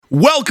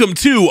Welcome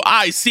to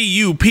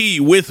ICUP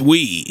with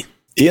We.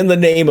 In the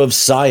name of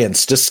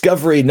science,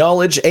 discovery,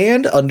 knowledge,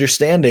 and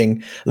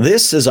understanding,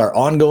 this is our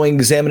ongoing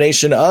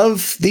examination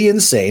of the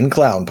Insane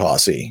Clown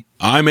Posse.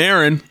 I'm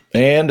Aaron.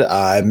 And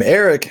I'm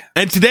Eric.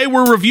 And today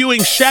we're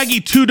reviewing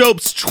Shaggy 2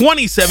 Dope's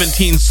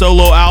 2017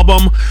 solo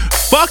album,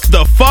 Fuck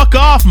the Fuck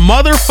Off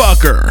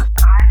Motherfucker.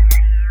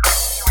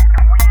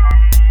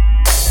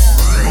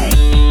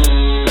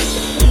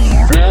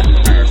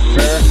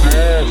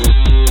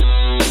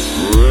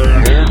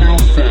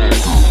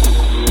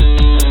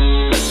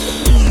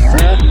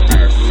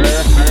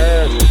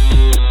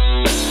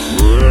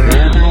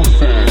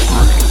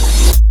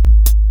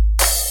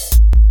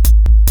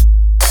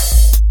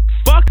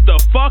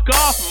 Fuck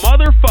off,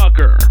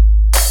 motherfucker.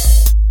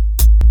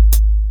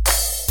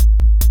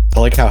 I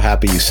like how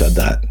happy you said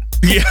that.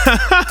 Yeah.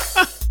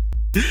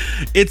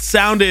 It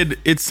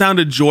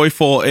sounded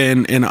joyful,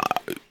 and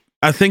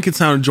I think it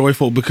sounded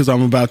joyful because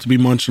I'm about to be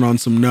munching on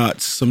some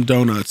donuts.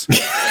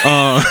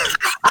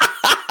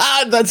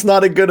 That's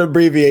not a good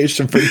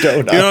abbreviation for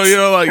donuts.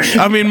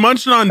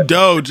 Munching on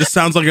dough just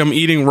sounds like I'm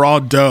eating raw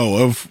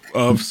dough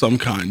of some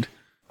kind.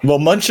 Well,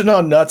 munching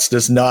on nuts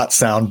does not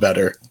sound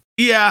better.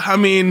 Yeah, I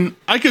mean,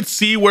 I could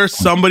see where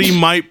somebody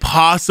might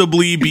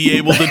possibly be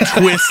able to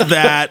twist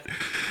that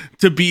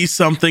to be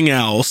something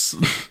else.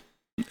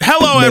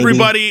 Hello, maybe.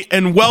 Everybody,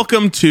 and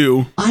welcome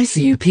to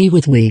ICUP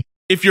with We.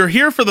 If you're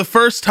here for the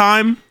first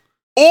time,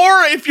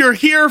 or if you're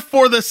here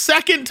for the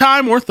second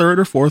time, or third,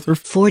 or fourth, or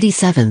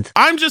 47th,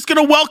 I'm just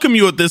going to welcome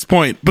you at this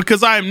point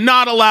because I am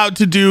not allowed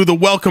to do the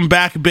welcome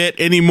back bit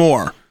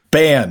anymore.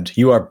 Banned.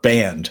 You are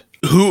banned.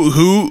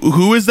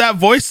 Who is that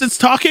voice that's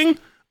talking?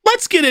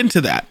 Let's get into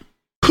that.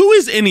 Who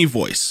is any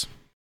voice?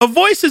 A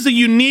voice is a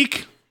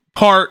unique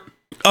part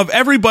of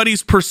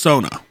everybody's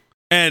persona,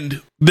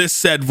 and this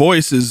said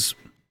voice is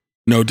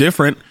no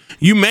different.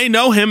 You may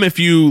know him if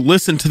you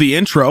listen to the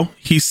intro.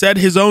 He said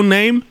his own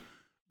name,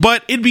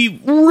 but it'd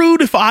be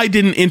rude if I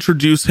didn't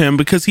introduce him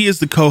because he is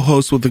the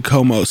co-host with the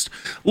co-most.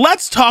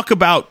 Let's talk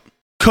about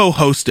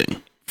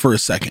co-hosting for a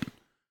second.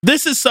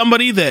 This is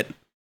somebody that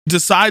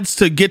decides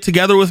to get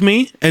together with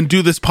me and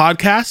do this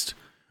podcast.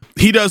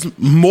 He does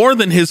more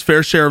than his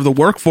fair share of the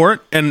work for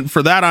it, and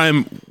for that,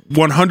 I'm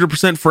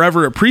 100%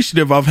 forever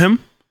appreciative of him.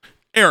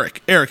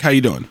 Eric, how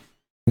you doing?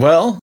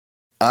 Well,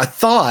 I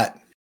thought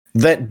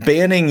that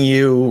banning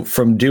you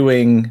from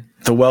doing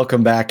the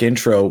welcome back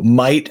intro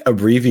might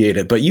abbreviate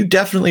it, but you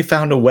definitely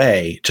found a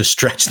way to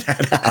stretch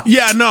that out.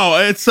 Yeah, no,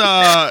 it's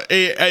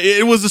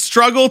it was a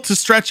struggle to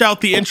stretch out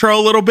the intro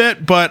a little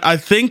bit, but I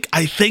think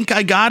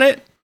I got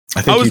it.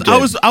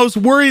 I was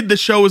worried the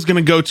show was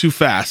going to go too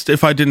fast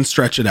if I didn't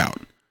stretch it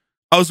out.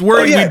 I was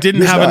worried we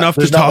didn't have enough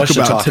to talk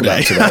about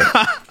today.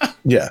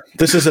 Yeah,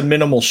 this is a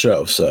minimal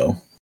show, so.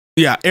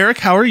 Yeah, Eric,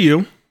 how are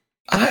you?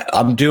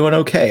 I'm doing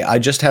okay. I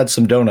just had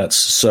some donuts,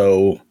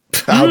 so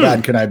how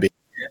bad can I be?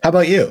 How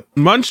about you?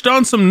 Munched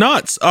on some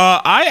nuts.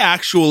 I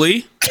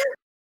actually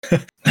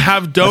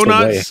have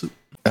donuts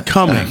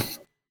coming.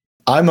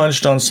 I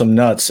munched on some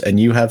nuts, and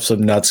you have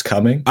some nuts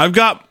coming? I've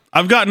got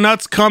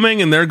nuts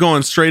coming, and they're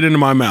going straight into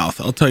my mouth.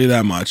 I'll tell you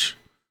that much.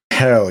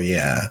 Hell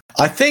yeah.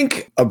 I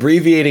think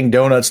abbreviating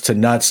donuts to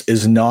nuts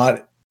is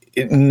not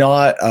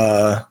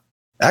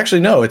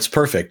actually, no, it's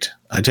perfect.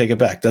 I take it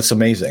back. That's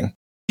amazing.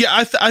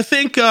 Yeah, I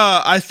think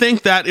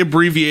that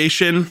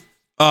abbreviation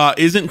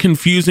isn't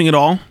confusing at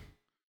all.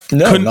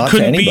 No, not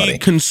to anybody. Couldn't be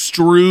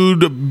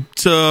construed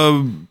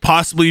to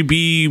possibly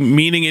be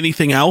meaning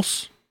anything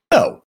else.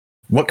 No.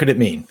 What could it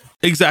mean?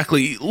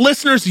 Exactly.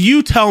 Listeners,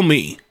 you tell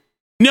me.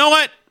 You know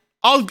what?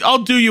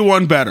 I'll do you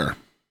one better.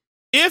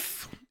 If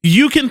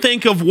you can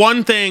think of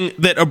one thing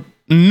that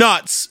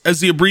nuts, as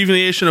the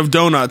abbreviation of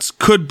donuts,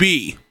 could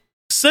be,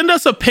 send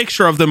us a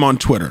picture of them on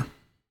Twitter.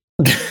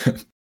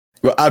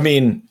 Well, I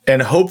mean,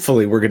 and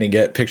hopefully we're going to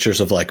get pictures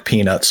of like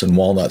peanuts and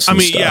walnuts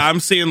and stuff. Yeah, I'm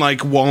seeing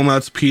like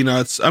walnuts,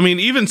 peanuts. I mean,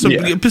 even some,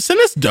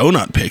 send us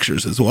donut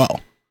pictures as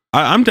well.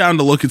 I'm down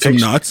to look at some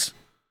nuts.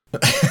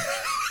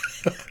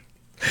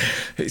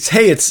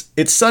 Hey,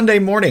 it's Sunday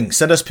morning.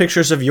 Send us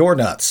pictures of your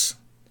nuts.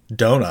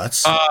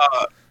 Donuts.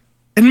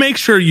 And make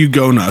sure you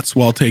go nuts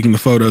while taking the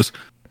photos.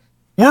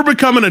 We're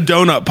becoming a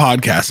donut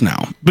podcast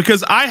now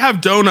because I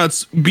have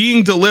donuts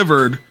being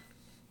delivered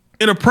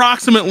in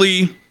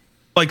approximately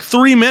like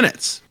 3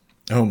 minutes.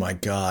 Oh my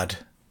God.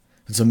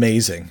 It's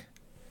amazing.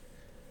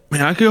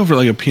 Man, I could go for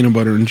like a peanut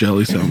butter and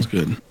jelly. Sounds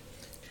good.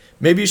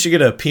 Maybe you should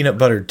get a peanut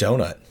butter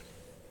donut.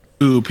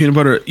 Ooh, peanut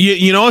butter.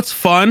 You know what's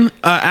fun,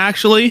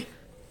 actually?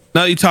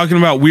 Now that you're talking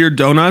about weird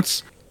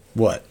donuts.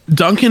 What?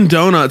 Dunkin'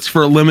 Donuts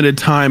for a limited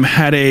time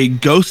had a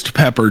ghost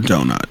pepper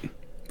donut.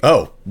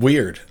 Oh,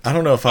 weird. I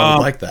don't know if I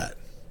would like that.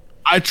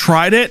 I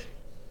tried it.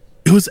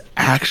 It was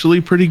actually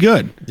pretty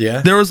good.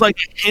 Yeah. There was like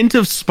a hint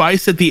of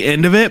spice at the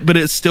end of it, but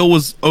it still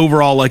was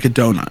overall like a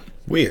donut.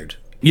 Weird.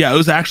 Yeah, it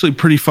was actually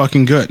pretty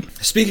fucking good.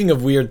 Speaking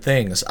of weird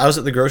things, I was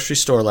at the grocery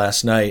store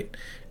last night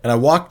and I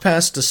walked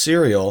past a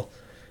cereal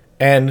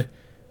and,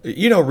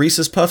 you know,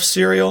 Reese's Puffs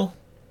cereal?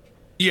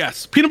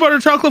 Yes, peanut butter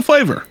chocolate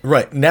flavor.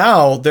 Right.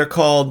 Now they're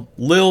called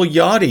Lil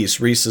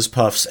Yachty's Reese's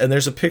Puffs, and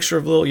there's a picture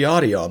of Lil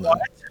Yachty on them.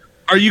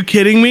 Are you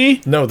kidding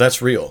me? No,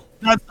 that's real.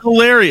 That's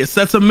hilarious.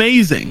 That's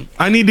amazing.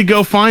 I need to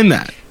go find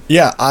that.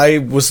 Yeah, I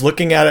was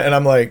looking at it and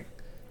I'm like,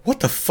 what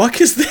the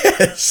fuck is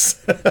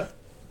this?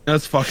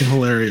 That's fucking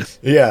hilarious.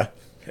 Yeah,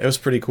 it was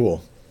pretty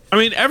cool. I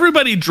mean,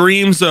 everybody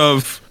dreams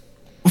of,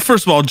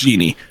 first of all,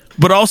 Genie,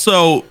 but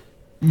also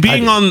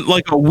being on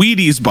like a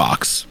Wheaties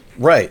box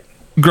Right.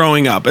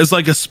 growing up as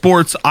like a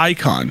sports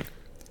icon.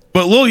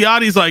 But Lil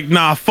Yachty's like,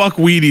 nah, fuck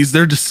Wheaties.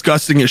 They're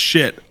disgusting as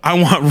shit.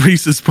 I want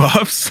Reese's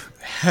Puffs.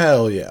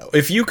 Hell yeah.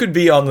 If you could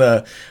be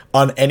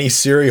on any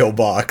cereal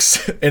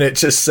box and it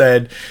just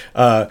said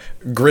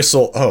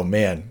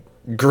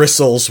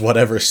Gristle's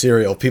whatever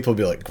cereal, people would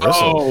be like,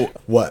 Gristle? Oh.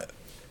 What?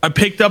 I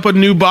picked up a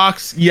new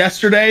box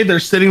yesterday. They're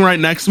sitting right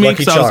next to me Lucky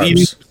because I was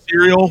eating Charms.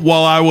 cereal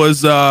while I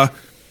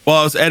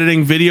was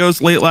editing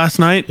videos late last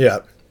night. Yeah.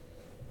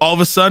 All of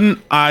a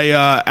sudden, I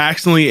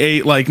accidentally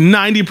ate like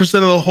 90%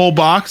 of the whole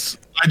box.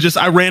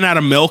 I ran out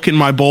of milk in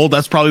my bowl.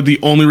 That's probably the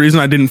only reason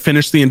I didn't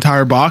finish the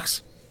entire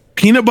box.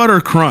 Peanut butter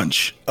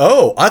crunch.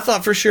 Oh, I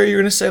thought for sure you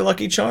were going to say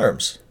Lucky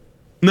Charms.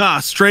 Nah,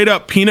 straight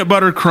up peanut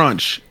butter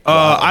crunch.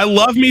 I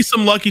love me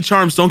some Lucky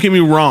Charms. Don't get me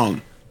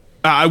wrong.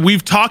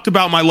 We've talked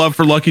about my love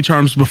for Lucky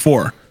Charms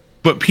before,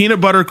 but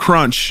peanut butter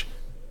crunch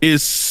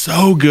is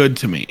so good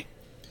to me.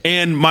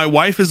 And my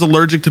wife is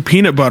allergic to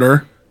peanut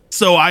butter.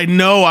 So I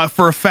know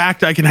for a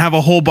fact I can have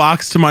a whole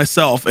box to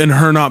myself and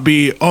her not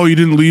be, oh, you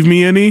didn't leave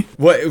me any?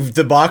 What if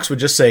the box would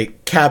just say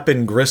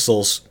Cap'n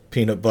Gristle's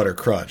Peanut Butter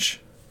Crunch?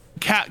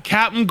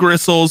 Captain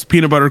Gristle's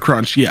peanut butter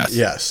crunch, yes.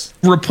 Yes.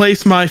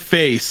 Replace my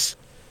face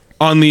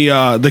on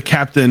the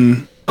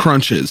Captain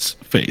Crunch's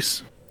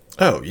face.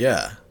 Oh,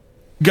 yeah.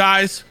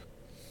 Guys,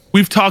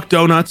 we've talked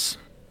donuts.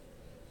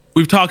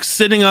 We've talked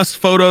sending us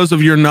photos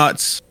of your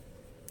nuts.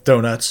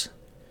 Donuts.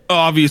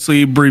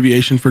 Obviously,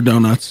 abbreviation for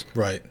donuts.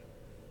 Right.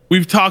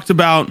 We've talked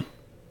about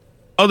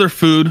other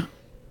food.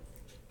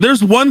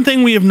 There's one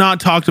thing we have not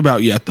talked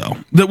about yet, though,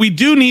 that we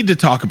do need to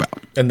talk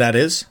about. And that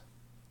is?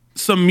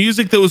 Some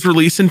music that was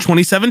released in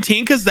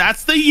 2017, because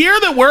that's the year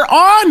that we're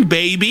on,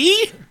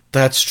 baby.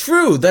 That's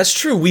true. That's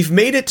true. We've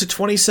made it to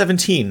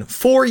 2017,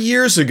 4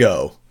 years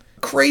ago.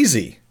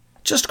 Crazy.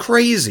 Just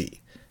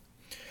crazy.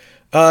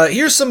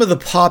 Here's some of the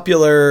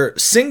popular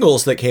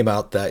singles that came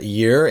out that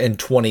year in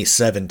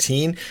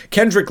 2017.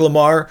 Kendrick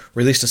Lamar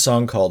released a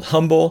song called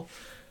Humble.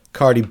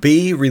 Cardi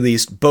B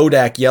released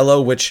Bodak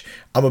Yellow, which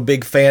I'm a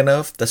big fan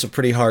of. That's a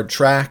pretty hard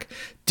track.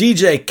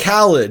 DJ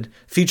Khaled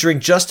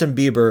featuring Justin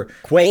Bieber,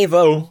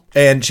 Quavo,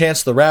 and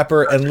Chance the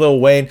Rapper, and Lil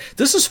Wayne.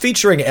 This is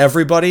featuring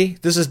everybody.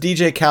 This is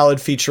DJ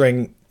Khaled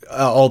featuring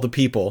all the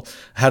people.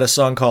 Had a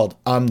song called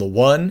I'm the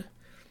One.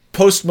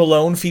 Post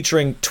Malone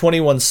featuring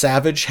 21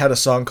 Savage had a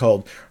song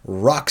called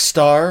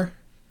Rockstar.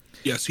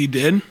 Yes, he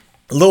did.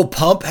 Lil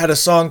Pump had a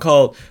song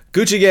called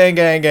Gucci Gang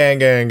Gang Gang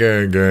Gang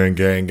Gang Gang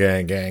Gang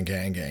Gang Gang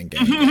Gang Gang Gang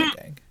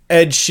Gang.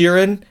 Ed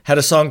Sheeran had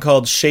a song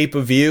called Shape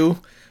of You.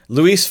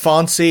 Luis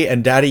Fonsi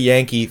and Daddy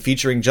Yankee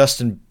featuring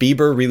Justin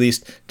Bieber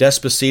released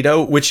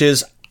Despacito, which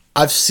is,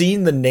 I've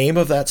seen the name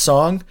of that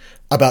song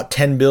about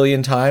 10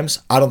 billion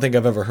times. I don't think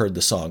I've ever heard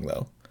the song,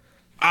 though.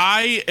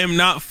 I am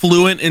not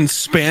fluent in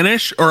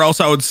Spanish, or else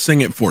I would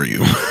sing it for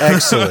you.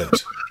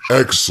 Excellent.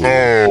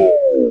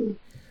 Excellent.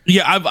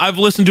 Yeah, I've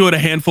listened to it a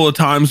handful of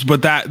times,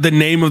 but the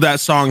name of that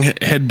song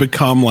had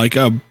become like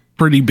a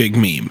pretty big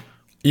meme.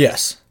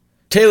 Yes.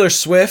 Taylor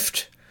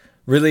Swift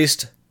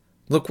released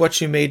Look What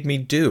You Made Me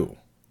Do.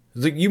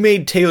 You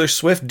made Taylor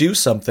Swift do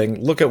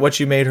something. Look at what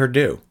you made her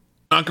do.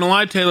 Not gonna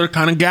lie, Taylor,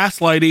 kind of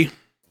gaslighty.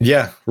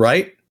 Yeah,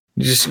 right?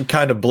 You're just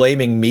kind of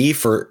blaming me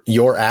for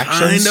your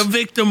actions. Kind of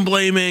victim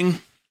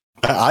blaming.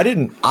 I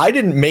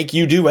didn't make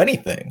you do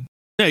anything.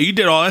 Yeah, you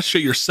did all that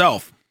shit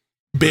yourself,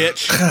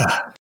 bitch.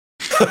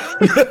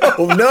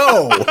 Oh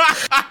no.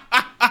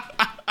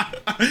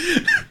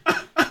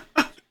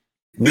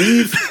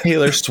 Leave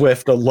Taylor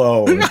Swift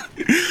alone.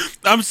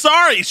 I'm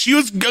sorry. She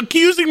was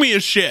accusing me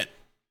of shit.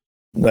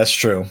 That's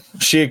true.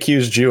 She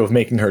accused you of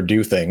making her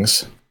do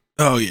things.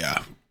 Oh,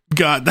 yeah.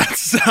 God, that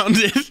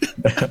sounded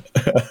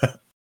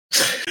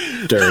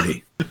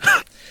dirty.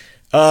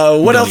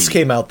 What else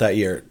came out that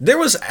year? There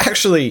was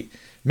actually,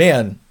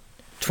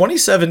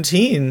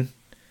 2017,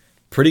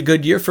 pretty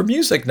good year for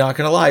music, not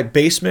gonna lie.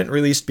 Basement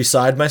released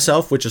Beside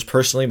Myself, which is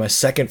personally my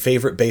second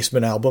favorite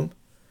Basement album.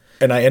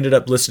 And I ended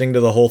up listening to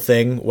the whole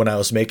thing when I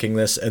was making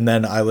this, and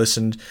then I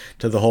listened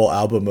to the whole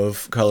album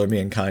of Color Me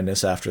in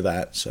Kindness after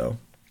that, so.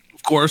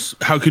 Of course,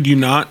 how could you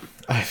not?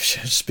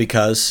 Just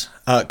because.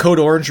 Code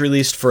Orange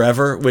released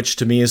Forever, which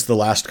to me is the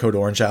last Code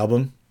Orange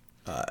album.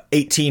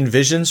 18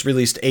 Visions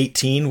released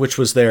 18, which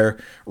was their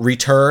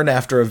return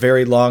after a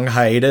very long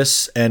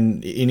hiatus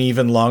and an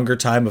even longer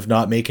time of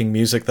not making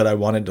music that I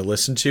wanted to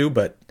listen to,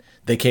 but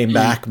they came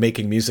back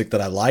making music that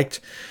I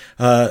liked.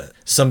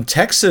 Some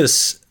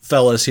Texas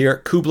fellas here.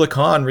 Kubla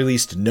Khan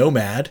released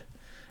Nomad.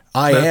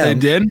 They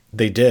did?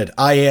 They did.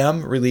 I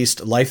Am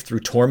released Life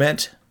Through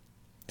Torment.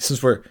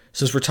 Since we're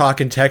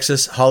talking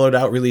Texas, Hollowed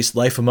Out released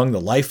Life Among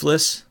the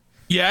Lifeless.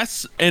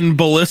 Yes, and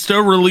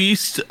Ballista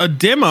released a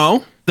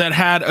demo that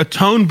had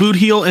Atone, Boot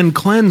Heel, and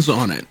Cleanse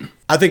on it.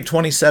 I think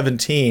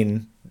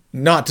 2017,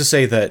 not to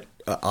say that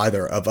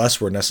either of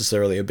us were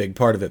necessarily a big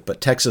part of it,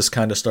 but Texas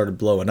kind of started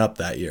blowing up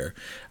that year.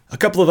 A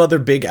couple of other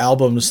big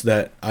albums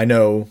that I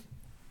know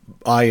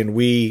I and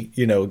we,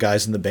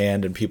 guys in the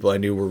band and people I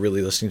knew were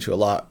really listening to a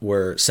lot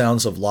were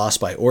Sounds of Loss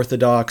by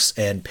Orthodox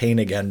and Pain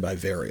Again by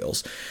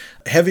Varials.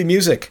 Heavy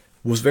music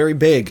was very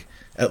big,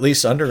 at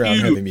least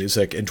underground heavy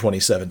music in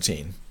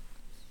 2017.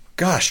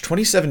 Gosh,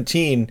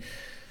 2017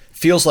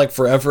 feels like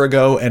forever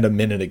ago and a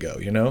minute ago,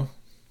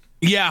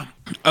 Yeah.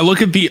 I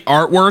look at the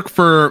artwork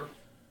for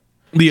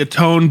the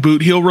Atone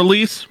Boot Heel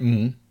release.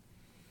 Mm-hmm.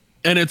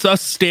 And it's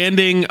us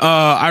standing.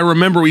 I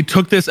remember we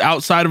took this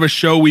outside of a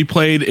show we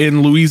played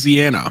in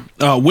Louisiana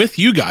with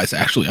you guys,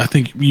 actually. I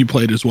think you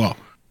played as well.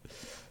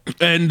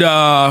 And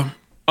I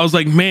was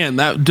like, man,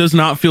 that does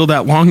not feel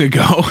that long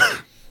ago.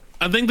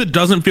 I think the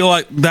doesn't feel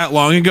like that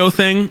long ago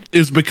thing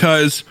is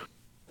because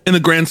in the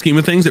grand scheme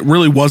of things, it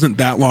really wasn't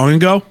that long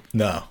ago.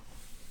 No.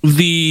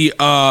 The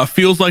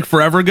feels like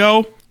forever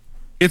ago,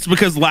 it's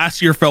because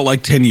last year felt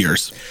like 10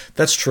 years.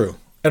 That's true.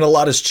 And a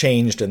lot has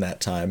changed in that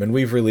time, and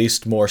we've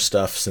released more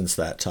stuff since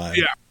that time.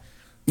 Yeah.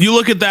 You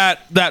look at that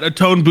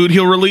Atone Boot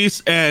Heel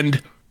release,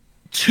 and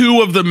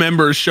 2 of the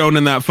members shown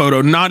in that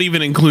photo, not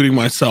even including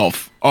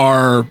myself,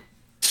 are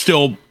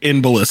still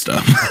in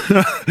Ballista.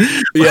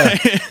 Yeah.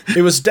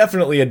 It was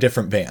definitely a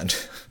different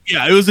band.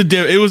 Yeah, it was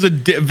a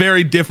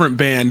very different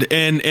band,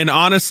 and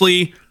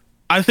honestly,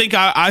 I think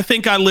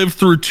I lived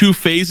through 2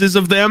 phases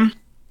of them.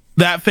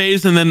 That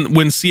phase, and then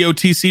when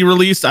COTC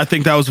released, I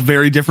think that was a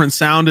very different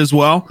sound as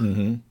well.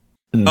 Mm-hmm.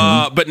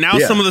 Mm-hmm. But now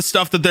some of the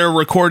stuff that they're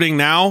recording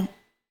now,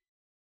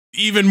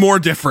 even more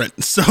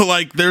different. So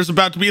like, there's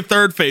about to be a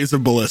 3rd phase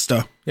of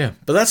Ballista. Yeah,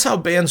 but that's how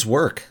bands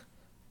work.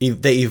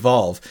 They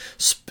evolve.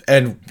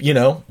 And,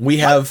 we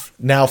have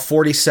now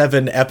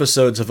 47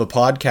 episodes of a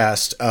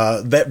podcast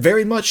that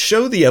very much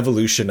show the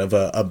evolution of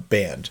a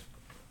band.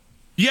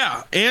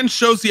 Yeah, and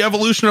shows the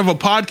evolution of a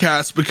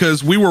podcast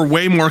because we were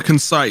way more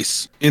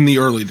concise in the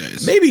early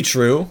days. Maybe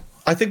true.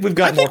 I think we've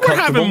got more comfortable.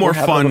 We're having more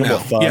fun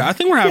now. Yeah, I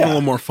think we're having a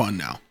little more fun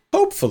now.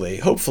 Hopefully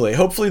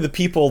the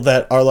people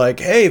that are like,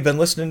 hey, I've been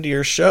listening to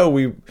your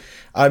show.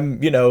 I'm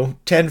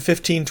 10,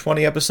 15,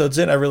 20 episodes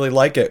in. I really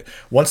like it.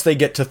 Once they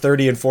get to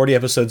 30 and 40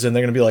 episodes in,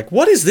 they're going to be like,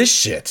 what is this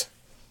shit?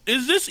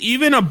 Is this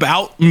even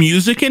about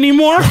music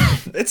anymore?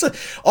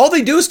 All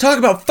they do is talk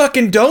about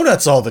fucking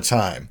donuts all the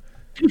time.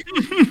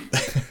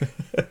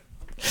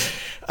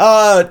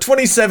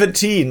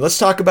 2017. Let's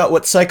talk about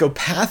what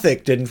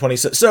Psychopathic did in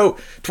 2017. So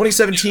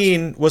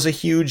 2017 was a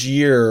huge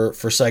year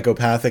for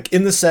Psychopathic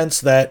in the sense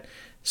that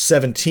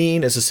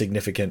 17 is a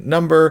significant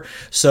number.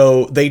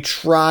 So they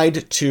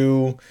tried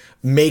to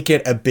make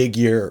it a big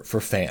year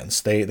for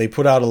fans. They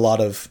put out a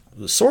lot of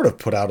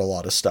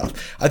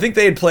stuff. I think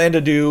they had planned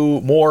to do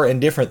more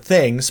and different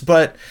things,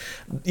 but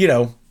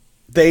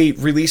they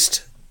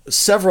released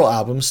several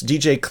albums.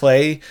 DJ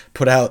Clay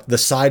put out the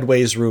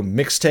Sideways Room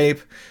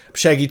mixtape.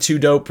 Shaggy 2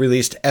 Dope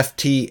released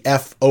FTFOMF.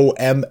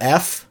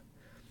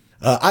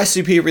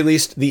 ICP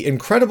released the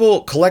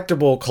incredible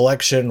collectible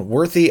collection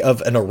Worthy of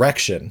an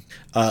Erection.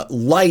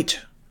 Light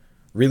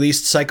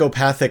released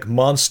Psychopathic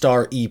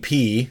Monstar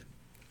EP.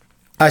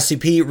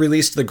 ICP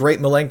released the Great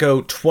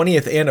Milenko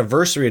 20th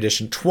Anniversary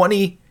Edition.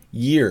 20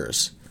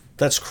 years.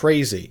 That's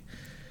crazy.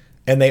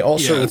 And they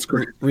also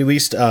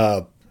released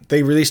a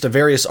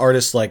various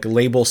artists like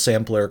label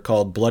sampler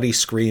called Bloody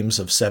Screams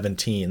of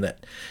 17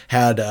 that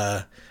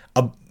had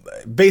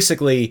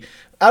basically,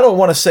 I don't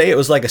want to say it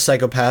was like a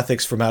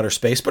Psychopathics from Outer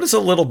Space, but it's a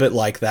little bit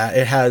like that.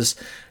 It has,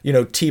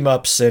 team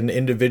ups and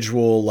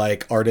individual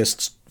like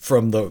artists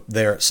from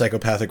their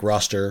Psychopathic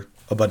roster,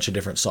 a bunch of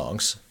different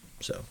songs.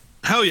 So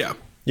hell yeah.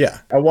 Yeah.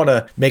 I want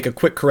to make a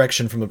quick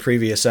correction from the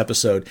previous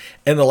episode.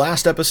 In the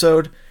last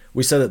episode,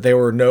 we said that there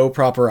were no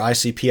proper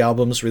ICP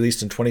albums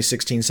released in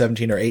 2016,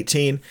 17, or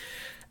 18.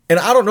 And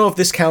I don't know if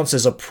this counts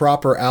as a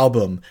proper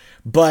album,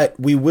 but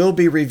we will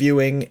be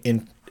reviewing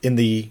in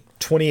the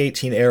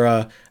 2018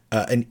 era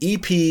an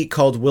EP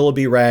called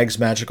Willoughby Rag's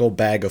Magical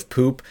Bag of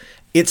Poop.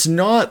 It's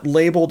not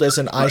labeled as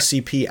an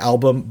ICP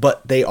album,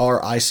 but they are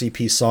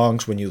ICP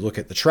songs when you look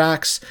at the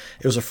tracks.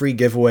 It was a free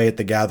giveaway at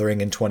the Gathering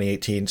in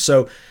 2018,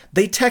 so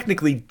they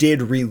technically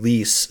did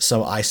release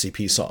some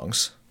ICP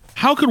songs.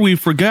 How could we have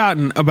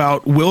forgotten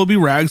about Willoughby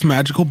Rag's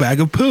Magical Bag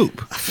of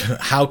Poop?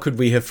 How could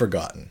we have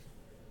forgotten?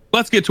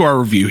 Let's get to our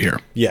review here.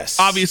 Yes.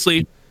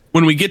 Obviously,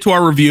 when we get to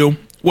our review,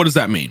 what does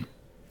that mean?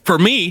 For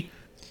me,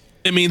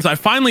 it means I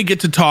finally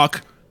get to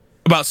talk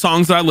about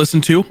songs that I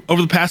listened to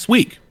over the past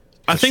week.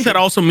 I think that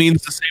also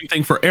means the same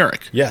thing for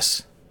Eric.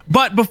 Yes.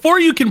 But before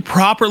you can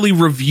properly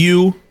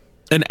review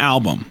an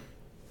album,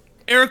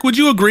 Eric, would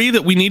you agree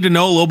that we need to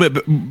know a little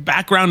bit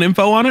background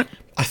info on it?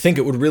 I think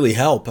it would really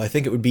help. I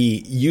think it would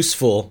be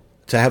useful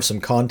to have some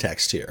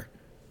context here.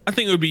 I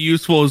think it would be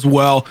useful as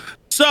well.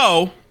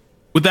 So,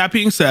 with that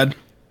being said,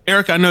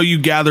 Eric, I know you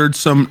gathered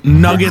some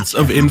nuggets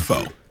of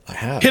info. I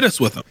have. Hit us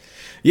with them.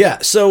 Yeah,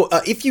 so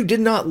if you did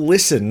not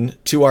listen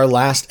to our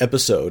last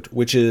episode,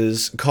 which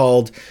is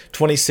called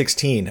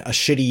 2016, A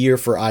Shitty Year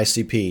for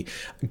ICP,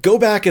 go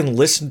back and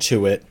listen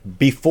to it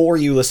before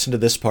you listen to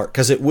this part,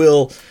 because it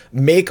will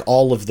make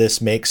all of this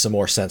make some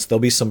more sense.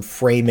 There'll be some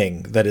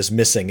framing that is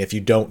missing if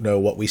you don't know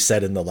what we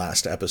said in the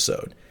last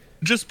episode.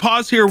 Just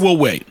pause here. We'll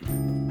wait.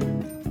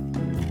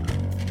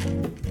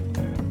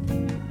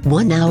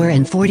 1 hour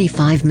and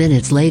 45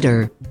 minutes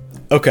later.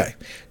 Okay,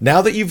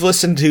 now that you've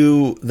listened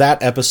to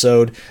that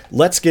episode,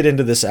 let's get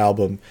into this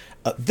album.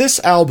 This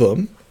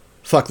album,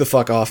 Fuck the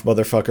Fuck Off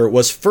Motherfucker,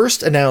 was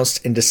first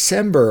announced in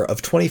December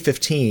of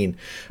 2015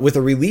 with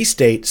a release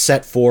date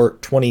set for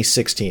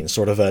 2016,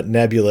 sort of a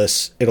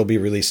nebulous, it'll be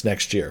released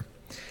next year.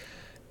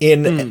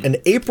 In an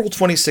April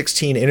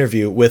 2016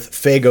 interview with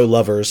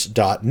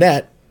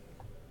FagoLovers.net,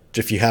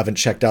 if you haven't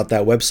checked out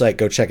that website,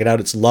 go check it out.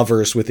 It's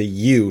lovers with a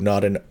U,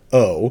 not an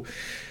O.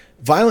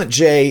 Violent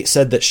J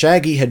said that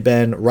Shaggy had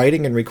been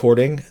writing and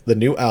recording the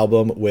new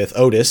album with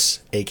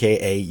Otis,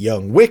 aka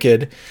Young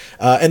Wicked,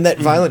 and that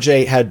Violent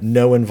J had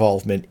no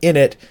involvement in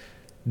it.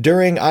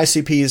 During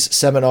ICP's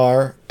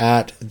seminar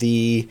at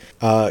the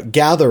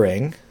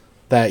Gathering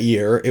that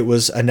year, it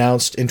was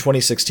announced in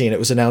 2016, it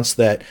was announced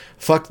that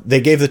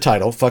they gave the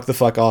title, Fuck the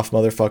Fuck Off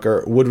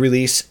Motherfucker, would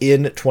release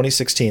in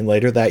 2016,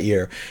 later that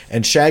year,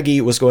 and Shaggy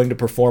was going to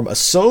perform a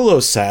solo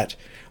set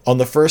on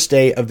the first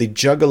day of the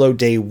Juggalo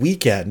Day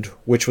weekend,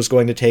 which was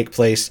going to take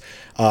place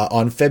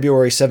on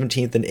February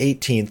 17th and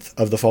 18th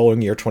of the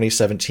following year,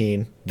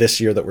 2017,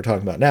 this year that we're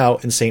talking about now,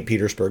 in St.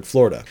 Petersburg,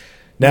 Florida.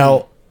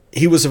 Now,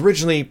 he was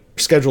originally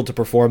scheduled to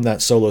perform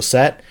that solo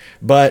set,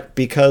 but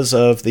because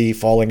of the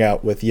falling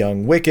out with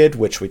Young Wicked,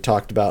 which we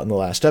talked about in the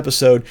last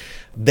episode,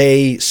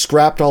 they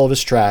scrapped all of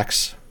his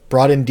tracks,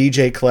 brought in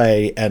DJ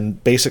Clay,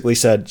 and basically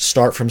said,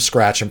 start from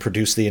scratch and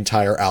produce the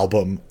entire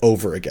album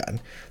over again,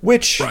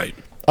 which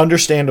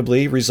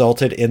understandably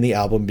resulted in the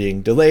album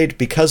being delayed.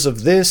 Because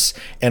of this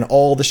and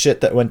all the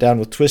shit that went down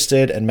with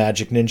Twisted and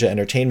Magic Ninja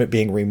Entertainment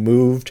being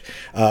removed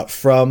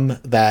from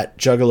that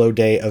Juggalo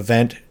Day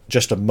event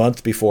just a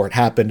month before it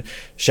happened,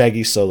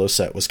 Shaggy's solo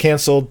set was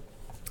canceled.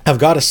 I've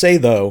got to say,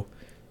 though,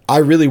 I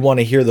really want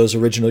to hear those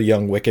original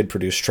Young Wicked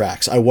produced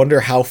tracks. I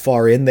wonder how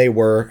far in they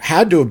were.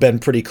 Had to have been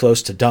pretty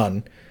close to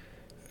done,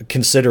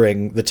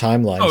 considering the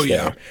timelines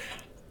there.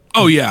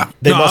 Oh, yeah.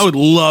 I would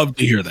love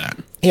to hear that.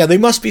 Yeah, they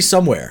must be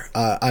somewhere.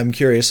 I'm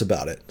curious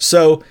about it.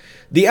 So,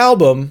 the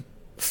album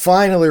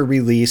finally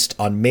released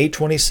on May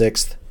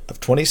 26th of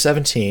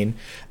 2017,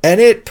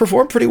 and it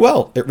performed pretty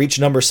well. It reached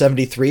number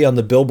 73 on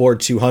the Billboard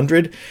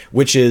 200,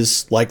 which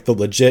is like the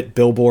legit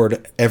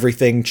Billboard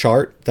everything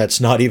chart.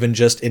 That's not even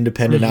just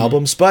independent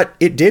albums, but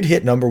it did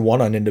hit number 1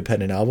 on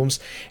independent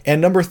albums,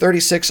 and number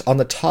 36 on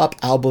the top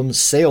album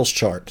sales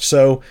chart.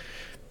 So,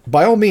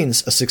 by all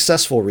means, a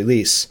successful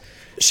release.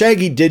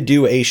 Shaggy did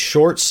do a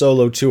short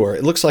solo tour,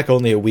 it looks like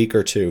only a week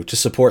or two, to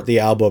support the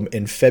album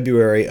in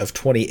February of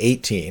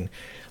 2018,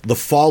 the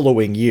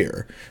following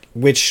year,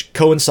 which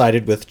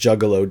coincided with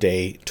Juggalo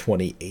Day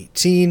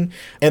 2018.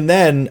 And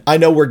then, I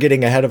know we're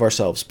getting ahead of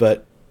ourselves,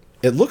 but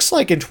it looks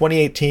like in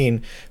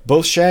 2018,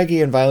 both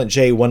Shaggy and Violent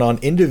J went on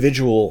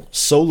individual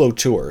solo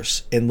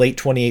tours in late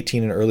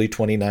 2018 and early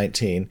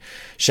 2019.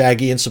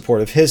 Shaggy, in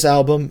support of his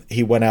album,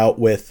 he went out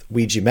with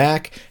Ouija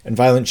Mac, and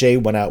Violent J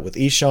went out with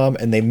Esham,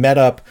 and they met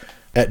up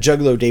at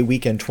Juggalo Day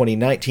Weekend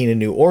 2019 in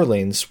New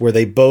Orleans, where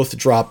they both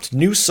dropped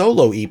new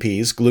solo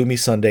EPs, Gloomy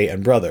Sunday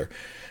and Brother.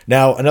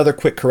 Now, another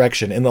quick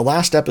correction. In the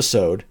last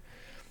episode,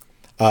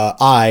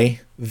 I,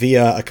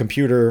 via a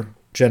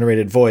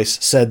computer-generated voice,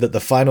 said that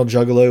the final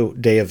Juggalo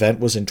Day event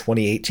was in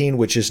 2018,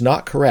 which is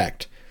not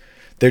correct.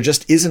 There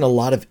just isn't a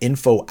lot of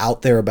info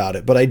out there about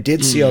it, but I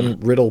did see on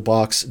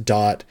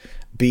riddlebox.be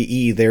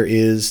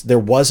there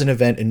was an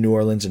event in New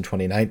Orleans in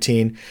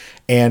 2019,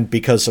 and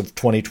because of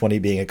 2020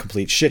 being a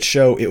complete shit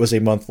show, it was a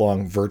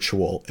month-long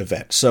virtual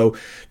event. So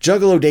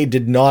Juggalo Day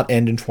did not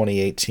end in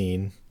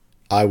 2018.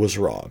 I was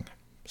wrong.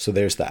 So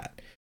there's that.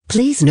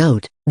 Please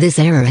note, this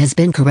error has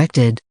been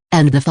corrected,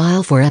 and the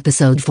file for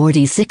episode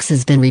 46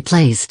 has been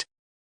replaced.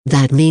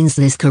 That means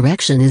this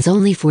correction is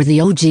only for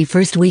the OG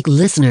first week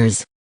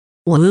listeners.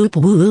 Whoop, whoop,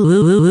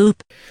 whoop, whoop,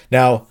 whoop.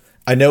 Now,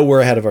 I know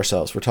we're ahead of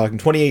ourselves. We're talking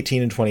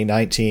 2018 and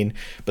 2019,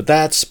 but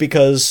that's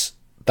because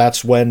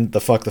that's when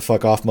the Fuck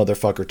Off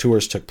Motherfucker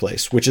tours took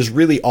place, which is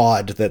really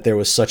odd that there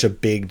was such a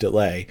big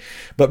delay.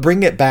 But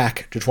bring it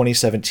back to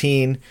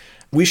 2017,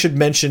 we should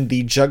mention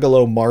the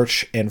Juggalo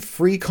March and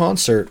Free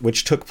concert,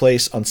 which took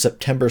place on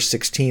September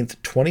 16th,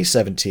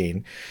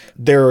 2017.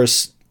 There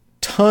was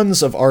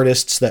tons of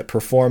artists that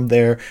performed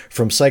there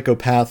from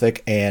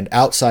Psychopathic and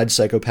outside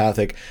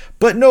Psychopathic,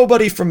 but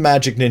nobody from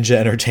Magic Ninja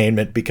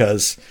Entertainment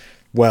because,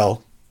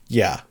 well,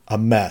 yeah, a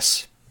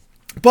mess.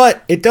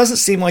 But it doesn't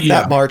seem like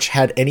that march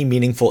had any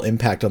meaningful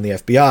impact on the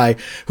FBI,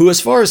 who, as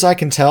far as I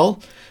can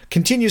tell,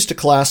 continues to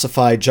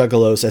classify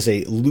Juggalos as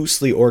a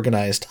loosely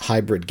organized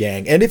hybrid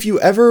gang. And if you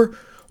ever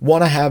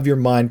want to have your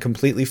mind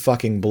completely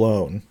fucking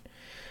blown,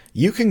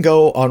 you can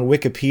go on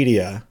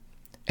Wikipedia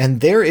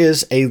and there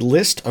is a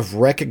list of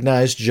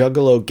recognized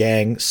Juggalo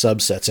gang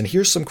subsets. And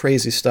here's some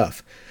crazy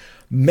stuff.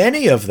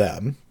 Many of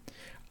them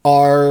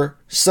are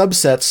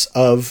subsets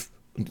of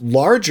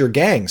larger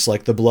gangs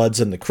like the Bloods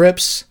and the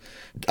Crips.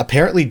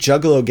 Apparently,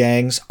 Juggalo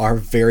gangs are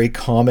very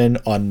common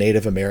on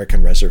Native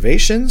American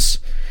reservations.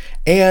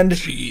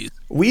 And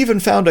we even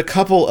found a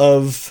couple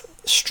of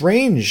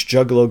strange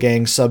Juggalo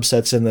gang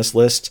subsets in this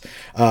list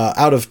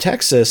out of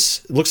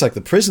Texas. It looks like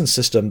the prison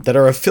system that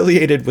are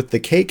affiliated with the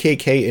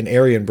KKK and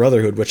Aryan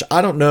Brotherhood, which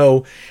I don't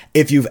know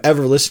if you've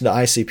ever listened to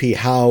ICP,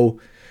 how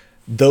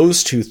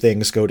those two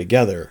things go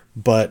together.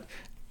 But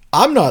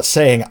I'm not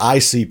saying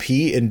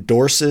ICP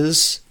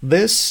endorses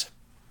this,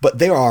 but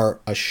there are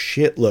a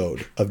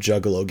shitload of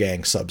Juggalo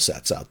gang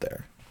subsets out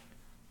there.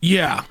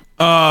 Yeah,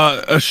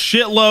 a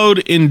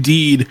shitload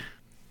indeed.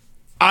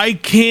 I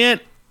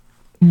can't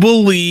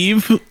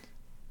believe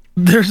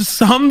there's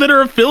some that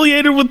are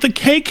affiliated with the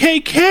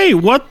KKK.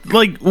 What?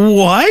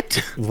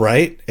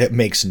 Right? It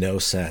makes no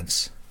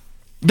sense.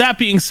 That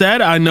being said,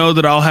 I know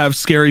that I'll have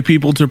scary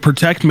people to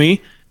protect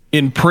me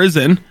in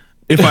prison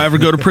if I ever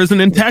go to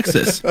prison in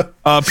Texas.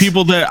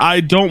 People that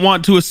I don't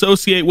want to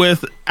associate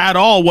with at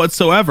all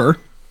whatsoever.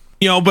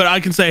 But I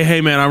can say,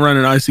 hey man, I run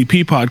an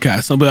ICP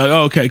podcast. I'll be like,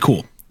 oh, okay,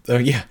 cool.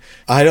 Yeah.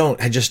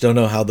 I just don't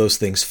know how those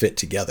things fit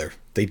together.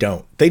 They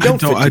don't fit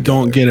together. I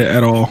don't get it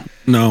at all.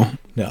 No,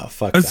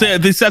 fuck I'd say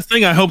this that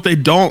thing. I hope they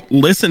don't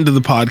listen to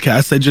the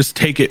podcast. They just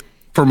take it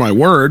for my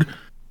word,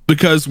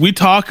 because we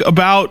talk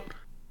about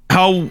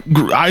how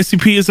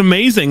ICP is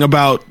amazing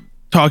about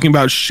talking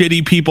about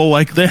shitty people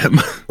like them.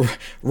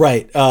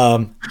 Right.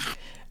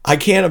 I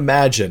can't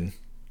imagine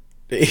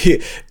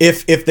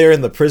if they're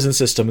in the prison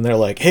system and they're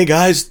like, hey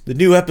guys, the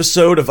new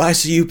episode of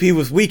ICUP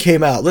with We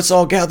came out. Let's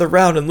all gather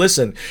around and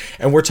listen.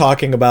 And we're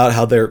talking about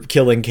how they're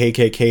killing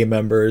KKK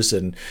members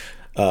and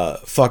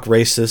fuck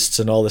racists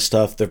and all this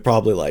stuff. They're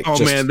probably like,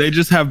 oh man, they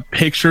just have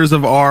pictures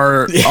of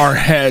our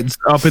heads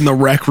up in the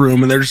rec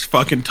room and they're just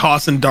fucking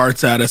tossing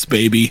darts at us,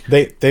 baby.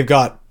 They've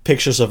got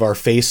pictures of our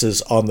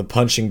faces on the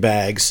punching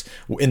bags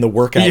in the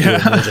workout room.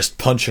 And they're just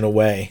punching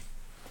away.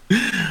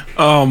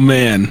 Oh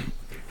man.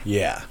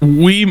 Yeah.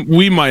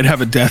 We might have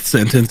a death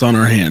sentence on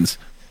our hands.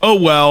 Oh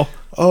well.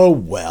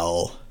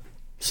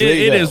 So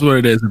it is what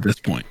it is at this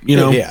point, you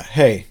know? Yeah.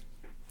 Hey,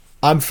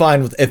 I'm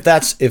fine with if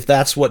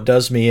that's what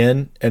does me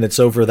in and it's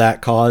over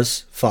that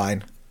cause,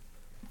 fine.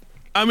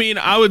 I mean,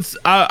 I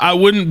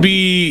wouldn't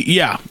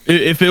be,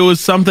 if it was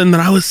something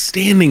that I was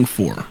standing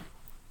for.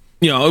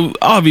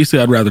 Obviously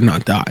I'd rather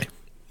not die.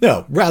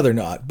 No, rather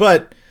not.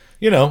 But,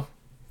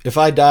 if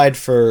I died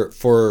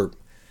for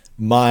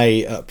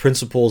my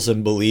principles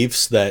and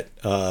beliefs that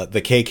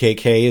the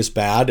KKK is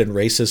bad and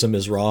racism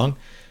is wrong,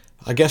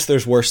 I guess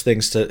there's worse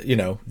things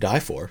to, die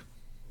for.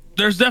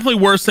 There's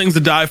definitely worse things to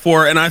die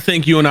for, and I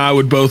think you and I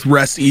would both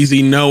rest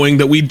easy knowing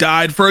that we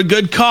died for a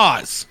good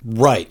cause.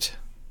 Right.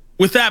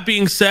 With that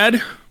being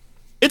said,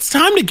 it's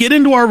time to get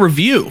into our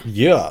review.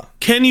 Yeah.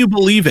 Can you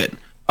believe it?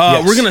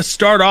 Yes. We're going to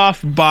start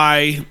off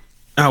by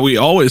how we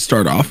always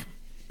start off,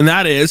 and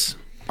that is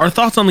our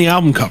thoughts on the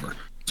album cover.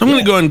 So I'm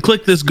going to go ahead and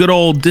click this good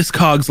old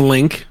Discogs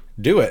link.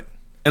 Do it.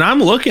 And I'm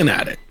looking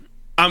at it.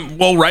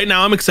 Right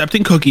now I'm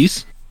accepting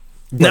cookies.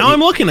 Now I'm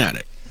looking at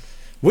it.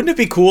 Wouldn't it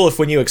be cool if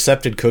when you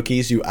accepted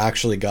cookies, you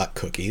actually got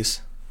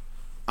cookies?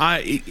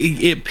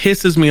 It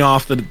pisses me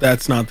off that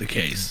that's not the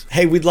case.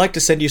 Hey, we'd like to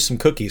send you some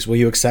cookies. Will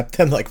you accept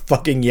them? Like,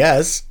 fucking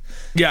yes.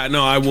 Yeah,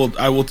 no, I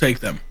will take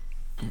them.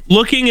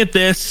 Looking at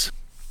this,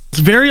 it's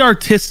very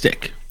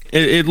artistic.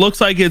 It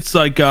looks like it's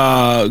like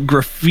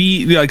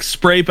graffiti, like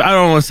spray. I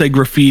don't want to say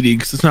graffiti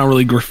because it's not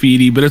really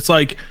graffiti, but it's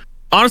like,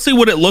 honestly,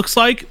 what it looks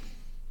like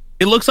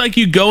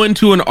you go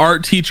into an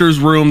art teacher's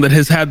room that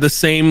has had the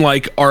same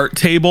like art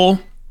table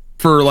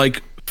for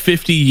like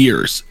 50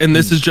 years. And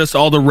this is just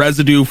all the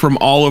residue from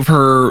all of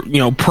her,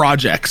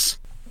 projects.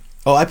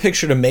 Oh, I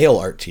pictured a male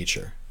art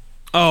teacher.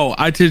 Oh,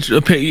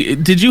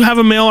 did you have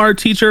a male art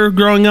teacher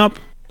growing up?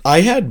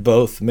 I had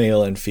both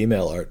male and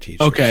female art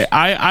teachers. Okay,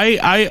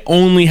 I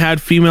only had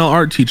female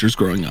art teachers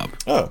growing up.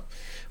 Oh,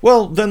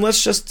 well, then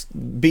let's just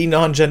be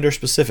non-gender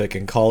specific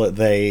and call it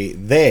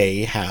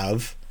they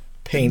have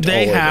paint all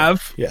over. They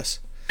have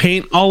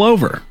paint all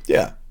over.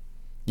 Yeah.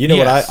 You know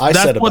what I said about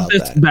that? That's what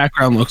this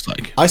background looks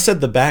like. I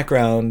said the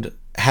background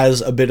has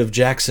a bit of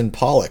Jackson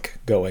Pollock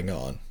going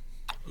on.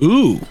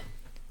 Ooh.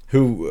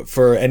 Who,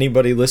 for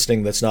anybody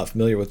listening that's not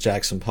familiar with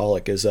Jackson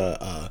Pollock, is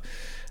a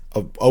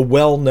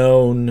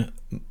well-known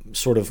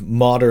sort of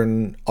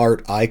modern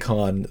art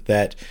icon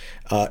that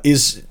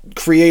is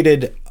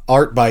created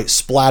art by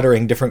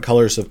splattering different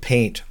colors of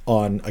paint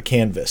on a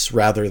canvas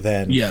rather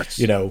than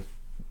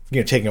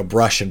taking a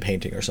brush and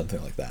painting or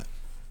something like that.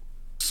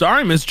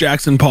 Sorry, Miss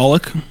Jackson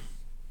Pollock.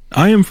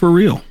 I am for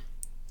real.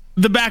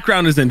 The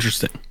background is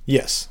interesting.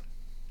 Yes.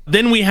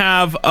 Then we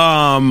have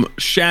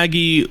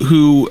Shaggy,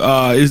 who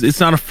it's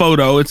not a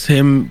photo, it's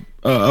him,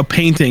 a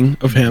painting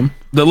of him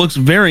that looks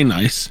very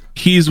nice.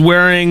 He's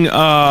wearing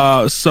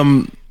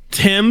some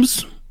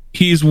Timbs.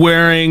 He's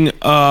wearing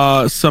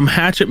some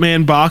Hatchet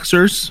Man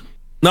boxers,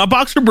 not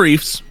boxer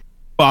briefs,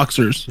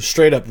 Boxers.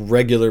 Straight up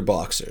regular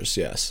boxers,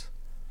 yes.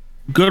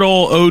 Good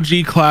old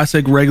OG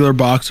classic regular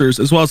boxers,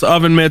 as well as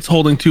oven mitts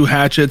holding 2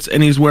 hatchets,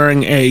 and he's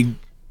wearing a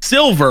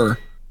silver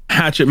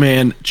Hatchet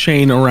Man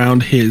chain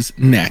around his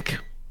neck.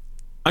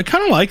 I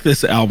kind of like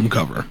this album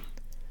cover.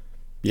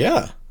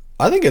 Yeah,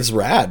 I think it's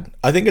rad.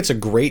 I think it's a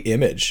great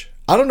image.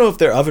 I don't know if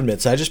they're oven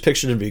mitts. I just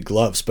pictured them to be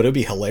gloves, but it would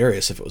be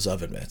hilarious if it was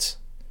oven mitts.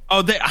 Oh,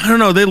 I don't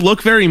know. They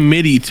look very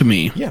MIDI to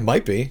me. Yeah,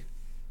 might be.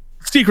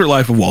 Secret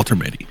Life of Walter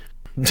Mitty.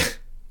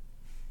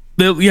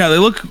 They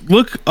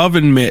look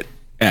oven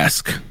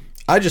mitt-esque.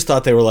 I just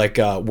thought they were like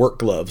work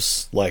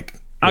gloves. Like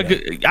I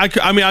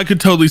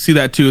could totally see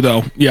that too,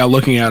 though. Yeah,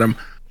 looking at him.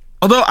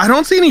 Although I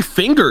don't see any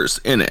fingers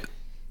in it.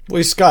 Well,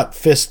 he's got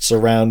fists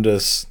around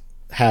his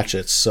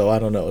hatchets, so I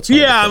don't know. It's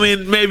I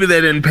mean, maybe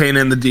they didn't paint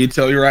in the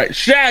detail. You're right.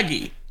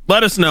 Shaggy,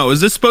 let us know.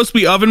 Is this supposed to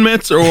be oven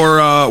mitts or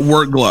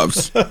work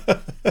gloves?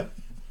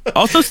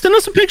 Also, send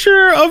us a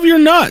picture of your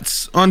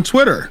nuts on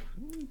Twitter.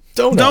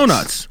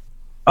 Donuts.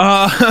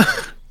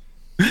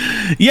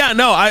 Yeah,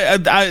 no,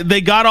 I they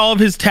got all of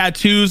his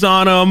tattoos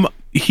on him.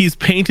 He's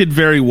painted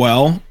very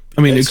well.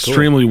 I mean,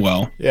 extremely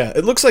well. Yeah,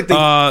 it looks like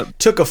they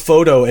took a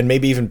photo and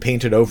maybe even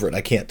painted over it.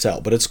 I can't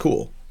tell, but it's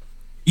cool.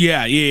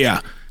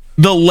 Yeah.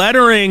 The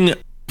lettering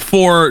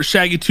for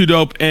Shaggy 2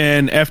 Dope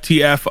and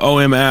FTF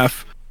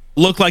OMF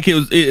looked like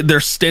they're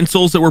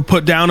stencils that were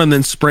put down and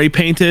then spray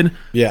painted.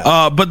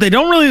 Yeah. But they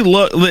don't really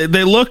look.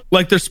 They look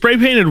like they're spray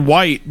painted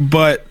white,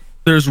 but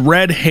there's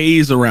red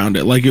haze around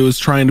it, like it was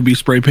trying to be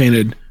spray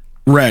painted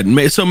red.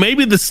 So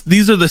maybe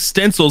these are the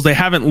stencils. They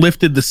haven't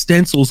lifted the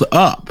stencils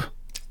up.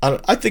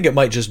 I think it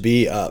might just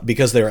be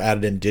because they were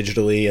added in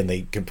digitally and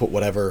they can put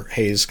whatever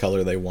haze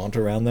color they want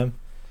around them.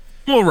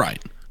 Well,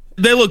 right.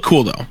 They look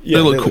cool though. Yeah,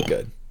 they look cool.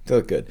 Good. They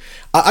look good.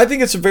 I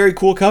think it's a very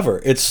cool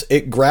cover.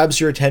 It grabs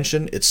your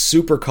attention. It's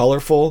super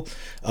colorful.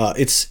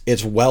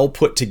 It's well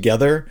put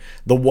together.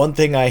 The one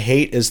thing I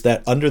hate is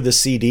that under the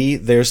CD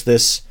there's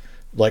this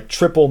like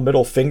triple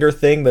middle finger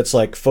thing that's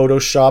like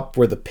Photoshop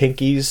where the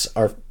pinkies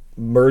are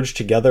merged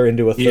together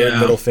into a third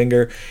middle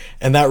finger,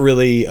 and that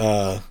really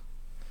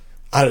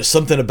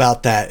something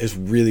about that is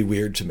really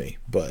weird to me.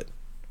 But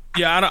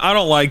yeah, I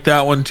don't like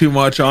that one too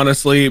much,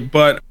 honestly,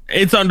 but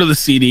it's under the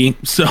CD,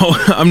 so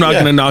I'm not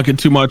going to knock it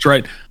too much,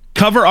 right?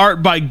 Cover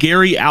art by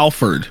Gary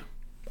Alford.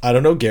 I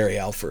don't know Gary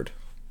Alford.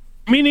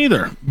 Me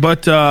neither,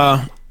 but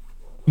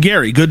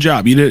Gary, good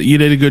job. You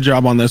did a good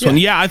job on this one.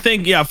 Yeah, I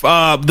think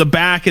the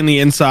back and the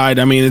inside,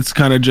 I mean, it's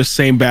kind of just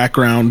same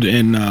background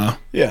in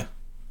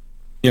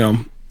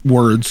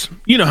words.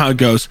 You know how it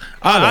goes.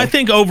 I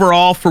think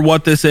overall for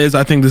what this is,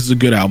 I think this is a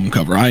good album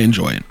cover. I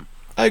enjoy it.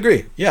 I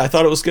agree. Yeah, I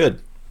thought it was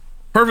good.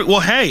 Perfect. Well,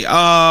 hey,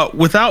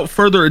 without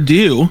further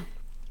ado,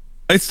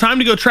 it's time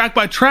to go track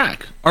by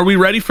track. Are we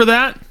ready for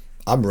that?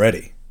 I'm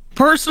ready.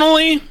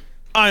 Personally,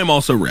 I am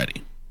also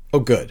ready. Oh,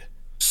 good.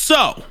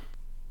 So,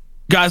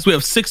 guys, we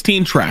have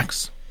 16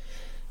 tracks.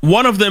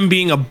 One of them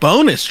being a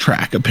bonus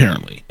track,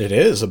 apparently. It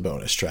is a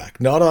bonus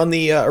track. Not on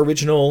the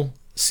original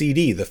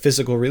CD, the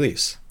physical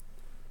release.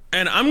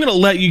 And I'm going to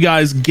let you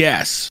guys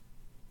guess.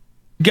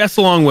 Guess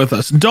along with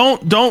us.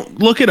 Don't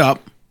look it up.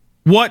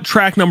 What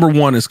track number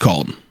 1 is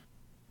called?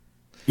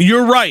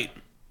 You're right.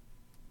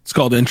 It's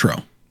called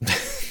Intro.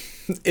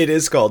 It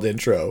is called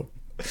Intro.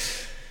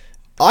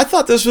 I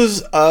thought this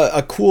was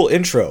a cool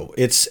intro.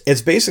 It's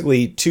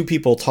basically two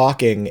people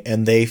talking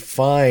and they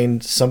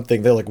find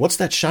something. They're like, what's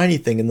that shiny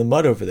thing in the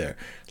mud over there?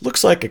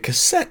 Looks like a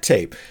cassette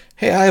tape.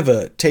 Hey, I have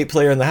a tape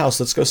player in the house.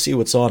 Let's go see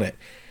what's on it.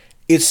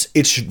 It's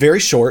very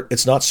short.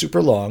 It's not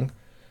super long.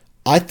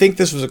 I think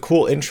this was a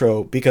cool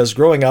intro because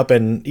growing up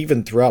and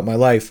even throughout my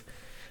life,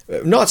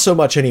 not so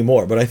much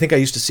anymore, but I think I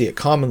used to see it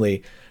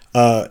commonly,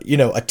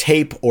 a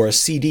tape or a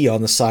CD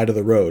on the side of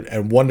the road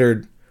and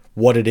wondered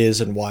what it is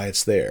and why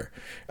it's there.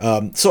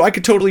 So I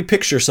could totally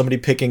picture somebody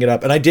picking it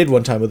up. And I did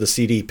one time with a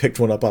CD, picked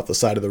one up off the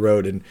side of the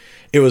road and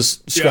it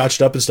was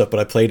scratched up and stuff, but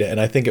I played it. And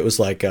I think it was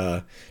like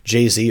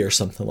Jay-Z or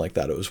something like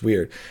that. It was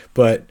weird,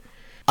 but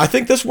I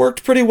think this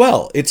worked pretty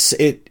well.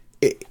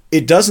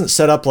 It doesn't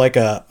set up like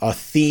a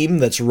theme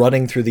that's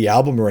running through the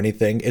album or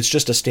anything. It's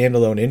just a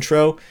standalone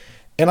intro.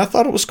 And I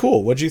thought it was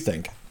cool. What'd you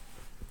think?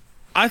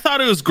 I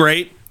thought it was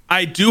great.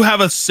 I do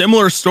have a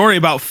similar story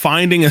about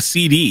finding a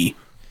CD.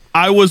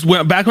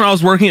 Back when I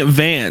was working at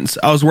Vans,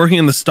 I was working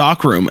in the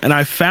stock room and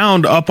I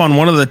found up on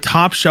one of the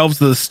top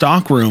shelves of the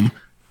stock room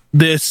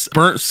this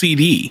burnt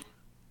CD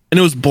and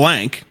it was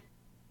blank.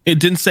 It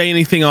didn't say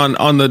anything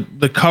on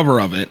the cover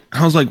of it.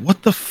 I was like,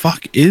 what the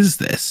fuck is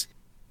this?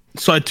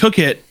 So I took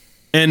it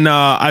and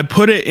I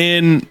put it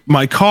in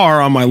my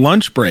car on my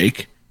lunch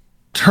break.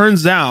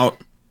 Turns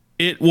out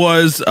it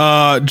was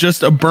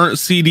just a burnt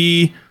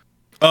CD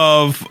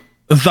of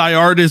Thy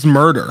Art Is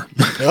Murder.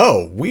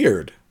 Oh,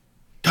 weird.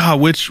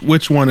 God,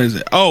 which one is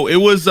it? Oh, it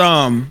was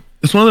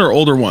it's one of their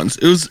older ones.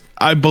 It was,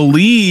 I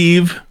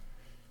believe,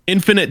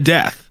 Infinite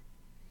Death.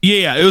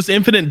 Yeah, it was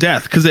Infinite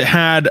Death because it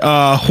had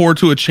Whore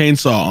to a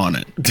Chainsaw on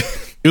it.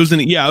 It was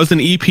an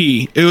EP.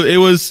 It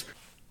was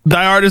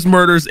Thy Art Is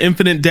Murder's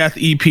Infinite Death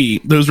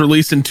EP that was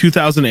released in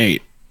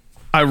 2008.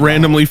 I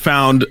randomly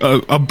found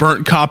a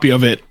burnt copy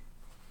of it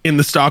in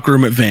the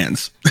stockroom at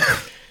Vans.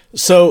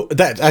 So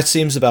that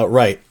seems about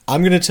right.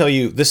 I'm going to tell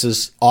you, this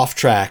is off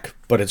track,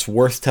 but it's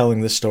worth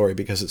telling this story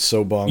because it's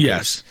so bonkers.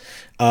 Yes.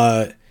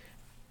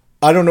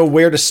 I don't know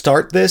where to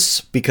start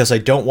this because I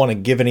don't want to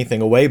give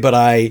anything away, but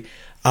I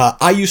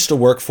used to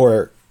work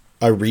for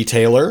a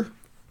retailer.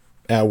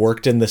 I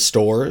worked in the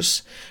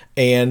stores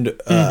and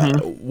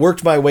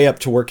worked my way up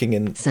to working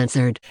in...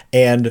 Censored.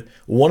 And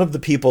one of the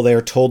people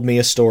there told me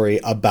a story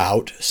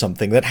about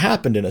something that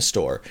happened in a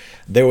store.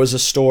 There was a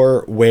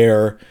store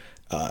where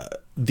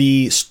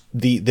the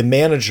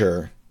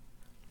manager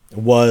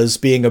was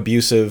being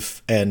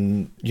abusive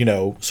and, you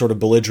know, sort of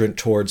belligerent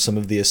towards some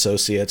of the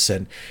associates,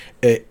 and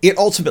it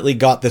ultimately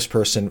got this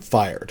person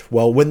fired.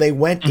 Well, when they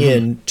went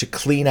in to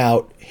clean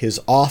out his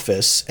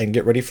office and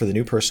get ready for the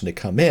new person to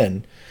come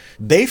in,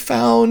 they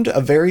found a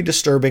very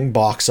disturbing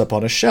box up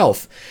on a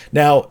shelf.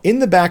 Now, in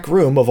the back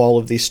room of all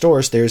of these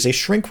stores, there's a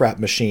shrink wrap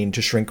machine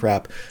to shrink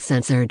wrap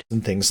Censored.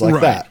 and things like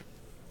that.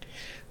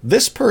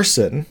 This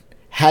person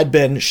had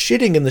been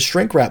shitting in the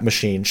shrink wrap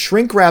machine,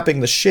 shrink wrapping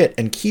the shit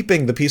and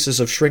keeping the pieces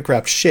of shrink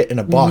wrap shit in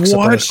a box up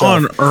on a What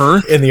shelf on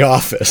earth? in the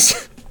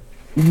office.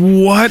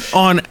 What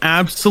on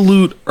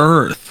absolute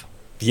earth?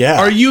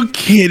 Yeah. Are you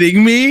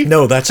kidding me?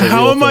 No, that's a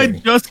How real am I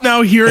thing. just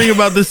now hearing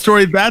about this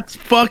story? That's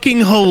fucking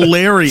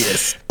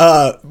hilarious.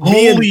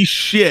 Holy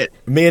shit.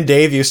 Me and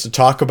Dave used to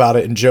talk about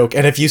it and joke.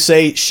 And if you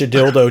say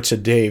shadildo to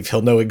Dave,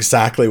 he'll know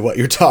exactly what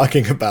you're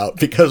talking about,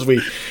 because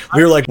we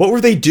were like, what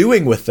were they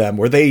doing with them?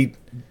 Were they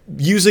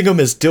using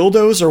them as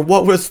dildos, or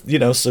what was, you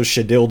know, so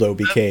shadildo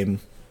became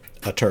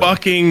a term.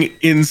 Fucking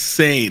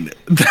insane.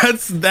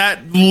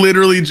 That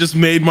literally just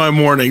made my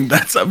morning.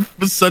 That's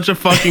such a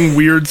fucking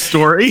weird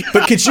story.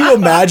 But could you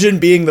imagine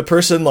being the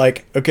person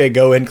like, okay,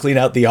 go in, clean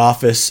out the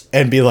office,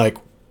 and be like,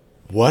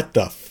 what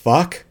the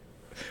fuck?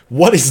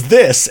 What is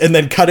this? And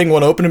then cutting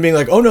one open and being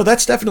like, oh no,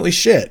 that's definitely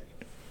shit.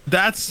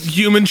 That's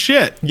human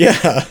shit.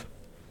 Yeah.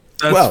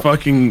 That's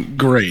fucking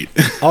great.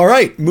 All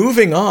right,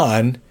 moving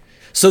on.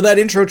 So that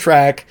intro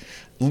track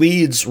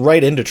leads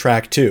right into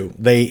track 2.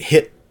 They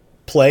hit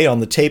play on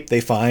the tape they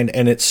find,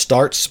 and it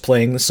starts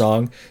playing the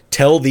song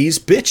Tell These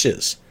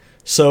Bitches.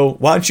 So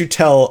why don't you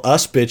tell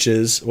us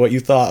bitches what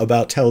you thought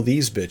about Tell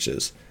These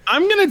Bitches?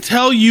 I'm going to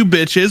tell you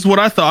bitches what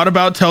I thought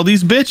about Tell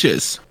These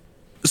Bitches.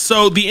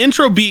 So the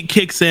intro beat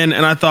kicks in,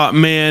 and I thought,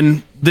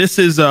 man, this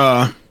is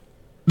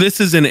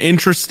an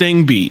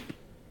interesting beat.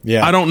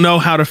 Yeah. I don't know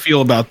how to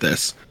feel about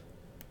this.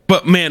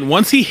 But man,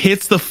 once he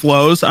hits the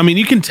flows, I mean,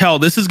 you can tell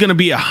this is going to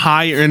be a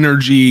high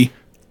energy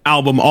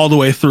album all the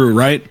way through,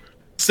 right?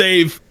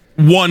 Save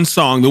one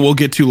song that we'll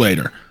get to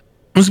later.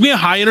 It's going to be a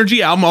high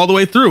energy album all the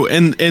way through.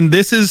 And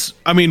this is,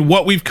 I mean,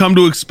 what we've come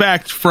to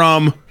expect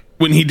from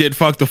when he did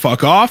Fuck the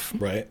Fuck Off.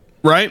 Right.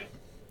 Right?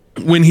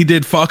 When he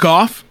did Fuck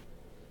Off.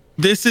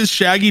 This is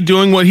Shaggy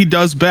doing what he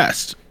does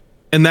best.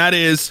 And that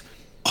is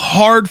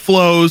hard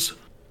flows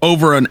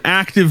over an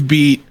active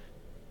beat.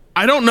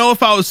 I don't know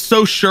if I was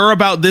so sure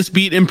about this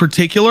beat in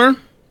particular,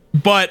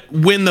 but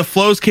when the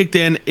flows kicked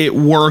in, it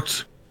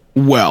worked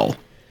well.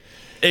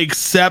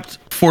 Except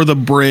for the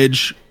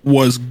bridge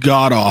was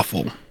god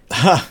awful.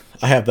 Ha!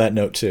 I have that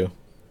note too.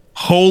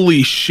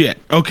 Holy shit.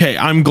 Okay,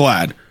 I'm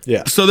glad.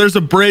 Yeah. So there's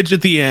a bridge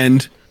at the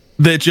end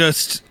that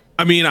just,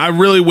 I mean, I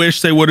really wish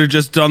they would have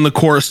just done the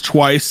chorus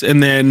twice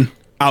and then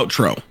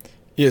outro.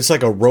 Yeah, it's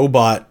like a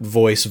robot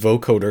voice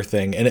vocoder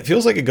thing, and it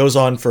feels like it goes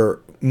on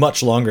for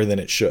much longer than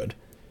it should.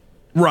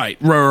 Right.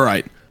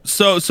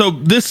 So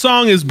this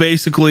song is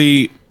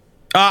basically,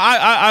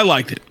 I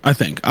liked it. I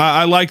think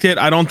I liked it.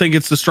 I don't think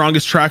it's the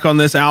strongest track on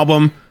this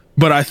album,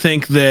 but I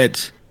think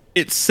that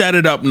it set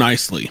it up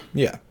nicely.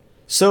 Yeah.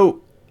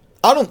 So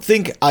I don't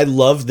think I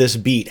love this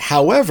beat.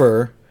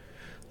 However,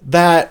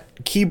 that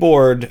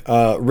keyboard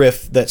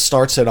riff that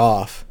starts it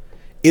off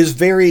is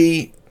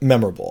very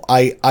memorable.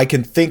 I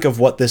can think of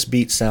what this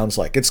beat sounds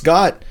like. It's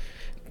got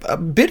a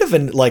bit of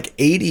an like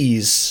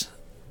 80s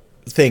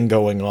thing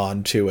going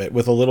on to it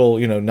with a little,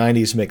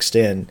 90s mixed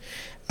in.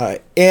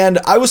 And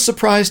I was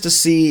surprised to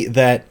see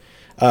that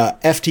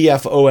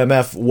FTF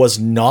OMF was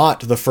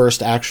not the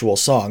first actual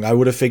song. I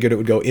would have figured it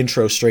would go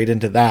intro straight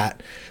into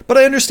that. But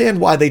I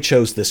understand why they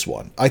chose this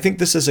one. I think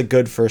this is a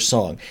good first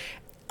song.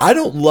 I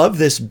don't love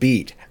this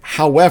beat.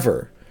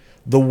 However,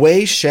 the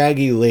way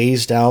Shaggy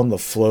lays down the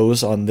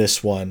flows on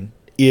this one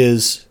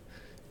is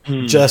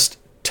just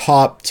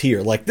top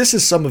tier. Like, this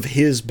is some of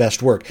his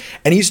best work.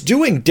 And he's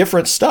doing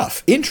different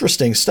stuff,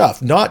 interesting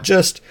stuff, not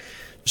just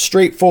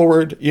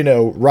straightforward,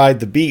 ride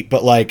the beat,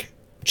 but like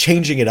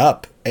changing it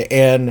up.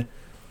 And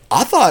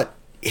I thought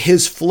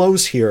his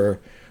flows here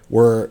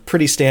were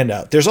pretty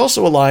standout. There's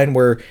also a line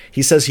where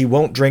he says he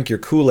won't drink your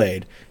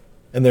Kool-Aid.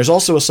 And there's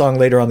also a song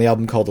later on the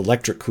album called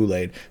Electric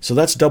Kool-Aid. So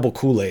that's double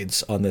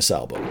Kool-Aids on this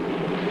album.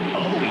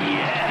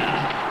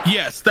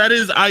 Yes, that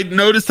is. I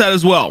noticed that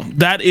as well.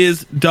 That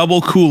is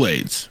double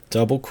Kool-Aids.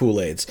 Double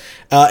Kool-Aids.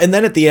 And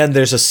then at the end,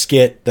 there's a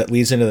skit that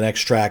leads into the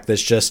next track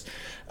that's just,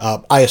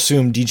 I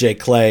assume, DJ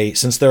Clay,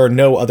 since there are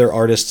no other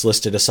artists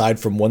listed aside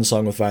from one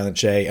song with Violent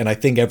J, and I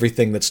think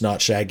everything that's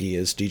not Shaggy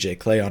is DJ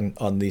Clay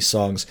on these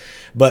songs,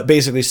 but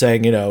basically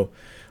saying, you know,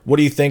 what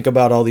do you think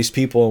about all these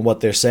people and what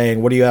they're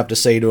saying? What do you have to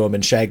say to them?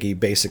 And Shaggy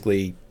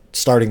basically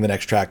starting the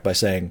next track by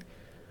saying,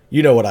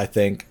 you know what I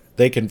think.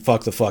 They can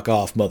fuck the fuck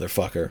off,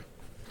 motherfucker.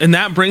 And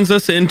that brings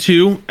us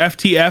into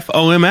FTF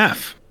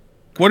OMF.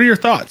 What are your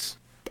thoughts?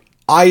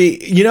 I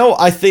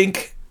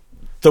think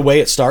the way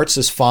it starts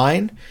is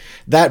fine.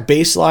 That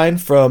bass line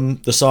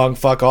from the song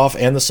Fuck Off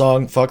and the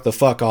song Fuck the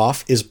Fuck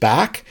Off is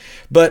back.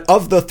 But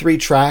of the 3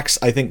 tracks,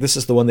 I think this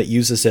is the one that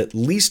uses it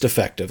least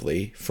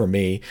effectively for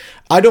me.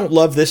 I don't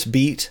love this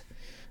beat.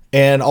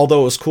 And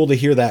although it was cool to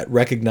hear that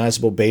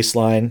recognizable bass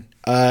line,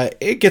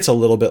 it gets a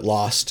little bit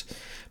lost.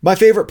 My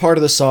favorite part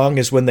of the song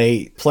is when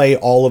they play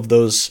all of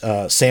those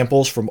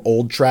samples from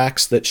old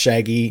tracks that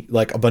Shaggy,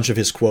 like a bunch of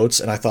his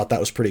quotes, and I thought that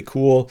was pretty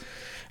cool.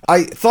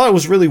 I thought it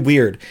was really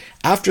weird.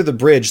 After the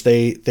bridge,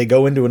 they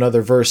go into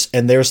another verse,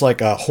 and there's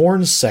like a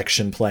horns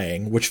section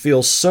playing, which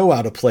feels so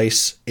out of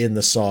place in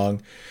the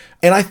song.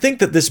 And I think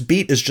that this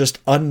beat is just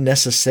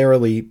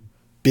unnecessarily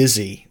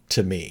busy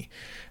to me.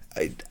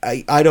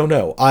 I don't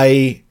know.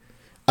 I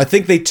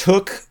think they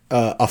took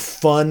a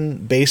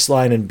fun bass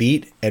line and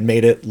beat and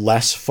made it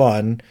less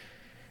fun.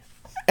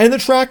 And the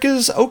track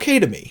is okay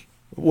to me.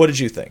 What did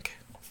you think?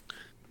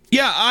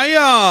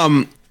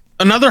 Yeah,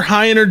 another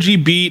high energy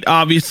beat.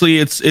 Obviously,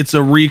 it's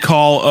a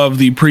recall of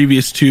the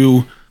previous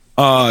 2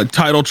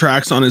 title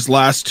tracks on his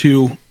last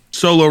 2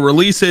 solo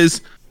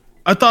releases.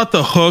 I thought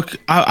the hook,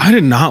 I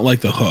did not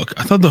like the hook.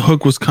 I thought the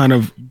hook was kind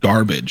of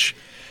garbage.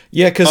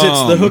 Yeah, because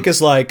the hook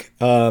is like,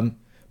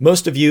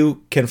 most of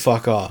you can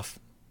fuck off.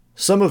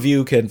 Some of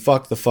you can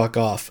fuck the fuck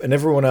off, and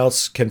everyone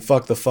else can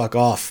fuck the fuck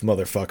off,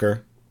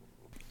 motherfucker.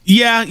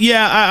 Yeah,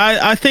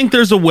 I think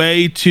there's a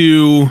way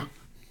to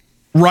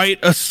write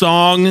a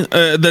song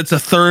that's a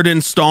 3rd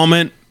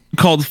installment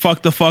called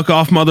Fuck the Fuck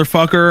Off,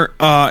 Motherfucker,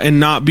 and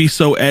not be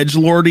so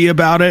edgelordy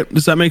about it.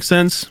 Does that make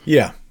sense?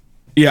 Yeah.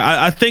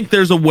 Yeah, I think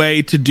there's a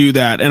way to do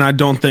that, and I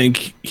don't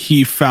think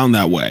he found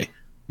that way.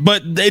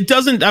 But it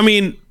doesn't, I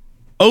mean,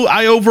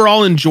 I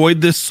overall enjoyed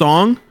this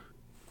song.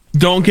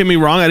 Don't get me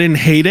wrong, I didn't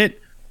hate it.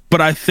 But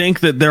I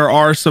think that there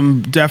are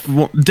some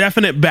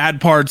definite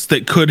bad parts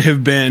that could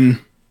have been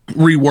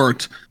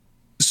reworked.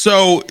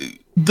 So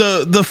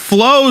the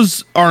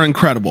flows are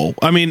incredible.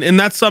 I mean, and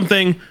that's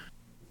something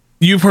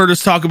you've heard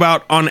us talk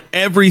about on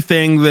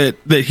everything that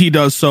he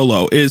does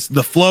solo, is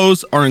the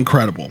flows are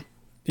incredible.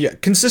 Yeah,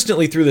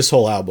 consistently through this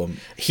whole album,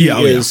 he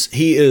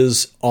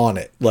is on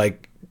it,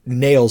 like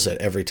nails it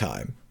every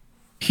time.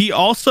 He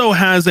also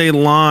has a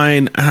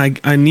line,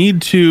 I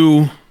need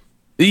to...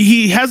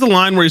 He has a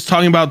line where he's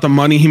talking about the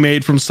money he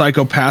made from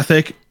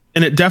Psychopathic,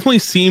 and it definitely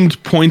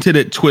seemed pointed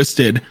at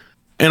Twisted.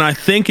 And I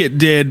think it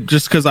did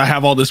just because I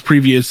have all this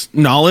previous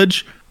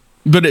knowledge,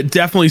 but it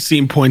definitely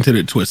seemed pointed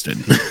at Twisted.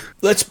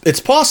 It's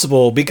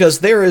possible, because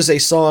there is a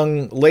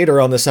song later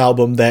on this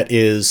album that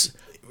is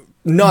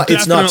not,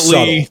 it's not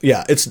subtle.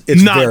 Yeah, it's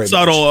not very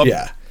subtle.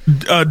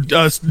 Much,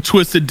 a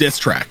Twisted diss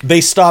track. They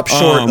stop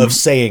short of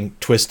saying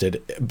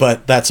Twisted,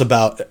 but that's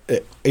about,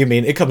 I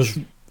mean, it comes...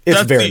 It's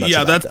that's very much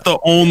that's the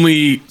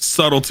only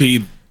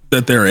subtlety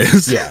that there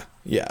is.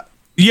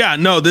 Yeah.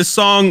 No, this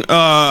song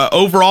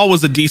overall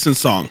was a decent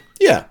song.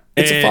 Yeah,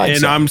 it's a fine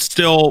song. I'm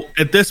still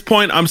at this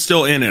point. I'm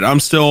still in it. I'm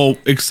still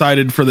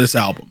excited for this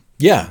album.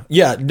 Yeah.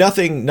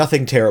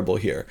 Nothing terrible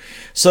here.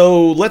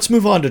 So let's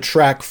move on to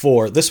track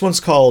 4. This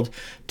one's called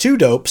Too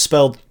Dope,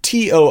 spelled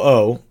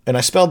T-O-O, and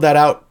I spelled that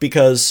out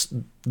because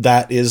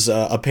that is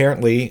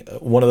apparently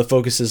one of the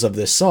focuses of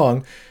this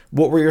song.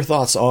 What were your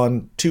thoughts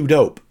on Too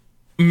Dope?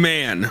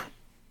 Man.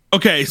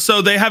 Okay,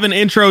 so they have an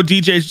intro,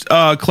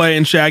 DJ Clay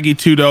and Shaggy,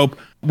 Too Dope,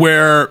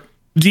 where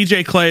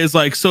DJ Clay is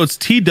like, so it's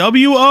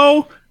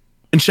T-W-O?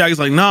 And Shaggy's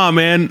like, nah,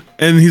 man.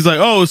 And he's like,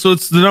 oh, so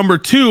it's the number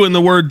 2 in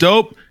the word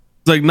dope?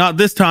 He's like, not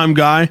this time,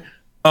 guy.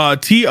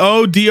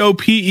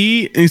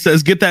 T-O-D-O-P-E. And he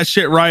says, get that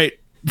shit right.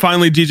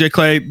 Finally, DJ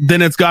Clay,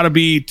 then it's got to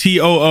be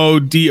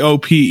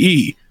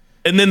T-O-O-D-O-P-E.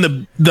 And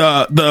then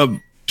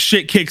the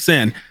shit kicks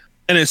in.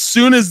 And as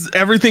soon as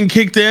everything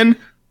kicked in,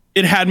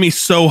 it had me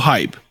so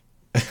hype.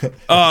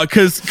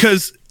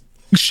 Because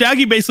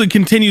Shaggy basically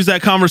continues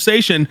that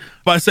conversation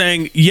by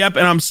saying, yep,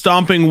 and I'm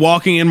stomping,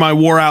 walking in my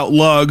wore out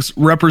lugs,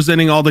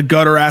 representing all the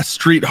gutter ass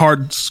street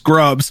hard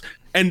scrubs.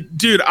 And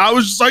dude, I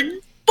was just like,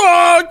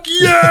 fuck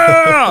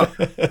yeah!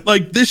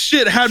 Like, this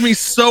shit had me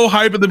so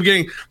hype at the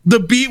beginning. The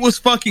beat was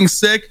fucking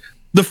sick.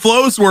 The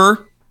flows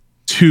were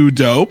too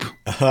dope.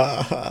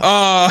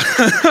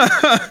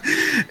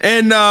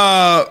 And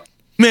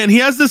man, he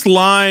has this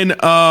line,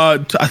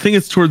 I think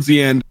it's towards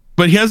the end,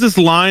 but he has this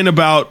line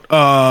about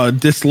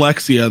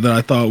dyslexia that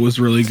I thought was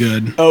really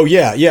good. Oh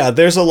yeah.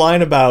 There's a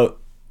line about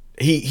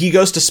he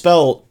goes to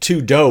spell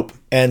too dope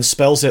and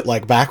spells it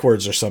like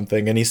backwards or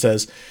something, and he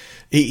says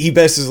he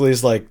basically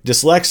is like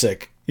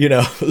dyslexic, you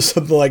know,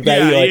 something like that.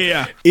 Yeah, You're like,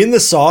 yeah. In the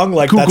song,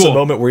 like, Cool, that's cool. a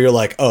moment where you're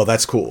like, oh,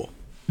 that's cool.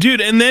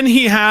 Dude, and then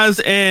he has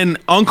an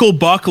Uncle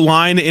Buck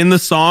line in the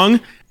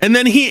song, and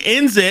then he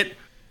ends it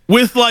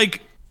with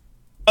like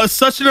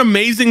such an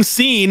amazing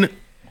scene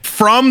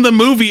from the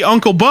movie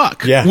Uncle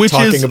Buck, Yeah, which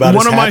talking is about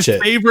one his of hatchet.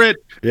 my favorite.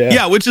 Yeah.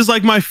 Yeah, which is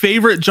like my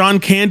favorite John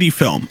Candy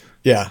film.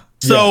 Yeah.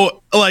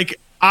 So like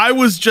I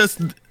was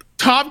just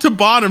top to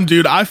bottom,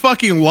 dude. I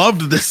fucking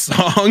loved this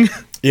song.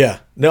 Yeah.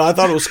 No, I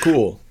thought it was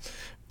cool.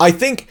 I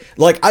think,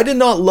 like, I did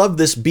not love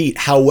this beat.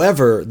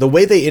 However, the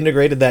way they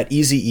integrated that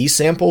Eazy-E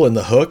sample in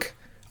the hook,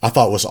 I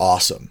thought was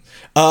awesome.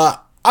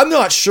 I'm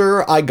not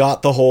sure I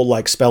got the whole,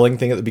 like, spelling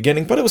thing at the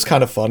beginning, but it was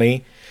kind of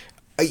funny.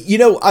 You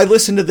know, I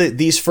listened to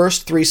these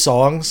first 3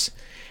 songs,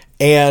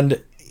 and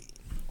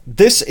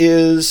this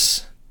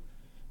is...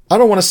 I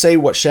don't want to say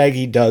what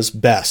Shaggy does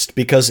best,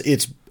 because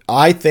it's,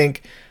 I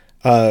think,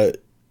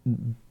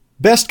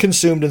 best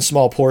consumed in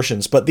small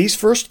portions. But these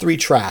first 3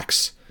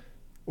 tracks...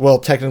 well,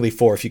 technically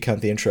 4 if you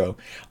count the intro,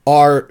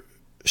 are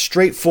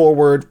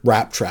straightforward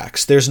rap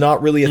tracks. There's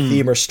not really a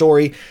theme or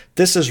story.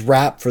 This is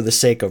rap for the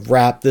sake of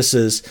rap. This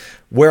is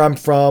where I'm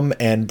from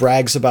and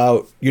brags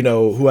about, you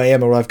know, who I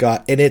am and what I've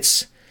got. And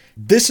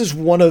this is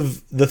one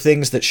of the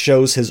things that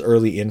shows his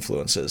early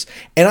influences.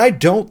 And I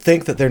don't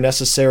think that they're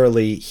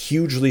necessarily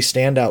hugely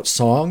standout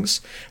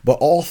songs, but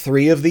all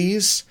 3 of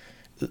these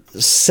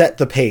set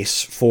the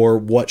pace for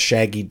what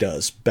Shaggy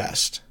does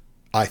best,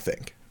 I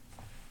think.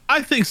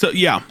 I think so.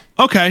 Yeah.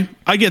 Okay.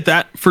 I get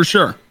that for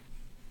sure.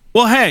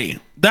 Well, hey,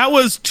 that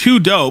was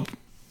Too Dope.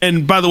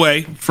 And by the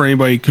way, for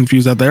anybody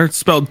confused out there, it's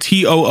spelled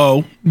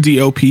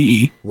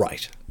Toodope.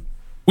 Right.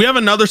 We have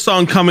another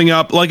song coming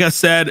up. Like I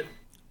said,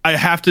 I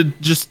have to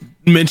just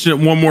mention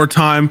it one more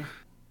time.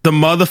 The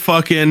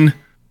motherfucking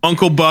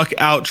Uncle Buck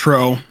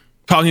outro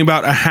talking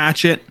about a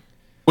hatchet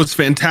was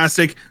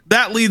fantastic.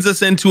 That leads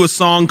us into a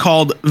song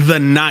called The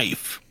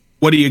Knife.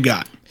 What do you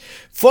got?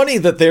 Funny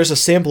that there's a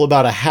sample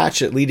about a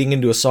hatchet leading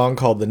into a song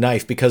called The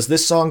Knife, because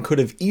this song could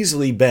have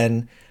easily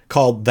been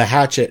called The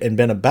Hatchet and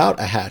been about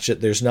a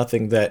hatchet. There's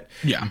nothing that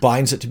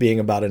binds it to being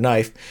about a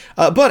knife.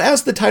 But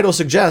as the title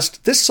suggests,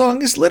 this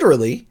song is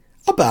literally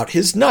about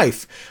his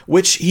knife,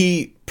 which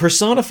he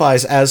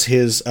personifies as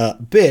his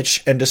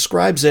bitch and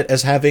describes it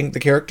as having the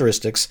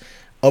characteristics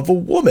of a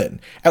woman.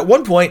 At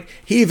one point,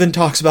 he even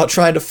talks about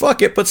trying to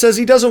fuck it, but says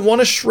he doesn't want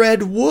to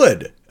shred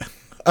wood.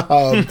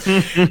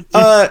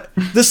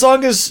 The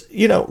song is,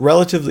 you know,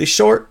 relatively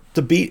short.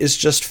 The beat is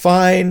just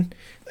fine.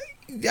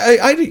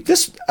 I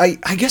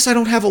guess I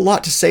don't have a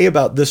lot to say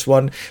about this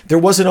one. There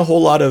wasn't a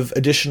whole lot of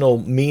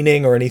additional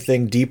meaning or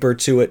anything deeper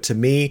to it to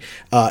me,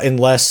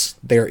 unless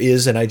there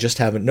is and I just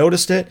haven't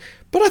noticed it.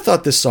 But I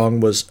thought this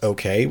song was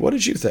okay. What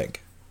did you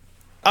think?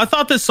 I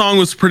thought this song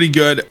was pretty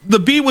good. The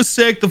beat was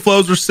sick. The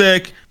flows were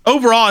sick.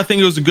 Overall, I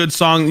think it was a good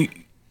song.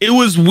 It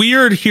was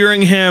weird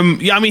hearing him.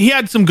 Yeah, I mean, he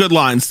had some good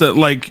lines that,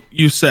 like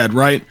you said,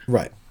 right?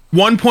 Right.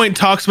 One point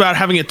talks about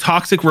having a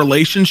toxic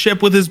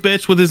relationship with his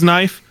bitch, with his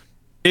knife.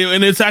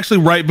 And it's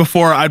actually right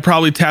before I'd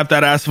probably tap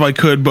that ass if I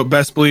could, but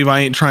best believe I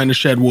ain't trying to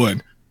shed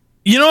wood.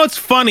 You know, it's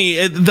funny.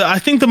 I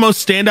think the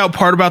most standout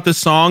part about this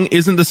song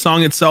isn't the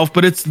song itself,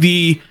 but it's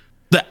the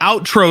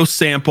outro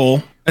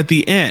sample at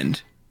the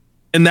end.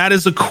 And that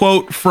is a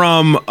quote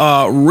from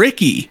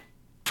Ricky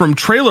from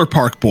Trailer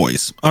Park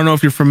Boys. I don't know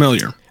if you're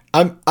familiar.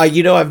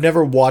 I've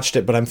never watched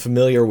it, but I'm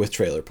familiar with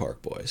Trailer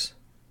Park Boys.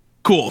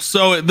 Cool.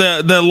 So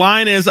the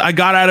line is, I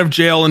got out of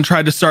jail and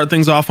tried to start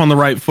things off on the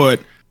right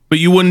foot, but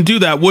you wouldn't do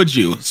that, would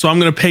you? So I'm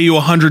going to pay you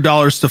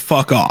 $100 to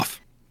fuck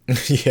off.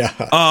 Yeah.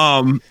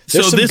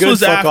 So some this good was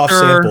fuck off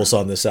after samples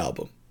on this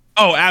album.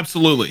 Oh,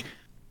 absolutely.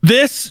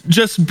 This,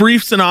 just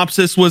brief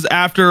synopsis, was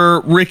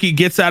after Ricky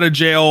gets out of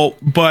jail,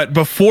 but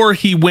before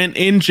he went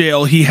in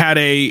jail, he had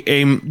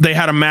they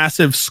had a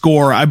massive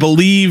score. I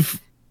believe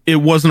it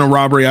wasn't a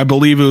robbery. I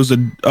believe it was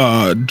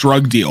a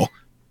drug deal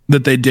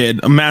that they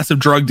did, a massive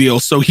drug deal.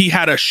 So he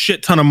had a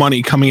shit ton of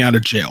money coming out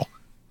of jail.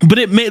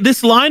 But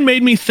this line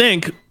made me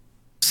think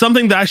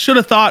something that I should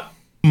have thought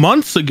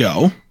months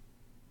ago.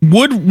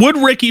 Would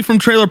Ricky from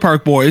Trailer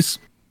Park Boys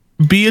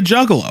be a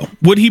juggalo?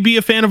 Would he be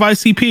a fan of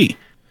ICP?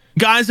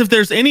 Guys, if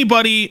there's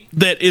anybody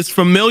that is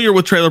familiar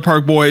with Trailer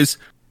Park Boys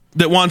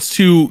that wants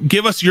to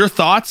give us your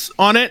thoughts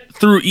on it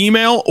through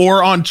email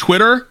or on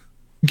Twitter,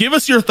 give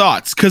us your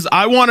thoughts, because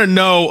I want to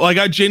know, like,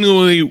 I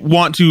genuinely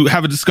want to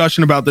have a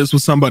discussion about this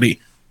with somebody.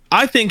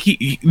 I think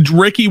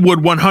Ricky would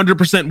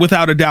 100%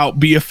 without a doubt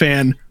be a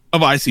fan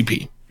of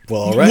ICP.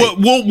 Well, all right.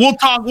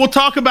 We'll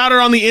talk about it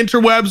on the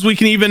interwebs. We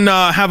can even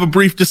have a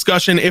brief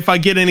discussion if I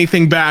get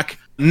anything back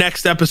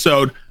next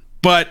episode.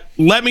 But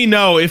let me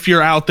know if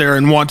you're out there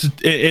and want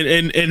to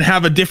and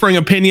have a differing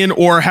opinion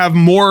or have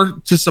more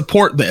to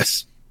support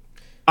this.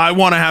 I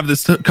want to have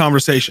this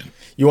conversation.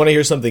 You want to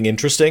hear something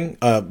interesting,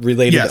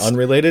 related Yes. to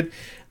unrelated?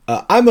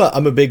 I'm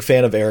a big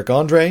fan of Eric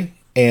Andre,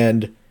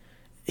 and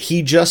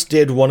he just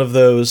did one of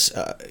those.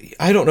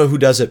 I don't know who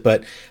does it,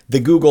 but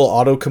the Google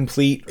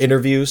autocomplete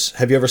interviews.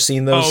 Have you ever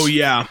seen those? Oh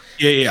yeah.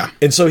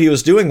 And so he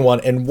was doing one,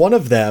 and one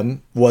of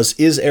them was,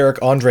 "Is Eric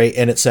Andre?"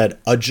 and it said,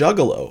 "A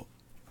juggalo."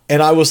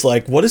 And I was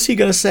like, what is he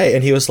going to say?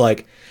 And he was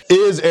like,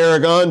 Is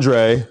Eric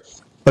Andre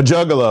a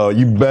juggalo?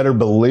 You better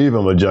believe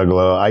I'm a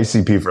juggalo.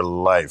 ICP for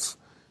life.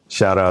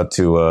 Shout out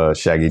to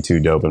Shaggy 2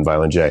 Dope and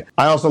Violent J.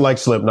 I also like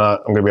Slipknot,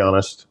 I'm going to be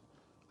honest.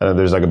 I know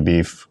there's like a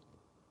beef.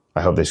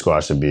 I hope they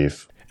squash the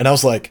beef. and I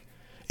was like,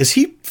 is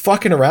he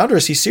fucking around or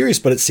is he serious?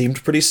 But it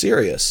seemed pretty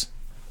serious.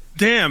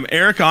 Damn,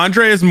 Eric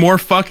Andre is more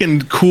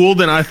fucking cool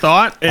than I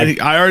thought,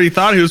 and I already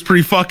thought he was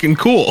pretty fucking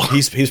cool.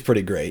 He's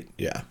pretty great.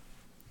 Yeah.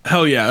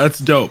 Hell yeah, that's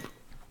dope.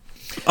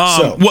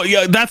 So- Well,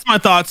 yeah, that's my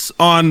thoughts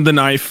on The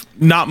Knife.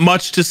 Not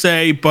much to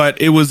say,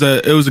 but it was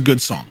a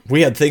good song.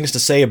 We had things to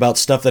say about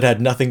stuff that had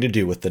nothing to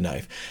do with The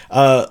Knife.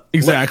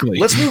 Exactly.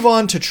 Let's move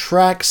on to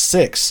track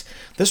 6.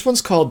 This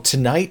one's called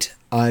Tonight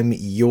I'm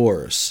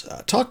Yours.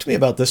 Talk to me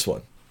about this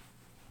one.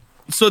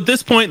 So at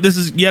this point, this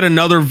is yet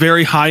another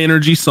very high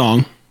energy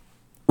song,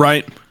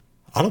 right?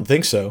 I don't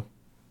think so.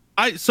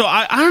 I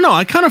don't know.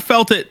 I kind of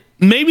felt it.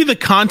 Maybe the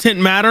content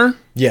matter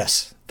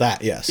Yes,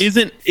 yes.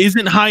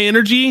 isn't high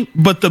energy,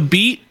 but the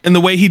beat and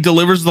the way he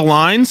delivers the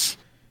lines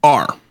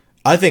are.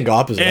 I think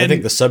opposite. I And-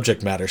 think the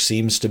subject matter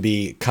seems to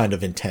be kind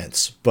of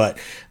intense, but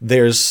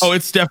there's Oh,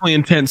 it's definitely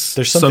intense.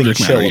 there's something subject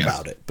chill matter, yes.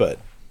 about it. But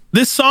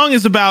This song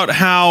is about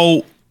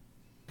how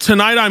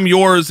Tonight I'm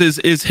Yours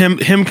is him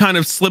kind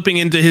of slipping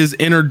into his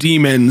inner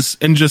demons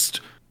and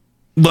just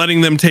letting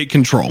them take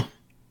control.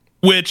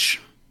 Which,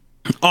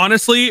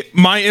 honestly,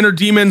 my inner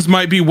demons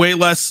might be way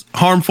less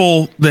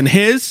harmful than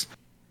his.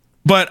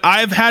 But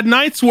I've had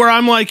nights where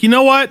I'm like, you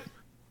know what?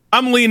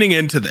 I'm leaning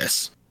into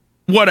this.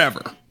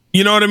 Whatever.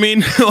 You know what I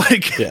mean?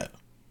 Like, yeah.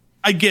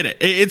 I get it.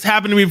 It's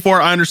happened to me before.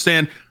 I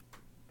understand.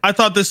 I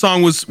thought this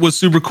song was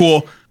super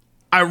cool.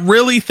 I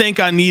really think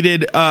I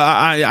needed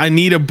I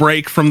need a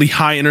break from the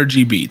high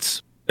energy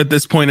beats at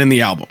this point in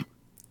the album.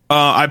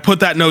 I put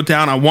that note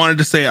down. I wanted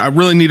to say I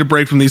really need a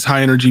break from these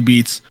high energy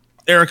beats.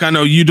 Eric, I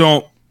know you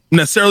don't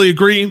necessarily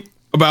agree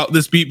about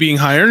this beat being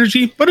high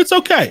energy, but it's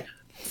okay.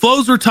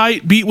 Flows were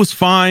tight, beat was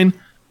fine.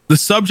 The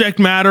subject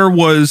matter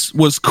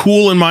was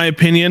cool in my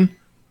opinion,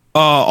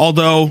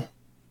 although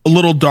a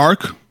little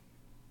dark.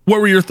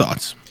 What were your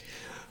thoughts?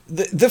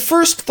 The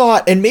first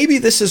thought, and maybe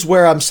this is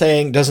where I'm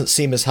saying doesn't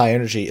seem as high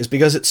energy, is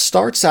because it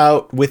starts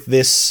out with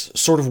this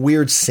sort of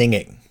weird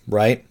singing,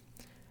 right?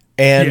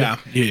 And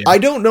Yeah. I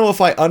don't know if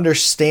I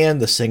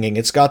understand the singing.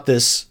 It's got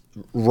this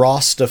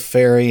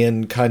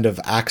Rastafarian kind of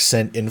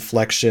accent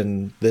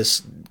inflection,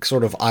 this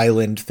sort of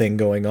island thing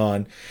going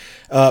on.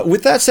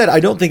 With that said, I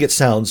don't think it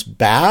sounds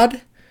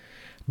bad,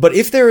 but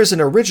if there is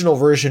an original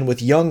version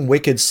with Young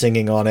Wicked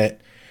singing on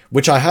it,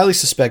 which I highly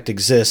suspect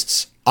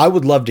exists, I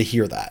would love to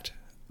hear that.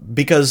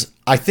 Because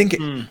I think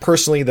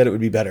personally that it would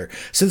be better.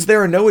 Since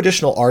there are no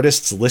additional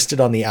artists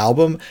listed on the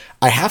album,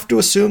 I have to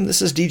assume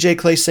this is DJ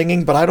Clay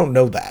singing, but I don't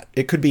know that.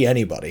 It could be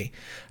anybody.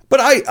 But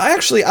I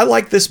actually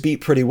like this beat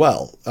pretty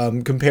well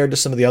compared to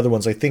some of the other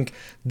ones. I think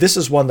this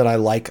is one that I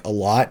like a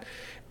lot.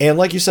 And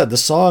like you said, the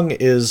song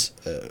is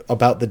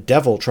about the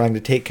devil trying to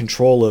take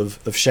control of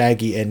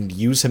Shaggy and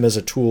use him as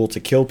a tool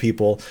to kill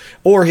people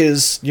or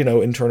his,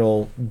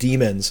 internal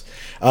demons.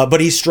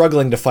 But he's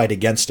struggling to fight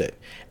against it.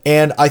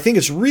 And I think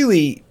it's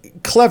really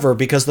clever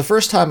because the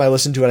first time I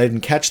listened to it, I didn't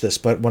catch this.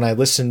 But when I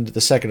listened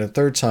the second and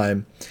third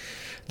time,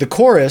 the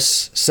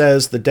chorus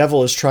says the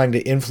devil is trying to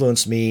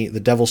influence me. The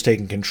devil's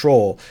taking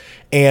control.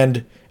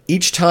 And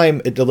each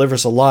time it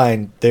delivers a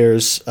line,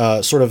 there's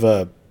sort of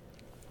a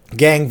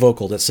gang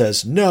vocal that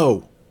says,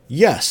 no,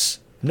 yes,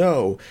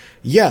 no,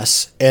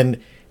 yes.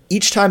 And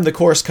each time the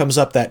chorus comes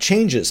up, that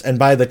changes. And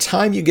by the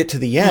time you get to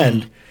the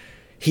end,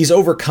 he's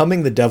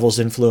overcoming the devil's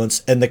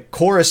influence. And the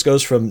chorus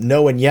goes from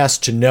no and yes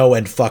to no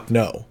and fuck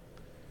no.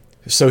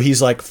 So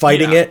he's like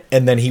fighting it,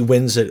 and then he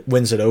wins it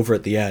over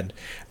at the end.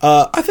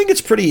 I think it's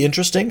pretty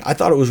interesting. I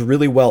thought it was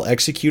really well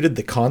executed.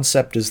 The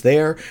concept is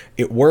there.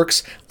 It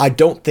works. I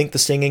don't think the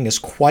singing is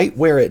quite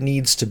where it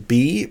needs to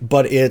be,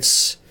 but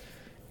it's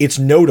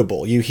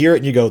notable. You hear it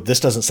and you go,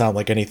 this doesn't sound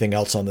like anything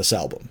else on this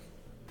album.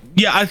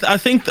 Yeah, I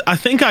think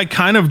I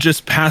kind of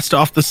just passed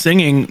off the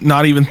singing,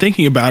 not even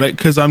thinking about it,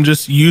 because I'm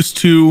just used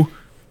to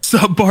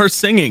subpar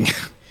singing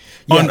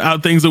on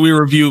things that we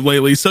reviewed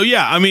lately. So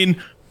yeah, I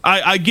mean,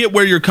 I get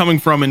where you're coming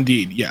from.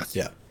 Indeed, yes.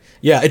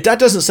 Yeah. That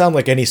doesn't sound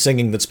like any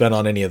singing that's been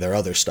on any of their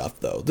other stuff,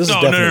 though. This is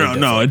definitely different.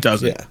 No, it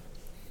doesn't. Yeah.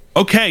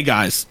 Okay,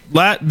 guys,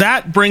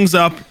 that brings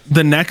up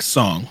the next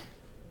song,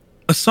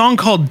 a song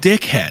called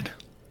 "Dickhead."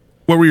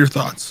 What were your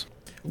thoughts?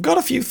 I've got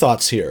a few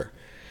thoughts here.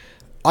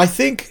 I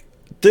think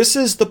this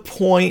is the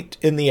point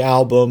in the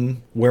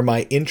album where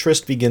my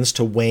interest begins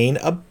to wane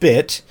a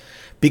bit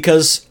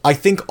because I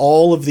think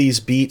all of these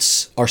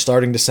beats are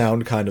starting to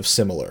sound kind of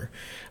similar.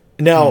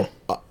 Now,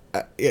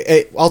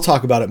 I'll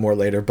talk about it more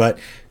later, but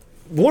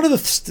one of the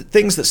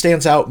things that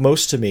stands out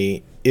most to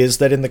me is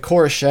that in the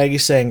chorus,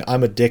 Shaggy's saying,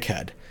 I'm a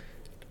dickhead.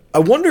 I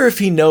wonder if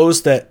he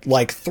knows that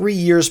like 3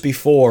 years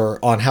before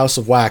on House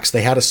of Wax,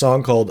 they had a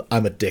song called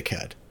I'm a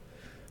Dickhead.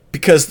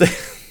 Because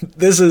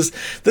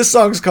this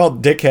song's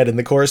called Dickhead and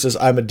the chorus is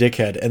I'm a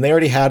Dickhead. And they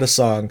already had a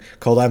song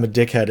called I'm a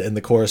Dickhead and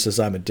the chorus is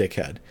I'm a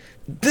Dickhead.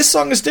 This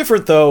song is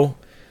different though,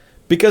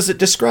 Because it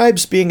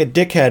describes being a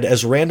dickhead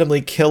as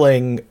randomly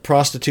killing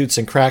prostitutes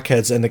and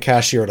crackheads and the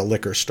cashier at a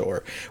liquor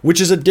store,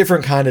 which is a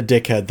different kind of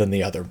dickhead than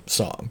the other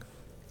song.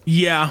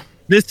 Yeah.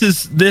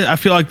 I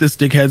feel like this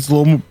dickhead's a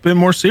little bit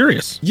more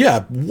serious.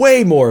 Yeah,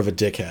 way more of a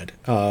dickhead.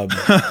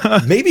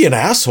 Maybe an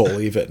asshole,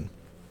 even.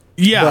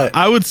 Yeah, But-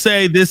 I would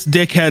say this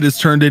dickhead has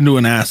turned into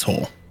an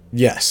asshole.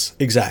 Yes,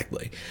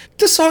 exactly.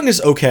 This song is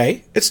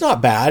okay. It's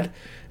not bad.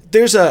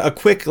 There's a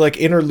quick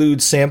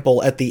interlude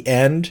sample at the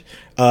end,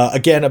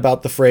 again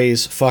about the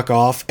phrase "fuck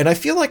off," and I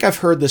feel like I've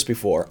heard this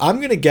before.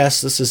 I'm gonna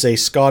guess this is a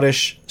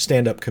Scottish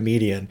stand-up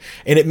comedian,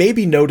 and it may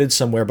be noted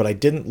somewhere, but I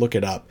didn't look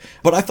it up.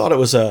 But I thought it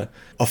was a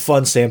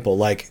fun sample,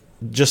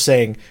 just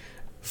saying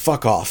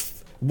 "fuck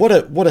off." What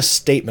a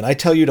statement! I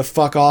tell you to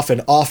fuck off,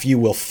 and off you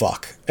will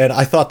fuck. And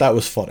I thought that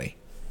was funny.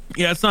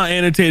 Yeah, it's not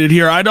annotated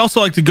here. I'd also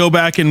like to go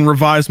back and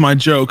revise my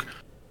joke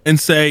and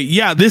say,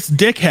 yeah, this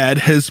dickhead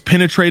has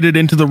penetrated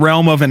into the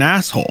realm of an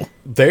asshole.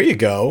 There you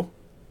go.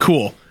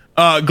 Cool.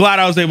 Glad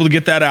I was able to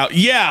get that out.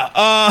 Yeah.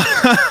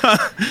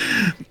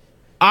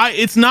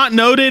 It's not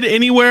noted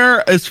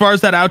anywhere as far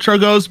as that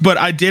outro goes, but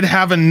I did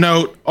have a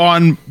note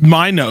on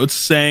my notes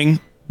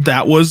saying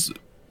that was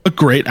a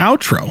great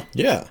outro.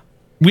 Yeah.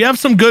 We have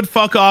some good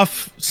fuck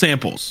off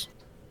samples,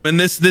 and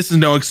this is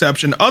no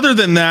exception. Other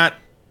than that,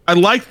 I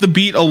liked the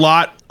beat a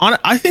lot.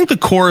 I think the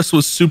chorus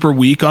was super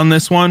weak on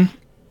this one.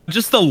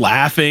 Just the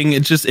laughing,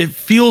 it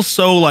feels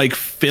so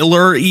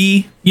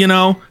filler-y, you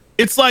know?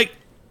 It's like,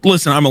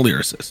 listen, I'm a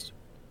lyricist.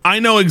 I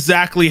know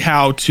exactly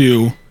how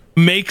to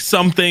make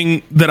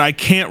something that I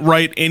can't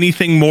write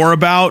anything more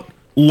about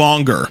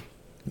longer.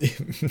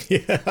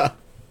 Yeah.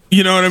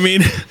 You know what I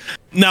mean?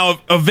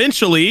 Now,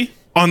 eventually,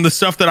 on the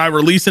stuff that I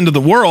release into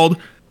the world,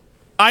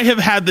 I have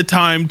had the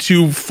time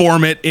to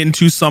form it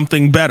into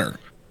something better.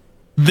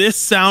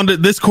 This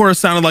chorus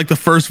sounded like the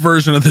first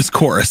version of this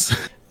chorus.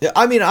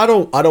 I mean, I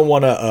don't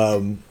want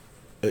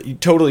to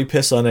totally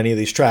piss on any of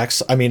these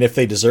tracks. I mean, if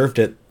they deserved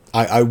it,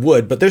 I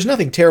would. But there's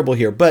nothing terrible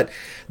here. But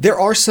there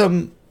are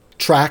some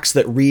tracks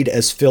that read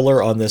as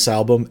filler on this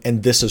album,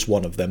 and this is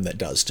one of them that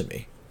does to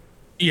me.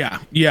 Yeah.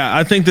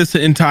 I think this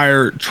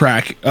entire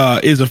track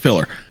is a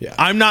filler. Yeah.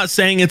 I'm not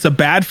saying it's a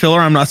bad filler.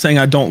 I'm not saying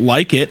I don't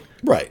like it.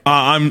 Right.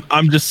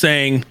 I'm just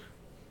saying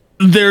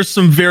there's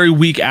some very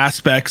weak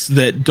aspects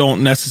that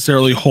don't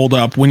necessarily hold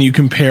up when you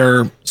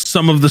compare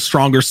some of the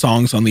stronger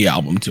songs on the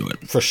album to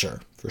it. For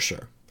sure.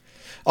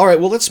 All right,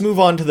 well, let's move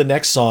on to the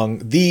next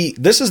song.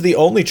 This is the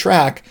only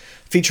track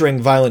featuring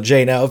Violent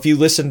J. Now, if you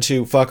listen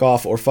to Fuck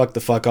Off or Fuck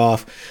the Fuck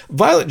Off,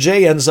 Violent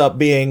J ends up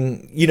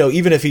being,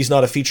 even if he's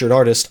not a featured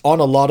artist, on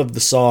a lot of the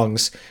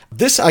songs.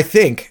 This, I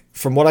think,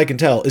 from what I can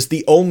tell, is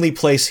the only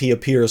place he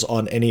appears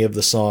on any of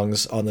the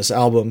songs on this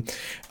album,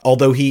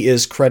 although he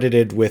is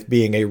credited with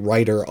being a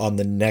writer on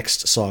the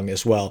next song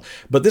as well.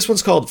 But this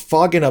one's called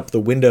Fogging Up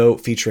the Window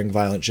featuring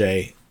Violent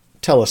J.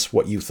 Tell us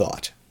what you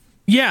thought.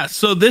 Yeah,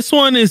 so this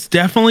one is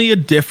definitely a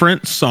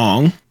different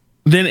song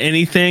than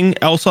anything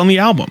else on the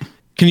album.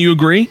 Can you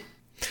agree?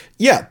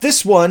 Yeah,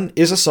 this one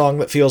is a song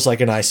that feels like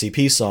an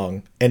ICP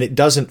song, and it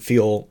doesn't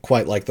feel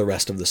quite like the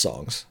rest of the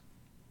songs.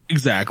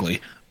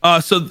 Exactly.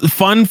 So the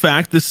fun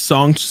fact, this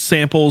song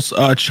samples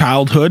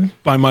Childhood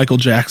by Michael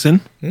Jackson.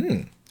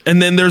 And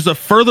then there's a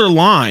further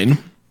line.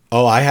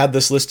 Oh, I had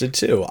this listed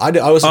too. I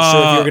wasn't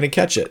sure if you were going to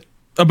catch it.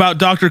 About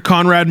Dr.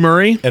 Conrad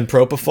Murray. And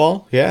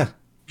Propofol, yeah.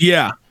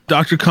 Yeah.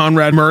 Dr.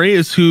 Conrad Murray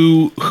is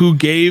who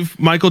gave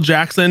Michael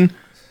Jackson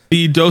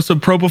the dose of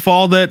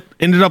propofol that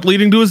ended up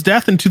leading to his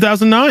death in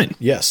 2009.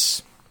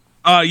 Yes.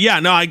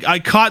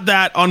 I caught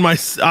that on my,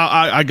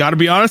 I gotta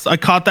be honest, I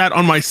caught that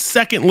on my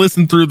second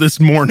listen through this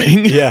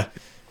morning. Yeah.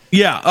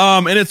 Yeah.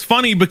 And it's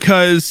funny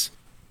because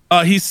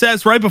he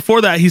says right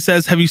before that, he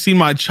says, "Have you seen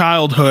my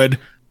childhood?"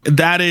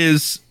 That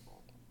is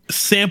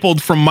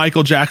sampled from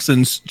Michael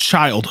Jackson's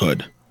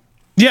Childhood.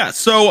 Yeah.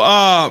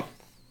 So,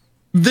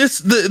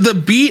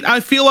 the beat I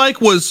feel like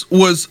was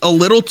a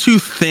little too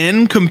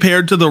thin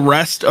compared to the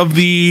rest of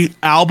the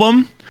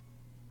album,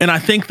 and I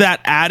think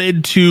that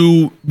added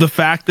to the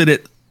fact that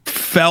it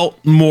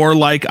felt more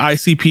like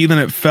ICP than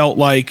it felt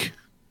like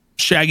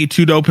Shaggy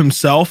 2 Dope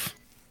himself.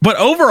 But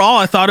overall,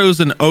 I thought it was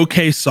an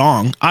okay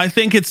song. I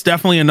think it's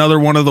definitely another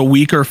one of the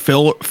weaker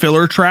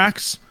filler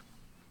tracks,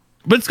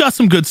 but it's got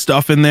some good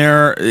stuff in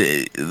there.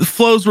 The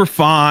flows were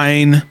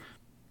fine.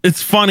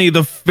 It's funny,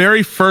 the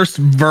very first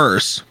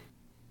verse,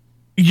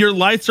 "Your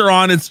lights are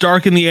on, it's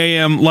dark in the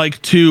AM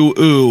like 2,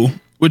 ooh,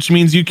 which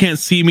means you can't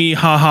see me,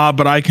 haha,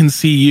 but I can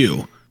see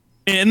you."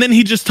 And then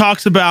he just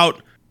talks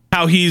about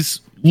how he's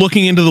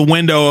looking into the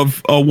window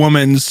of a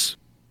woman's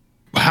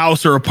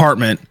house or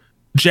apartment,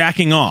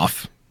 jacking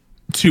off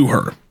to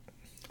her.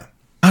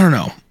 I don't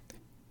know.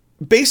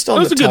 Based on It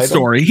was a good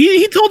story.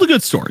 He told a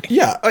good story.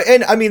 Yeah,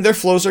 and I mean, their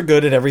flows are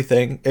good and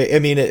everything. I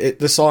mean,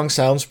 the song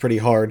sounds pretty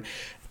hard.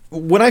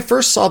 When I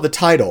first saw the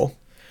title,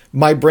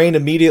 my brain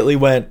immediately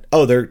went,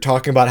 oh, they're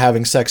talking about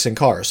having sex in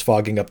cars,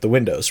 fogging up the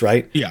windows,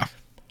 right? Yeah.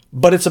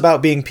 But it's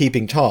about being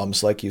peeping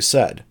Toms, like you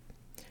said.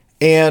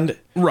 And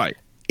Right.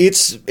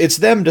 it's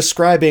them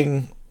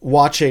describing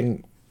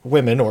watching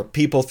women or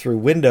people through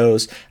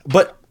windows,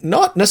 but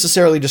not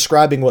necessarily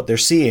describing what they're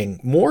seeing,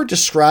 more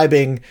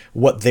describing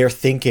what they're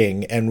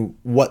thinking and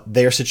what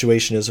their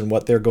situation is and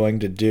what they're going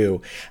to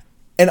do.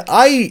 And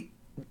I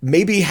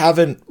maybe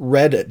haven't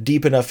read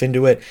deep enough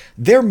into it.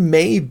 There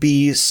may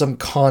be some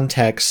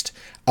context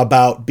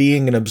about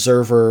being an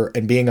observer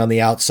and being on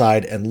the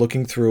outside and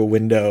looking through a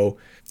window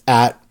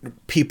at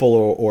people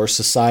or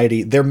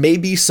society. There may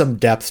be some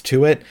depth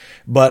to it,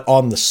 but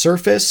on the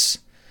surface,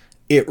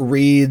 it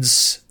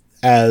reads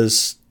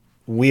as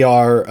we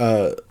are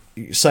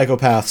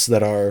psychopaths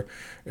that are,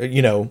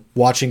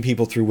 watching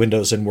people through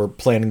windows and we're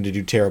planning to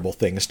do terrible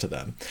things to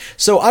them.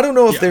 So I don't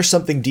know if there's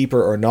something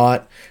deeper or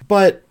not,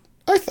 but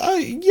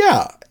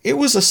it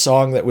was a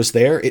song that was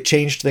there. It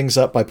changed things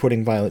up by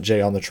putting Violent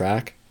J on the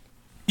track.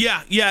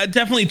 Yeah, it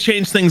definitely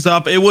changed things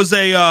up. It was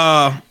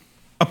a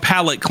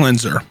palate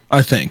cleanser,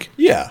 I think.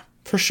 Yeah,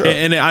 for sure.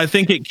 And I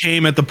think it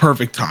came at the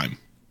perfect time,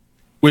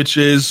 which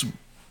is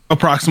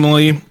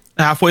approximately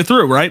halfway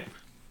through, right?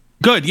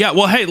 Good. Yeah.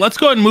 Well, hey, let's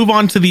go ahead and move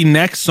on to the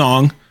next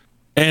song.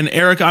 And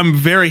Eric, I'm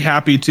very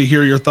happy to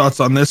hear your thoughts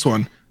on this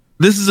one.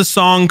 This is a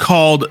song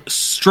called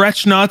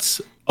Stretch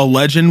Nuts, A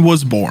Legend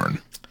Was Born.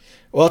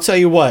 Well, I'll tell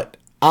you what,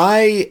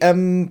 I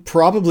am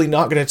probably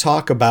not going to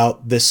talk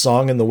about this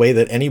song in the way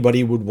that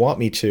anybody would want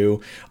me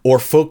to, or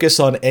focus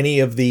on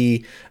any of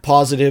the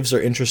positives or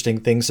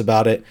interesting things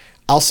about it.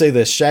 I'll say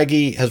this,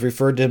 Shaggy has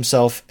referred to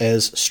himself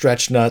as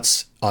Stretch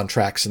Nuts on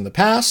tracks in the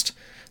past.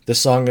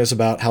 This song is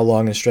about how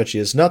long and stretchy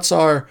his nuts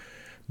are.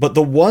 But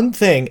the one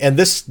thing, and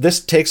this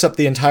takes up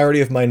the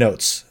entirety of my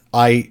notes,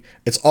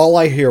 it's all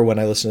I hear when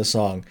I listen to a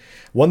song.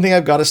 One thing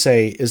I've got to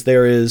say is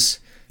there is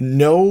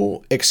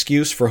no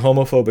excuse for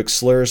homophobic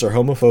slurs or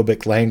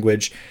homophobic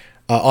language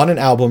on an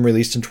album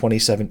released in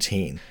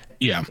 2017.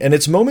 Yeah. And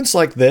it's moments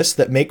like this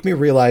that make me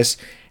realize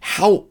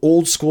how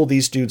old school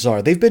these dudes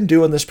are. They've been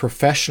doing this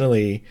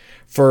professionally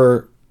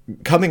for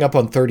coming up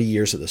on 30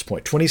 years at this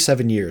point,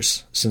 27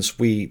 years since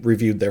we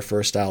reviewed their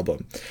first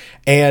album.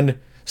 And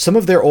some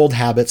of their old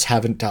habits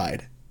haven't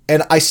died.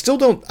 And I still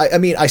don't,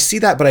 I see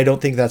that, but I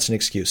don't think that's an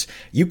excuse.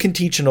 You can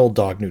teach an old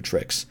dog new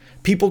tricks.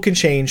 People can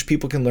change.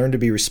 People can learn to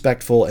be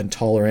respectful and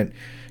tolerant.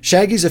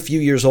 Shaggy's a few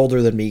years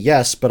older than me,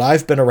 yes, but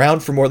I've been around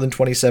for more than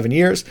 27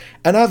 years,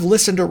 and I've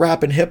listened to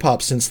rap and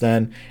hip-hop since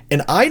then,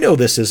 and I know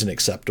this isn't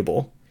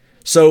acceptable.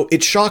 So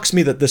it shocks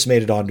me that this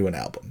made it onto an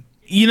album.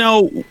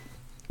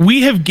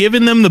 We have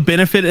given them the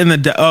benefit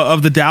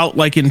of the doubt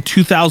like in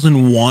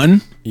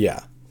 2001. Yeah.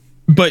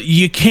 But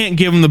you can't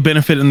give them the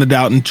benefit in the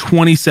doubt in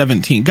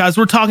 2017. Guys,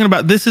 we're talking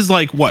about, this is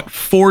like,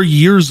 4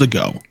 years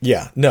ago?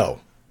 Yeah, no,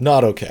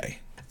 not okay.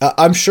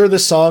 I'm sure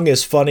this song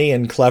is funny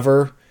and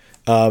clever,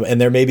 and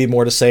there may be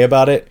more to say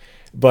about it,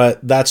 but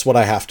that's what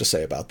I have to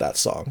say about that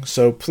song.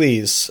 So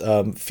please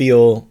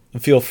feel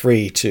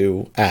free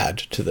to add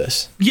to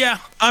this. Yeah,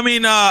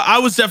 I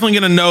was definitely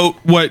going to note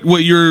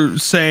what you're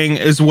saying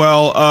as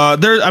well.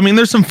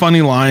 There's some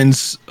funny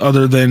lines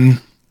other than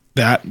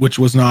that, which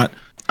was not.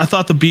 I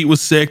thought the beat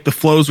was sick. The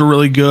flows were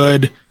really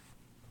good.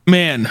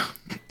 Man,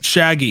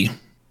 Shaggy,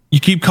 you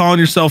keep calling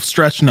yourself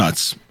Stretch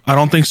Nuts. I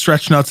don't think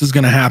Stretch Nuts is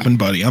going to happen,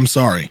 buddy. I'm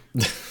sorry.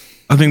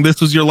 I think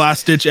this was your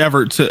last ditch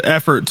effort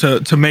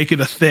to make it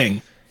a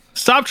thing.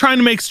 Stop trying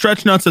to make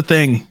Stretch Nuts a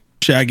thing,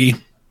 Shaggy.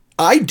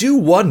 I do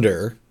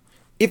wonder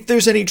if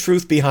there's any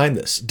truth behind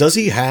this. Does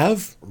he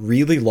have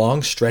really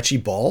long, stretchy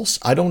balls?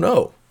 I don't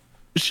know.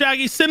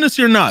 Shaggy, send us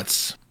your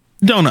nuts.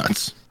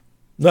 Donuts.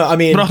 No,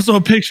 but also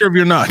a picture of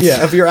your nuts.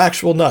 Yeah, of your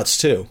actual nuts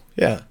too.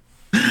 Yeah.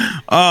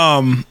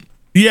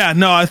 Yeah,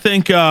 no, I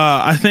think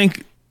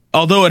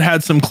although it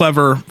had some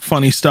clever,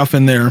 funny stuff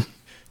in there,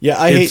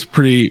 yeah, it's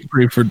pretty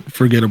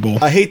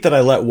forgettable. I hate that I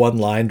let one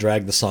line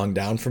drag the song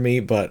down for me,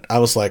 but I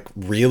was like,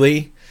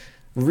 really?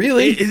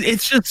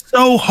 It's just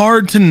so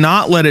hard to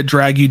not let it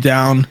drag you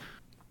down.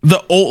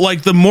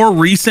 The more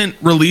recent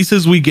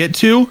releases we get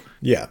to,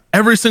 yeah,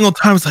 every single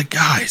time it's like,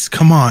 guys,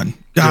 come on,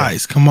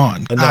 come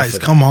on, guys,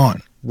 come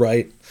on.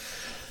 Right.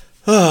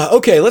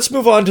 Okay, let's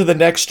move on to the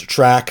next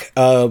track.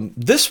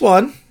 This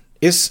one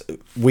is,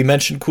 we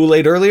mentioned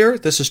Kool-Aid earlier.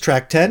 This is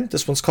track 10.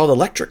 This one's called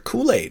Electric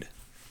Kool-Aid.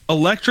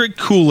 Electric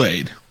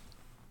Kool-Aid.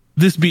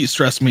 This beat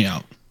stressed me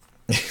out.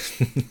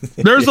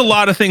 There's a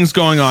lot of things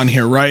going on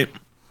here, right?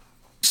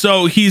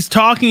 So he's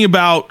talking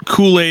about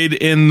Kool-Aid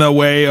in the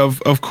way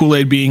of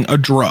Kool-Aid being a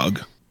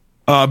drug,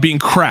 being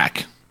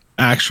crack,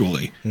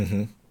 actually.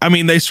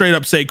 Mm-hmm. They straight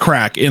up say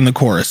crack in the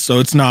chorus, so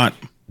it's not...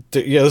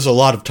 Yeah, there's a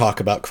lot of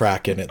talk about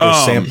crack in it.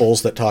 There's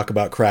samples that talk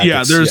about crack.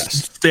 Yeah,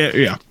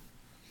 yeah.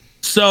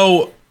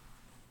 So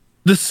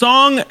the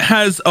song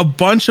has a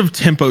bunch of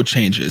tempo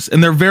changes,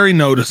 and they're very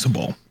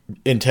noticeable.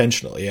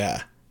 Intentionally,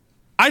 yeah.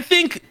 I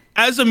think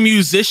as a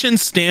musician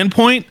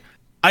standpoint,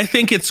 I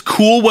think it's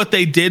cool what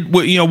they did,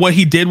 what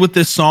he did with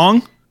this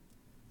song.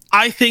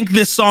 I think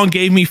this song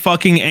gave me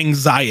fucking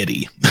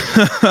anxiety.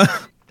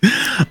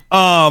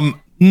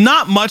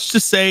 Not much to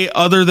say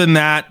other than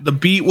that. The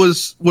beat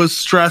was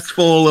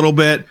stressful a little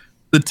bit.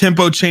 The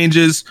tempo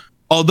changes,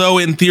 although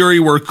in theory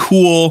were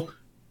cool,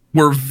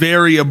 were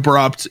very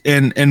abrupt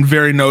and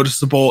very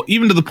noticeable,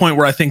 even to the point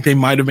where I think they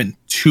might have been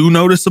too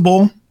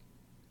noticeable.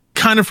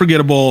 Kind of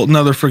forgettable,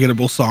 another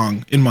forgettable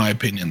song, in my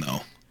opinion,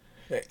 though.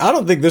 I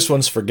don't think this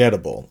one's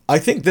forgettable. I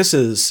think this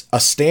is a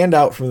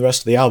standout from the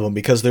rest of the album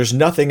because there's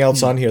nothing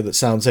else on here that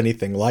sounds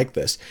anything like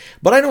this.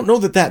 But I don't know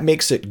that that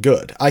makes it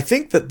good. I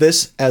think that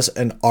this, as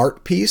an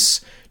art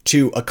piece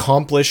to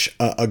accomplish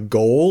a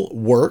goal,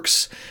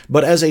 works.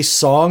 But as a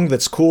song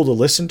that's cool to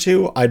listen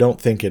to, I don't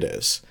think it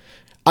is.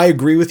 I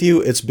agree with you.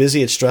 It's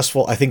busy. It's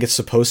stressful. I think it's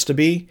supposed to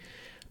be.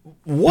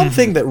 One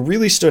thing that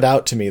really stood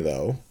out to me,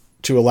 though,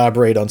 to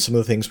elaborate on some of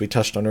the things we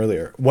touched on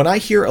earlier, when I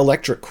hear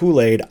Electric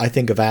Kool-Aid, I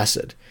think of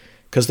acid.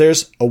 Because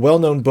there's a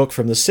well-known book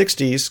from the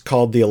 60s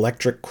called The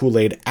Electric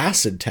Kool-Aid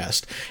Acid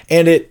Test,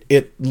 and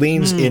it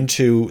leans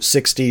into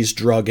 60s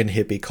drug and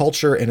hippie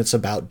culture, and it's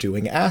about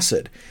doing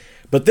acid.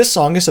 But this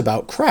song is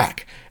about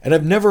crack, and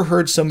I've never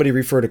heard somebody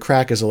refer to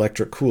crack as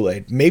Electric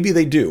Kool-Aid. Maybe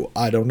they do,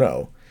 I don't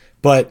know.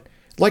 But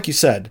like you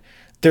said,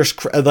 there's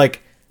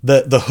like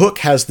the hook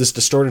has this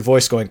distorted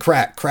voice going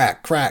crack,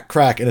 crack, crack,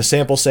 crack, and a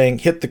sample saying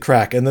hit the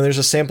crack, and then there's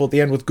a sample at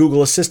the end with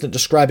Google Assistant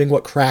describing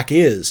what crack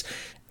is.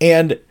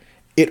 And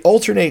it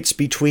alternates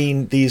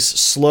between these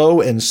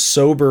slow and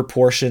sober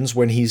portions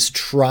when he's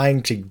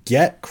trying to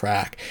get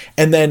crack,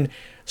 and then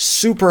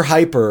super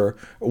hyper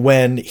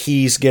when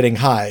he's getting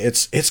high.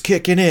 It's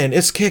kicking in,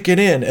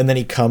 and then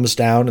he comes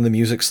down and the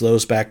music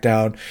slows back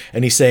down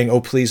and he's saying, oh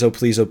please, oh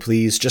please, oh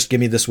please, just give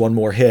me this one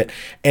more hit.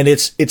 And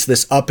it's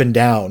this up and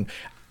down.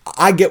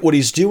 I get what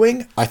he's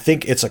doing. I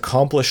think it's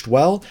accomplished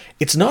well.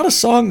 It's not a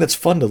song that's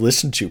fun to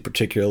listen to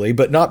particularly,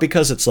 but not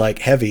because it's like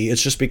heavy.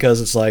 It's just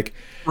because it's like,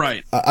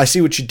 right. I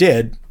see what you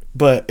did,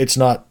 but it's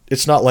not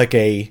like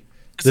a,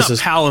 this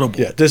is palatable.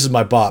 Yeah, this is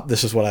my bop.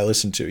 This is what I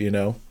listen to, you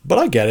know, but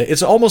I get it.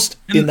 It's almost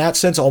in that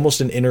sense, almost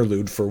an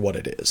interlude for what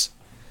it is.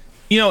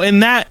 You know,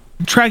 in that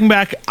tracking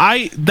back,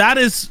 that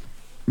is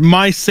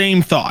my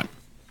same thought.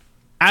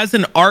 As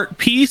an art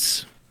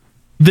piece,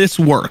 this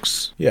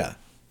works. Yeah.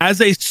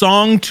 As a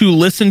song to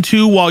listen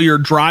to while you're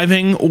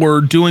driving or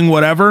doing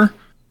whatever,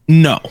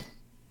 no,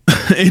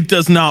 it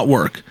does not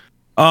work.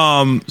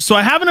 So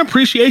I have an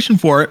appreciation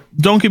for it.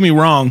 Don't get me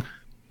wrong.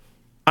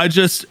 I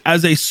just,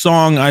 as a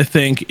song, I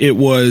think it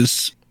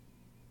was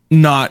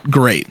not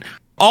great.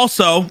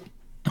 Also,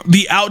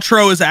 the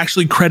outro is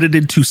actually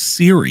credited to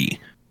Siri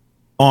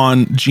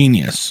on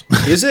Genius.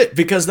 Is it?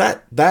 Because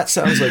that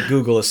sounds like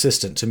Google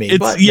Assistant to me.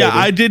 But yeah, maybe.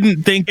 I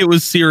didn't think it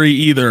was Siri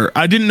either.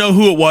 I didn't know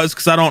who it was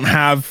because I don't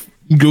have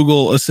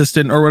Google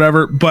Assistant or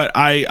whatever, but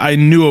I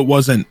knew it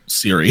wasn't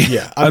Siri.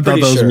 Yeah, I thought that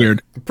was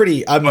weird.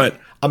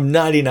 I'm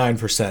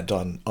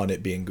 99% on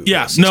it being Google.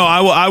 Yeah, Assistant. no,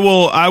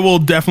 I will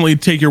definitely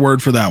take your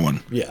word for that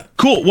one. Yeah.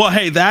 Cool. Well,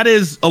 hey, that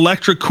is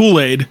Electric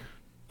Kool-Aid.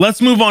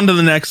 Let's move on to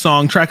the next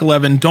song, track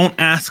 11, Don't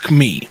Ask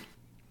Me.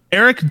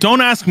 Eric,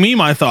 don't ask me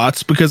my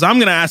thoughts because I'm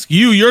going to ask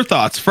you your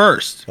thoughts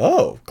first.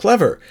 Oh,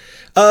 clever.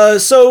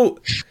 So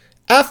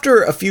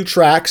after a few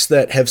tracks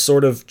that have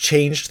sort of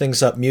changed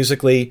things up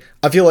musically,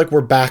 I feel like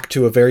we're back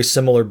to a very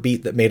similar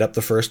beat that made up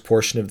the first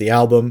portion of the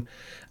album.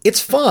 It's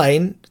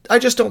fine. I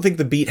just don't think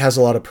the beat has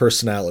a lot of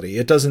personality.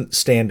 It doesn't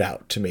stand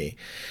out to me.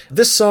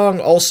 This song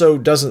also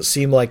doesn't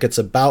seem like it's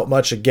about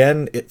much.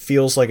 Again, it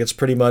feels like it's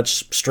pretty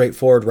much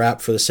straightforward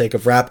rap for the sake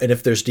of rap. And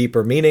if there's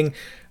deeper meaning,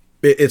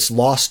 it's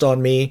lost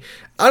on me.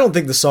 I don't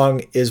think the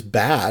song is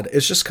bad.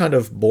 It's just kind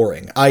of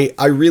boring. I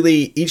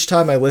really, each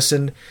time I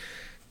listened,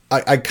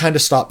 I kind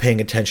of stopped paying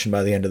attention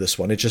by the end of this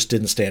one. It just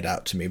didn't stand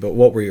out to me. But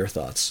what were your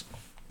thoughts?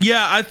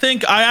 Yeah, I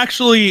think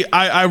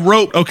I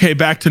wrote, okay,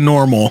 back to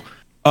normal.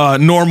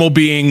 Normal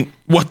being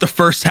what the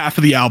first half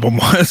of the album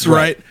was,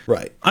 right?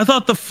 Right. I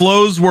thought the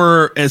flows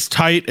were as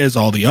tight as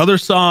all the other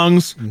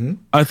songs. Mm-hmm.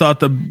 I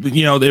thought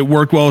it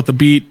worked well with the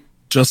beat,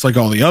 just like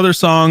all the other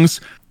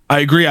songs. I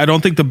agree. I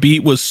don't think the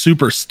beat was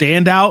super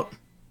standout.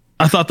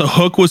 I thought the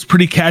hook was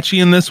pretty catchy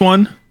in this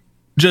one.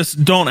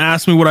 Just don't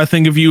ask me what I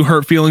think of you.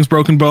 Hurt feelings,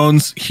 broken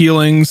bones,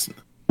 healings.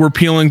 We're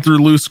peeling through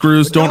loose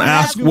screws. Don't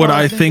ask what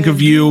I think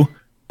of you.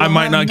 I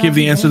might not give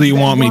the answer that you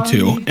want me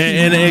to.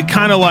 And it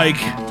kind of like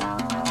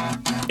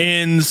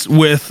ends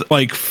with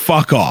like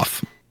fuck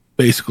off,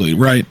 basically,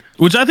 right?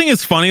 Which I think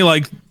is funny.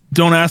 Like,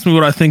 don't ask me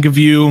what I think of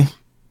you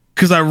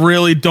because I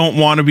really don't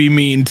want to be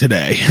mean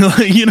today.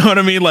 You know what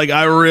I mean? Like,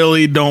 I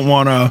really don't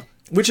want to.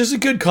 Which is a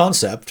good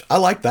concept. I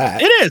like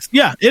that. It is.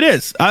 Yeah, it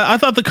is. I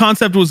thought the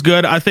concept was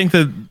good. I think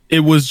that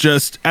it was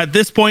just, at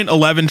this point,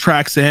 11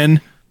 tracks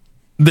in,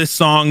 this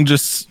song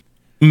just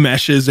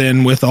meshes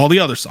in with all the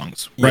other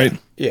songs, right?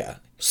 Yeah.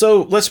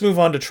 So let's move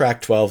on to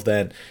track 12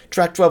 then.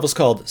 Track 12 is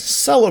called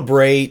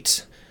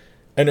Celebrate.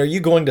 And are you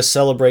going to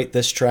celebrate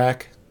this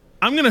track?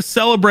 I'm going to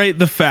celebrate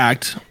the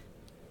fact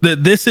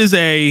that this is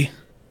a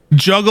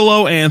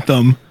Juggalo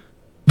anthem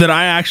that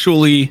I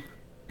actually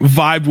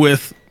vibed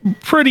with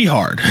pretty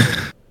hard.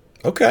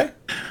 Okay.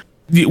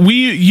 They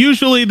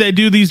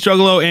do these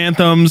Juggalo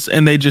anthems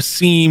and they just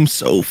seem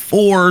so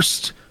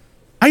forced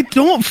I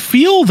don't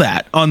feel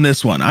that on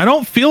this one. I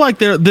don't feel like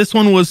this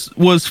one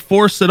was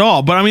forced at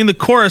all. But I mean, the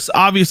chorus,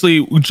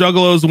 obviously,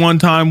 Juggalos one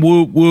time,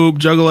 whoop whoop,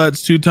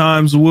 Juggalettes two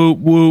times, whoop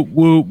whoop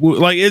whoop whoop.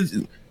 Like it's,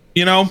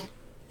 you know,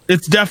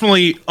 it's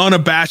definitely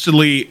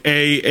unabashedly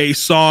a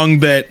song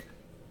that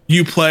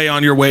you play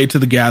on your way to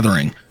the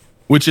gathering,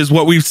 which is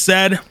what we've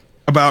said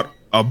about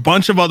a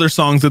bunch of other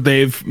songs that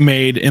they've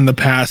made in the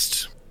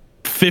past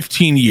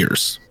 15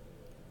 years.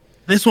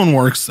 This one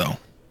works though.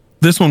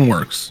 This one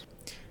works.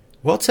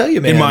 Well, I'll tell you,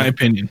 man. In my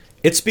opinion.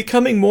 It's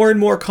becoming more and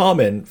more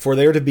common for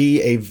there to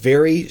be a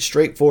very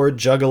straightforward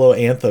Juggalo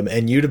anthem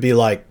and you to be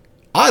like,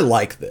 I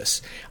like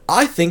this.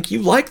 I think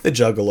you like the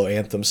Juggalo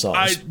anthem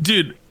songs.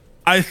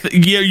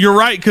 Yeah, you're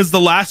right. Because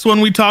the last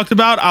one we talked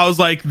about, I was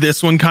like,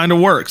 this one kind of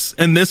works.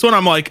 And this one,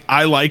 I'm like,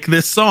 I like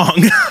this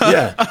song.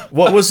 Yeah.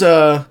 What was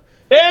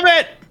Damn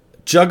it!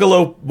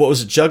 Juggalo? What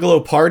was it?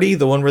 Juggalo Party,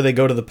 the one where they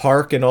go to the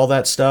park and all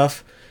that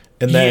stuff.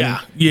 And then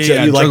you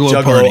like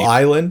Juggalo Party.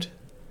 Island.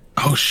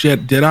 Oh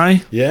shit! Did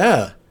I?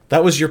 Yeah,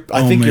 that was your.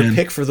 I think your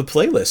pick for the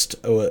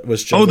playlist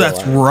was Juggalo. Oh, that's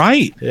Island.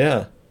 right.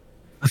 Yeah,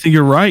 I think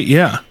you're right.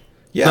 Yeah,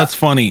 that's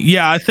funny.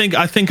 Yeah, I think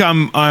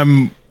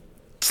I'm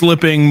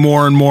slipping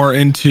more and more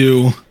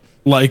into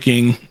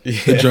liking the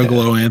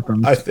Juggalo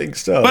anthem. I think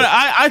so. But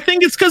I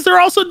think it's because they're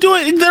also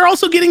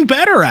getting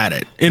better at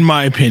it, in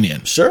my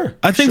opinion. Sure.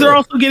 I think they're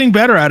also getting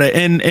better at it,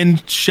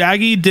 and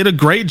Shaggy did a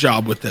great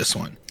job with this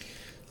one.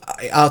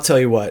 I'll tell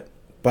you what.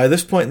 By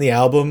this point in the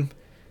album,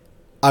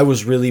 I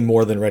was really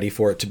more than ready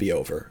for it to be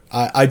over.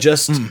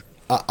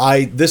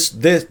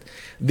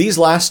 These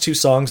last two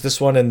songs,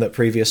 this one and the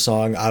previous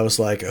song, I was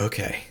like,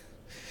 okay,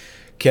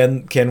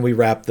 can we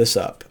wrap this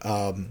up?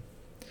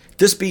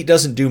 This beat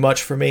doesn't do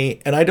much for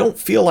me, and I don't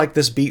feel like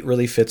this beat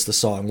really fits the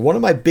song. One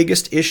of my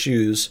biggest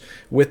issues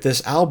with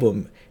this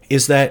album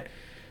is that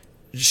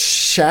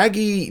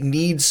Shaggy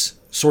needs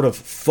sort of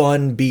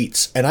fun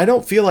beats, and I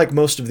don't feel like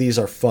most of these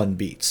are fun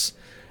beats.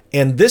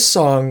 And this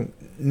song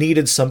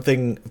needed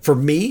something, for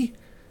me,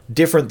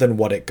 different than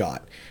what it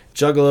got.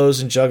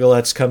 Juggalos and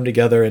Juggalettes come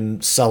together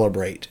and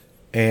celebrate.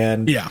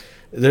 And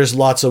there's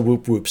lots of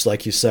whoop whoops,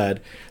 like you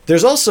said.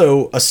 There's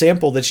also a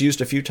sample that's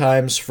used a few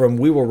times from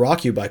We Will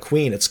Rock You by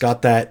Queen. It's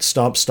got that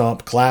stomp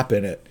stomp clap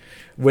in it,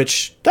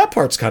 which that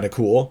part's kind of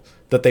cool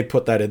that they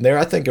put that in there.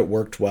 I think it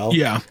worked well.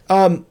 Yeah.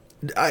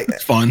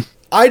 It's fun.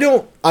 I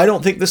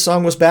don't think this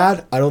song was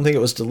bad. I don't think it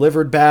was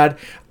delivered bad.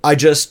 I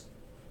just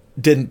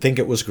didn't think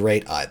it was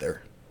great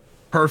either.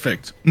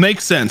 Perfect.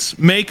 Makes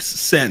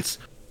sense.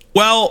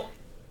 Well,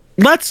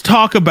 let's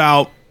talk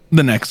about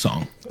the next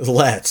song.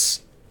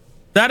 Let's.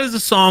 That is a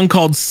song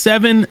called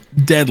Seven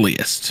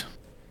Deadliest.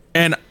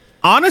 And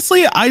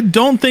honestly, I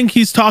don't think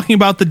he's talking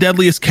about The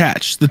Deadliest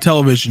Catch, the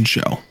television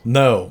show.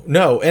 No.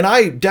 And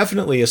I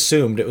definitely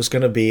assumed it was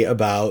going to be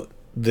about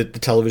the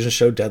television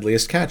show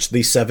Deadliest Catch,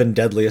 the 7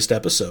 deadliest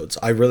episodes.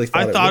 I really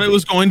thought it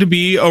was going to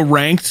be a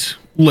ranked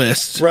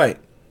list. Right.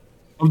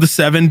 Of the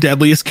 7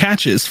 deadliest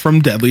catches from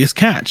Deadliest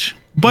Catch.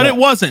 But it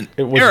wasn't.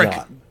 It was Eric,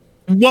 not.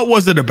 What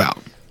was it about?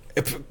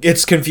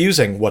 It's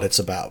confusing what it's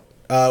about.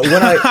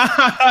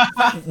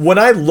 When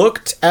I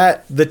looked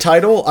at the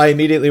title, I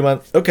immediately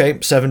went, okay,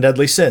 7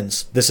 Deadly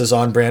Sins. This is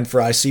on brand for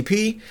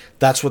ICP.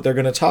 That's what they're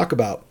going to talk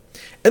about.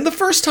 And the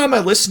first time I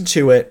listened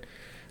to it,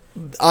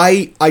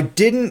 I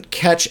didn't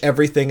catch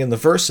everything in the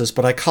verses,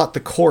 but I caught the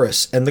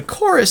chorus. And the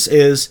chorus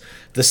is,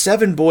 the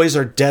 7 boys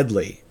are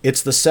deadly.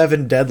 It's the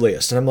 7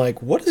 deadliest. And I'm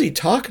like, what is he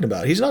talking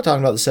about? He's not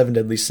talking about the 7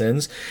 deadly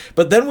sins.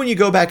 But then when you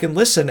go back and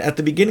listen, at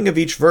the beginning of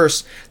each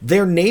verse,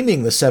 they're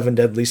naming the 7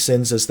 deadly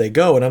sins as they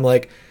go. And I'm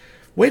like,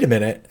 wait a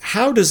minute,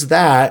 how does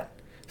that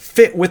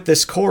fit with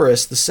this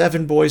chorus? The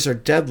 7 boys are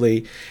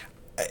deadly.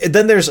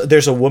 Then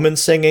there's a woman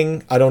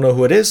singing. I don't know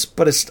who it is,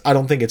 but I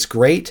don't think it's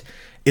great.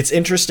 It's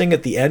interesting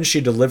at the end, she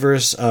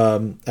delivers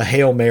a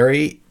Hail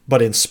Mary,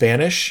 but in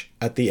Spanish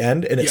at the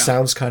end, and it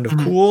sounds kind of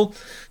cool.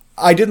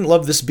 I didn't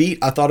love this beat.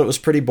 I thought it was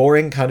pretty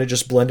boring, kind of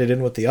just blended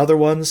in with the other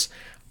ones.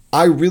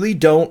 I really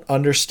don't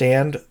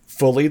understand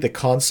fully the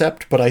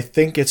concept, but I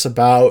think it's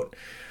about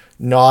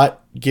not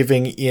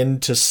giving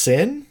in to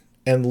sin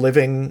and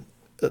living,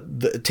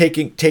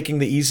 taking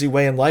the easy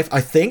way in life.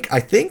 I think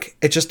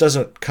it just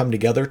doesn't come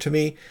together to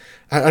me.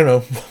 I don't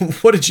know.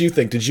 What did you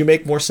think? Did you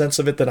make more sense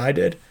of it than I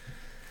did?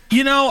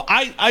 You know,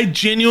 I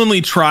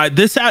genuinely tried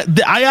this.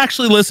 I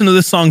actually listened to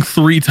this song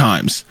 3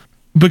 times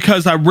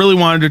because I really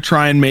wanted to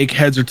try and make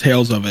heads or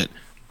tails of it.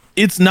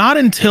 It's not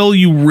until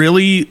you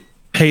really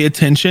pay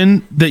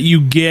attention that you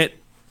get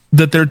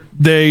that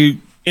they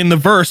in the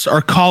verse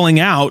are calling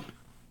out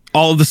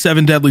all of the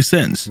 7 deadly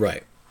sins.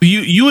 Right.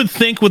 You would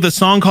think with a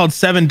song called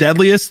 7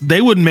 Deadliest,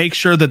 they would make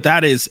sure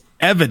that is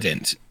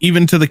evident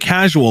even to the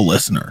casual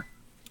listener.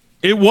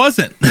 It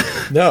wasn't.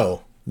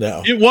 No.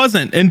 It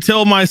wasn't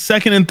until my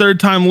second and third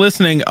time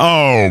listening.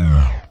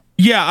 Oh,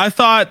 yeah. I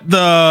thought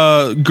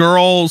the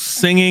girl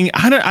singing,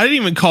 I didn't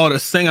even call it a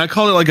sing. I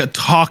called it like a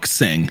talk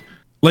sing.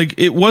 Like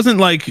it wasn't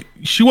like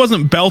she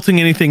wasn't belting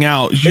anything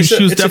out.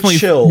 She was definitely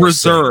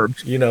reserved.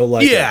 Sing, you know,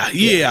 like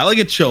yeah, like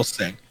a chill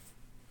sing.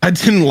 I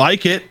didn't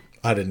like it.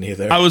 I didn't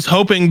either. I was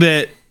hoping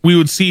that we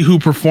would see who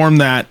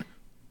performed that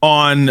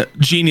on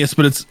Genius,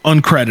 but it's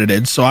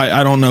uncredited, so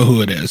I don't know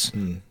who it is.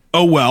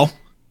 Oh well.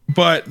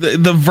 But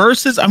the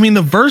verses, I mean,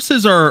 the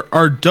verses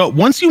are dope.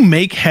 Once you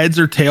make heads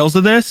or tails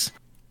of this,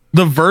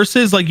 the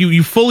verses, like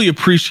you fully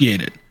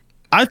appreciate it.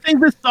 I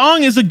think this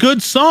song is a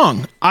good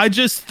song. I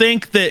just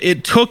think that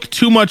it took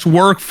too much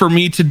work for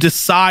me to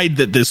decide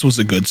that this was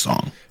a good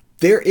song.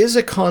 There is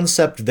a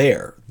concept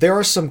there. There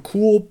are some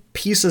cool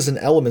pieces and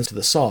elements to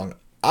the song.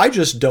 I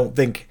just don't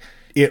think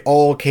it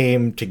all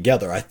came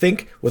together. I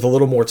think with a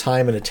little more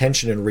time and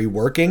attention and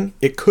reworking,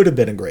 it could have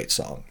been a great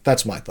song.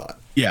 That's my thought.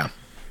 Yeah.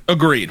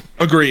 Agreed.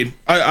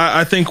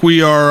 I think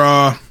we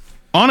are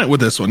on it with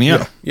this one.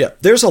 Yeah.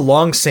 There's a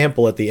long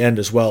sample at the end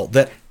as well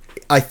that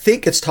I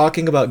think it's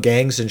talking about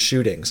gangs and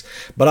shootings,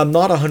 but I'm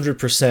not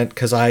 100%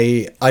 because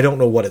I don't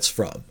know what it's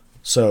from.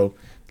 So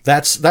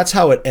that's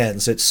how it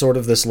ends. It's sort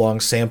of this long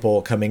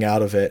sample coming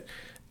out of it.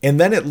 And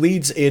then it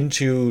leads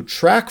into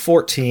track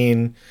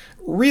 14,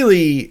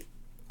 really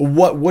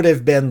what would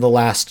have been the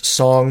last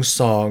song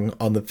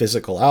on the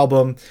physical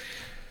album.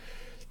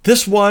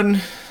 This one,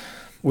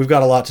 we've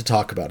got a lot to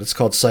talk about. It's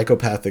called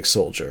Psychopathic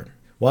Soldier.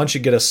 Why don't you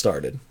get us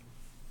started?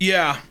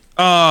 Yeah.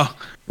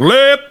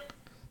 Lip,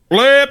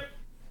 right,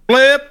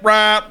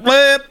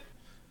 lip.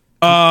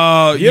 You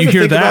ever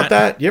hear think that? about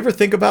that? You ever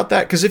think about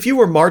that? Because if you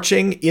were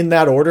marching in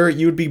that order,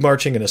 you would be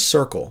marching in a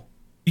circle.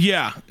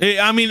 Yeah.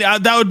 I mean,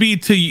 that would be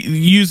to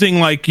using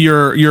like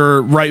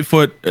your right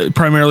foot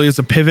primarily as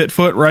a pivot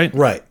foot, right?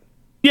 Right.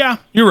 Yeah,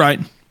 you're right.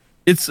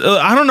 It's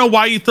I don't know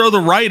why you throw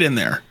the right in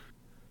there.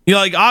 You know,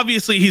 like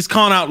obviously he's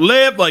calling out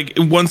lip. Like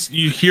once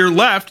you hear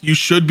left, you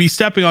should be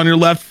stepping on your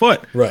left foot.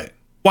 Right.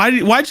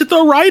 Why'd you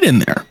throw right in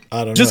there? I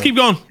don't know. Just keep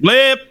going.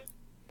 Lip.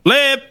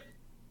 I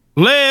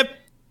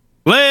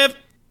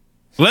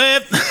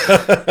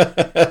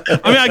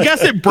mean, I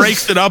guess it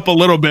breaks it up a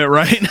little bit,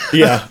 right?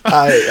 Yeah.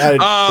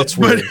 It's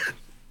weird.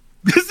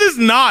 This is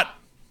not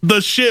the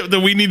shit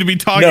that we need to be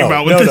talking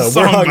about with this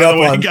song. We're hung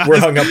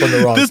up on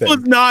the wrong thing. This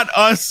was not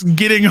us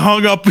getting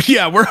hung up.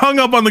 Yeah, we're hung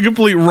up on the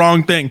complete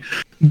wrong thing.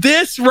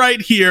 This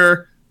right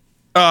here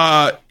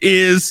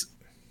is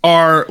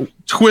our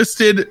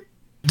Twisted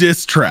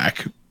diss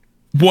track.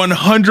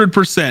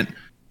 100%.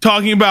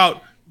 Talking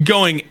about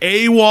going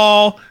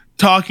AWOL.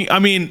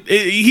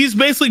 He's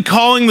basically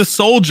calling the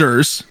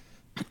soldiers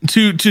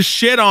to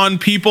shit on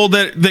people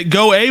that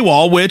go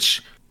AWOL,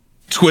 which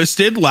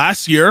Twisted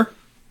last year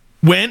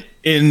went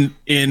in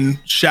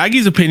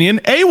Shaggy's opinion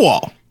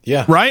AWOL.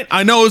 Yeah. Right?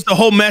 I know it's the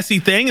whole messy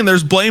thing and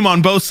there's blame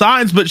on both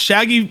sides, but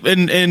Shaggy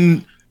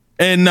and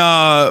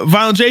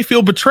Violent J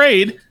feel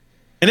betrayed,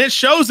 and it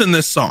shows in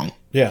this song.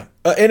 Yeah.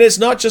 And it's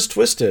not just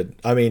Twisted.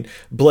 I mean,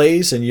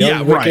 Blaze and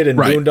Young Wicked and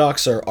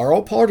Boondocks are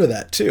all part of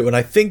that too. And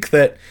I think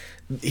that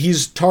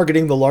he's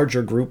targeting the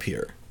larger group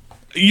here.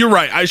 You're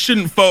right. I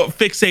shouldn't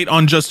fixate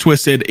on just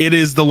Twisted. It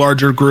is the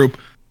larger group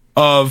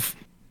of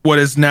what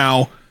is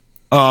now,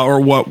 or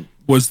what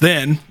was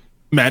then,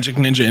 Magic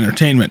Ninja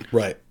Entertainment.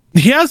 Right.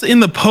 He has in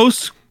the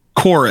post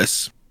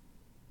chorus,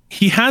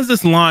 he has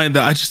this line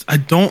that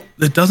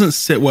it doesn't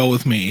sit well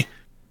with me.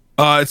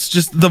 It's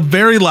just the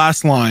very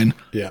last line.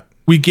 Yeah.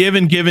 We give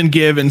and give and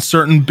give, and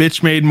certain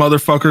bitch-made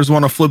motherfuckers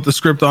want to flip the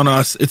script on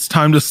us. It's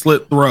time to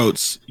slit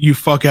throats, you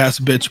fuck-ass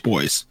bitch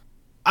boys.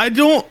 I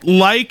don't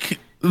like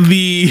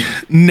the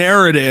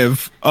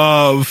narrative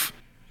of,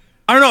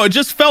 I don't know, it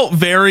just felt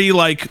very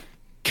like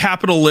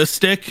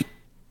capitalistic,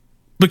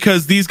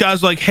 because these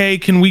guys are like, hey,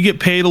 can we get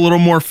paid a little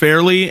more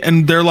fairly?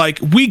 And they're like,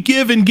 we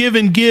give and give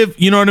and give.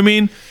 You know what I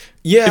mean?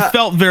 Yeah. It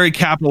felt very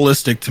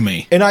capitalistic to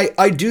me. And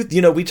I do,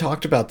 we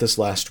talked about this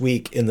last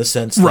week in the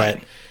sense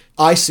that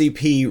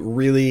ICP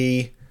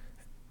really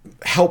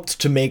helped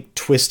to make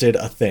Twisted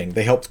a thing.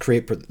 They helped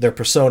create their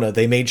persona.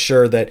 They made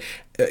sure that,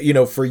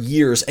 for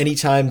years,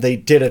 anytime they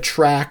did a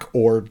track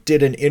or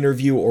did an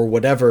interview or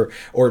whatever,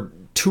 or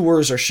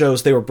tours or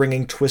shows, they were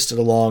bringing Twisted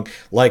along.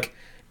 Like,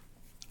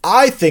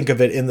 I think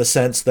of it in the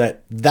sense that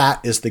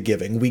is the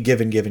giving. We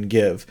give and give and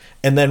give.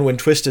 And then when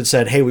Twisted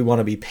said, hey, we want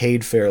to be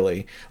paid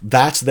fairly,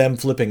 that's them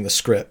flipping the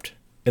script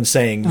and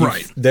saying,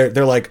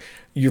 they're like,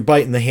 you're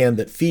biting the hand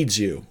that feeds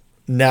you.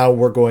 Now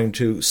we're going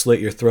to slit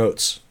your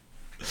throats.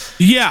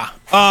 Yeah.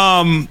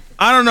 I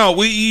don't know.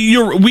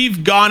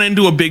 We've gone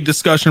into a big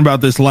discussion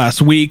about this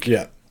last week.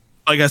 Yeah.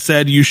 Like I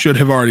said, you should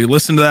have already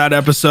listened to that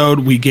episode.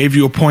 We gave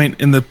you a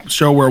point in the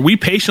show where we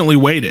patiently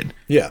waited.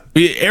 Yeah.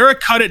 Eric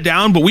cut it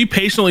down, but we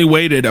patiently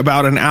waited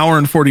about an hour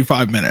and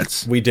 45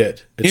 minutes. We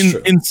did. It's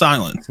true. In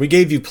silence. We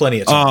gave you plenty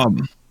of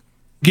time.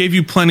 Gave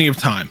you plenty of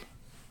time.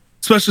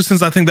 Especially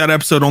since I think that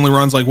episode only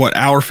runs like, what,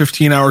 hour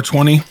 15, hour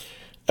 20?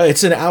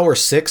 It's an hour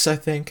 6, I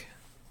think.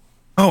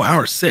 Oh,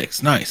 hour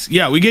 6. Nice.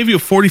 Yeah, we gave you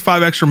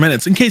 45 extra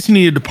minutes in case you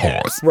needed to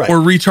pause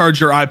or recharge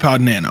your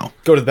iPod Nano.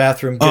 Go to the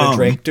bathroom, get a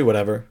drink, do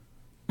whatever.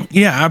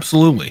 Yeah,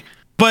 absolutely.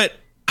 But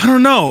I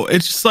don't know.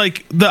 It's just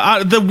like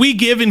the we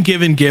give and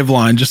give and give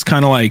line just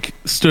kind of like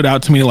stood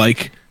out to me.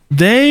 Like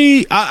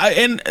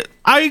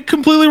I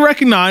completely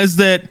recognize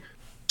that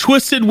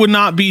Twisted would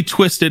not be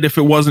Twisted if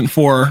it wasn't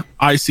for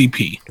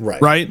ICP.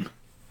 Right. Right.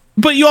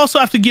 but you also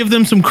have to give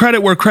them some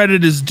credit where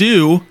credit is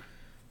due.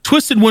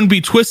 Twisted wouldn't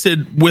be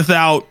Twisted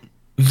without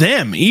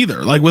them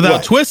either, like without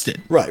Right.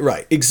 Twisted.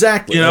 Right.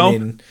 Exactly. You know,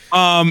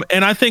 I mean,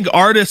 and I think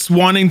artists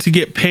wanting to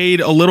get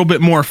paid a little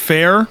bit more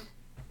fair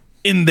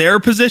in their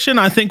position,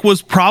 I think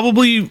was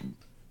probably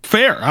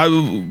fair.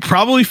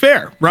 Probably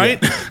fair,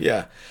 right?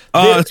 yeah.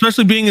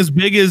 Especially being as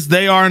big as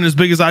they are and as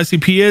big as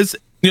ICP is.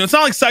 You know, it's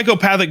not like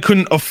Psychopathic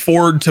couldn't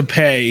afford to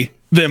pay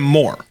them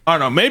more. I don't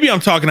know. Maybe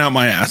I'm talking out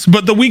my ass,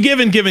 but the "we give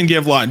and give and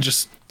give" line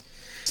just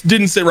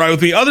didn't sit right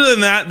with me. Other than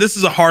that, this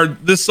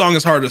song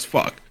is hard as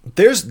fuck.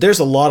 There's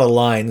a lot of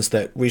lines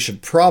that we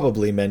should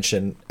probably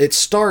mention. It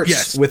starts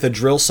Yes. with a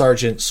drill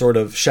sergeant sort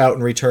of shout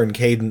and return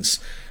cadence.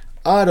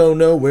 I don't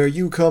know where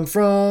you come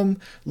from.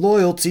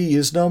 Loyalty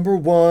is number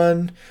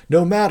one.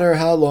 No matter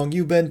how long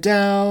you've been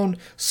down.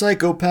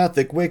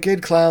 Psychopathic,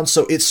 wicked clown.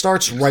 So it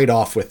starts right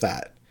off with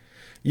that.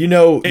 You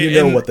know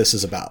And- what this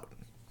is about.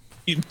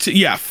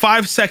 Yeah,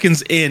 5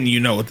 seconds in, you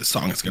know what the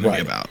song is going to be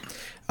about.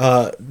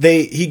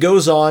 He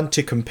goes on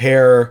to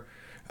compare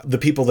the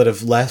people that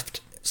have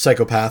left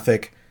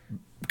Psychopathic,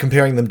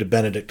 comparing them to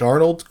Benedict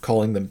Arnold,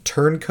 calling them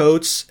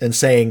turncoats, and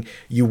saying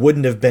you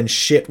wouldn't have been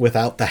shit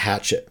without the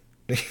hatchet.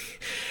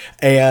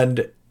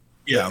 And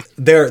Yeah.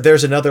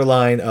 there's another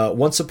line.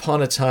 Once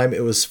upon a time,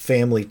 it was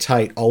family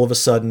tight. All of a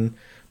sudden,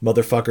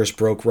 motherfuckers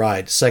broke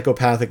ride.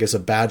 Psychopathic is a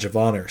badge of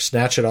honor.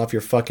 Snatch it off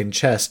your fucking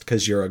chest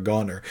because you're a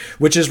goner.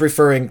 Which is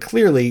referring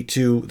clearly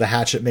to the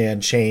Hatchet Man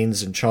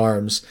chains and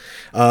charms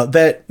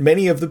that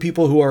many of the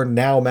people who are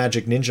now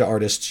Magic Ninja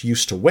artists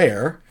used to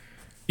wear.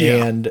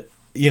 Yeah. And,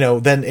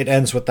 then it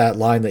ends with that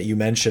line that you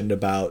mentioned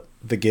about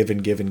the give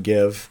and give and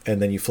give,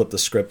 and then you flip the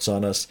scripts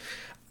on us.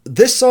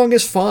 This song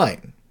is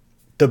fine.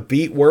 The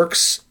beat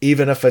works,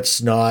 even if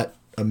it's not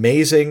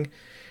amazing.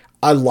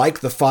 I like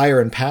the fire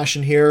and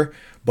passion here,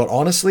 but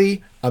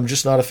honestly, I'm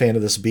just not a fan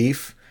of this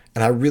beef,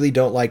 and I really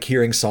don't like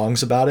hearing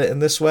songs about it in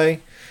this way.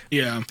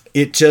 Yeah.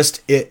 It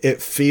just,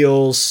 it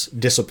feels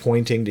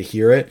disappointing to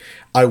hear it.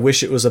 I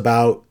wish it was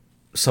about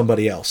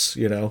somebody else,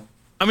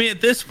 I mean,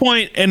 at this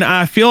point, and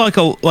I feel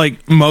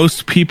like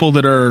most people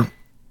that are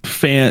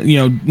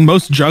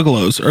most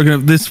juggalos are gonna.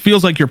 This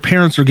feels like your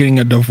parents are getting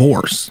a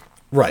divorce,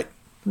 Right.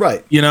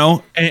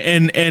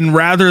 and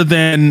rather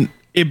than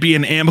it be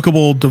an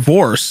amicable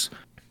divorce,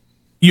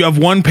 you have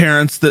one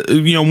parent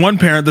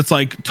that's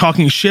like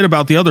talking shit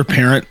about the other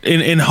parent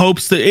in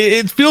hopes that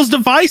it feels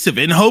divisive,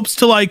 in hopes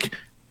to like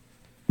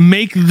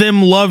make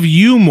them love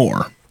you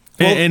more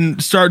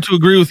and start to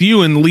agree with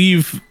you and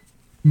leave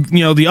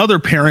the other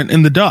parent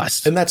in the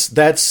dust. And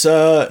that's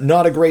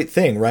not a great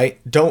thing, right?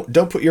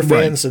 Don't put your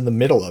fans in the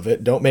middle of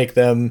it. Don't make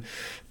them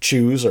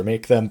choose or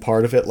make them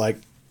part of it. Like,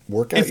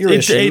 work out your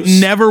issues.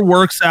 It never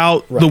works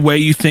out the way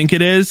you think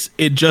it is.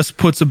 It just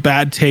puts a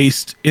bad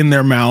taste in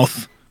their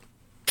mouth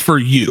for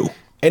you.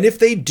 And if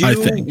they do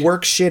think.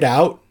 work shit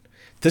out,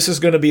 this is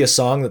going to be a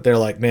song that they're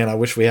like, man, I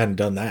wish we hadn't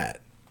done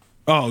that.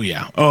 Oh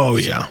yeah.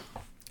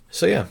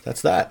 So yeah,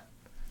 that's that.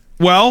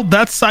 Well,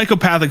 that's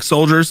Psychopathic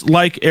Soldiers.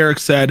 Like Eric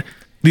said,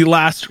 the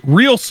last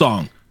real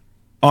song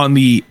on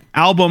the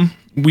album.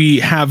 We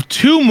have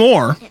two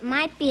more. It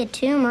might be a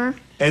tumor.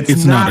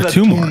 It's not a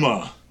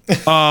tumor.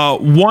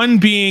 One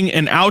being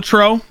an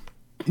outro,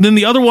 then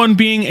the other one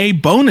being a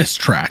bonus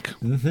track.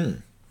 Mm-hmm.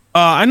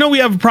 I know we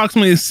have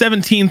approximately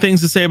 17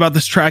 things to say about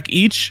this track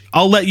each.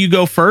 I'll let you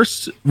go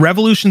first.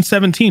 Revolution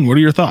 17. What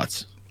are your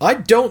thoughts? I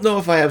don't know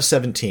if I have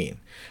 17,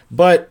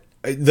 but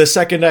the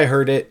second I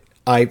heard it,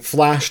 I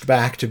flashed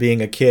back to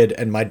being a kid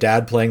and my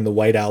dad playing the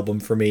White Album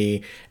for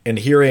me and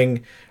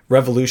hearing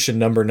Revolution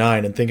number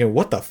 9 and thinking,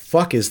 what the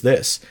fuck is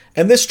this?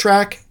 And this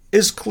track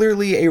is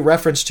clearly a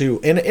reference to,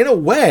 and in a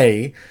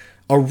way,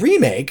 a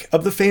remake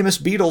of the famous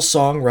Beatles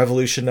song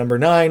Revolution number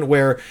 9,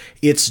 where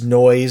it's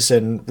noise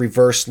and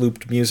reverse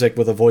looped music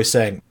with a voice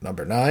saying,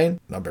 number 9,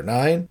 number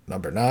 9,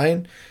 number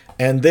 9.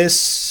 And this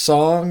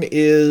song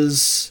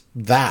is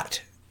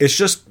that. It's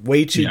just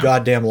way too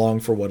goddamn long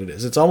for what it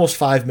is. It's almost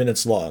 5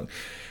 minutes long.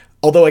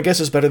 Although I guess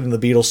it's better than the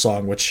Beatles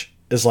song, which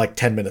is like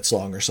 10 minutes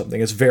long or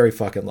something. It's very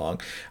fucking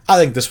long. I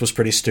think this was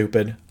pretty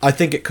stupid. I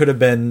think it could have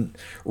been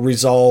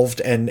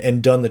resolved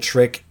and done the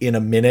trick in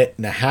a minute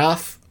and a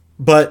half.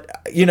 But,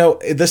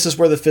 this is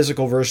where the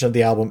physical version of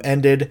the album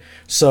ended.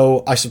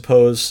 So I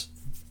suppose,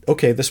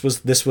 okay, this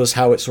was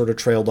how it sort of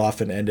trailed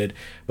off and ended.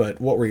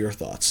 But what were your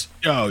thoughts?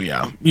 Oh,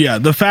 yeah. Yeah,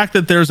 the fact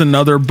that there's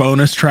another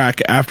bonus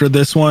track after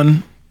this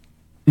one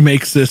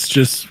makes this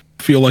just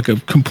feel like a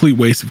complete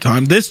waste of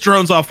time. This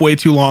drones off way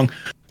too long.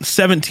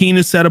 17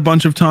 is said a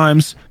bunch of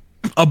times.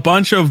 A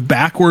bunch of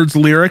backwards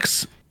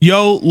lyrics.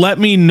 Yo, let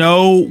me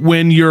know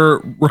when you're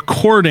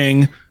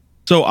recording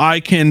so I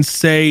can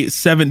say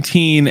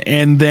 17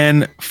 and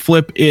then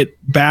flip it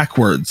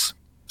backwards.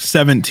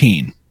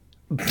 17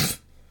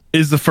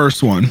 is the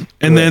first one.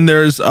 And then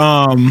there's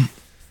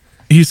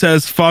he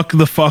says fuck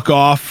the fuck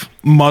off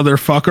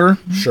motherfucker.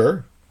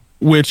 Sure.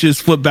 Which is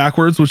flipped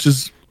backwards, which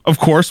is of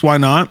course, why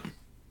not?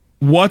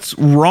 What's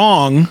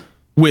wrong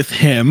with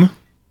him?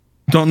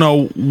 Don't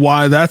know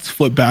why that's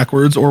flipped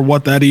backwards or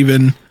what that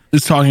even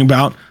is talking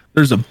about.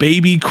 There's a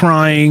baby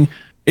crying.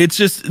 It's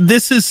just,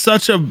 this is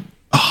such a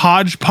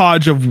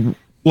hodgepodge of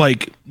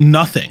like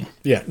nothing.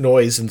 Yeah,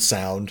 noise and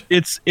sound.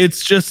 It's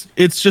just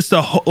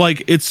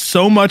it's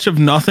so much of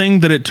nothing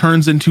that it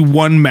turns into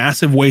one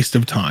massive waste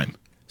of time.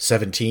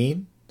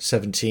 17,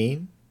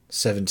 17,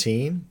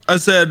 17. I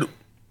said,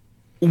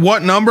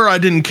 what number? I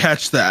didn't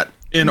catch that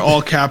in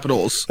all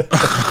capitals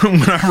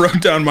when I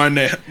wrote down my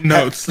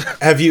notes.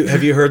 Have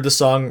you heard the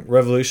song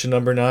Revolution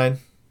Number 9?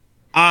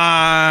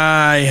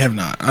 I have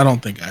not. I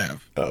don't think I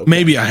have. Okay.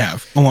 Maybe I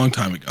have a long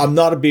time ago. I'm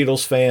not a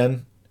Beatles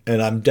fan,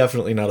 and I'm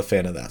definitely not a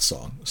fan of that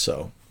song.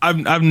 So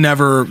I've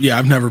never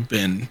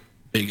been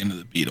big into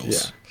the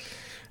Beatles. Yeah.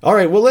 All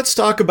right, well, let's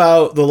talk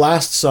about the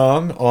last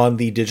song on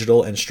the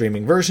digital and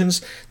streaming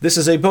versions. This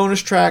is a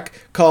bonus track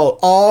called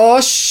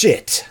Aw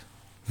Shit.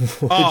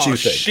 What did you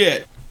think?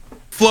 Shit.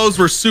 Flows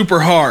were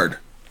super hard.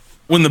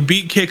 When the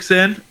beat kicks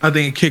in, I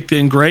think it kicked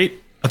in great.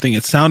 I think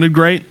it sounded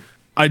great.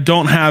 I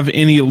don't have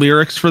any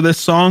lyrics for this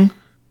song,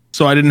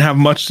 so I didn't have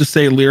much to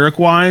say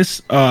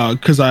lyric-wise,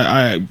 because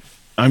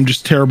I'm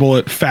just terrible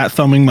at fat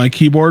thumbing my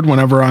keyboard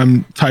whenever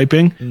I'm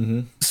typing.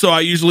 Mm-hmm. So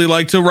I usually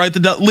like to write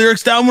the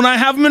lyrics down when I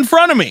have them in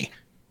front of me.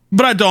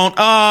 But I don't.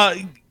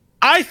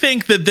 I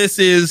think that this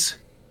is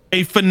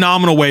a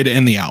phenomenal way to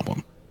end the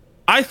album.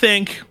 I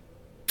think,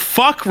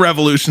 fuck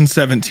Revolution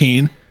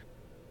 17.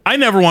 I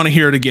never want to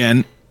hear it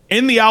again.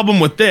 End the album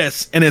with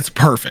this, and it's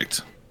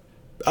perfect.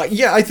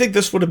 Yeah, I think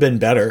this would have been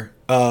better.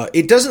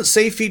 It doesn't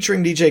say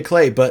featuring DJ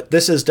Clay, but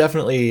this is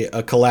definitely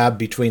a collab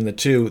between the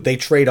two. They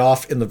trade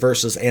off in the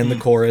verses and the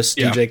chorus.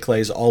 Yeah. DJ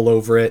Clay's all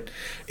over it.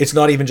 It's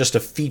not even just a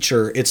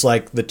feature. It's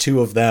like the two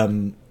of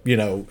them,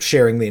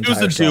 sharing the entire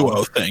song. It was a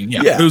duo thing.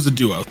 Yeah, Yeah. It was a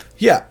duo.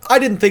 Yeah, I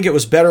didn't think it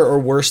was better or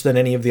worse than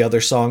any of the other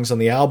songs on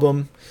the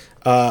album.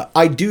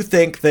 I do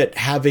think that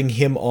having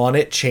him on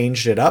it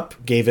changed it up,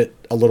 gave it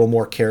a little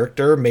more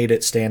character, made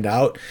it stand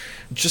out.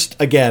 Just,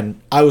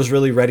 again, I was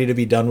really ready to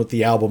be done with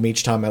the album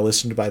each time I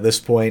listened by this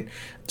point,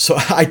 so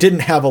I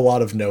didn't have a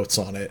lot of notes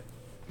on it.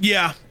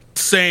 Yeah,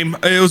 same.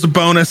 It was a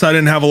bonus. I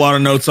didn't have a lot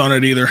of notes on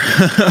it either.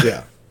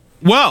 Yeah.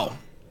 Well,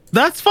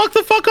 that's Fuck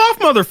the Fuck Off,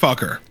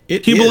 motherfucker.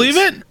 It Can you is. believe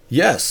it?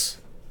 Yes.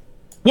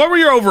 What were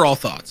your overall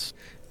thoughts?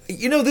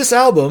 This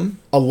album,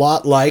 a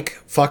lot like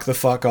Fuck the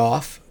Fuck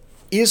Off,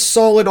 is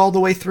solid all the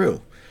way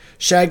through.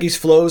 Shaggy's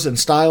flows and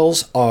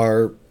styles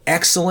are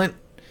excellent,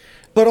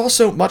 but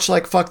also, much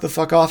like Fuck the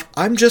Fuck Off,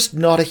 I'm just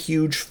not a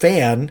huge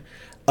fan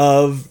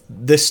of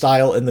this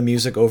style and the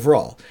music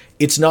overall.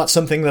 It's not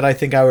something that I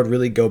think I would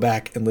really go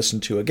back and listen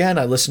to again.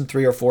 I listened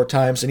 3 or 4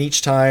 times, and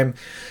each time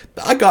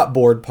I got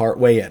bored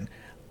partway in.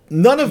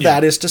 None of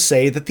that is to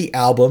say that the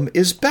album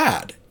is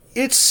bad.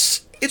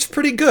 It's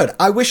pretty good.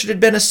 I wish it had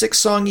been a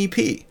 6-song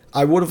EP.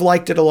 I would have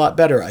liked it a lot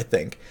better, I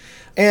think.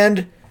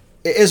 And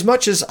as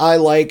much as I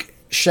like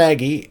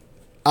Shaggy,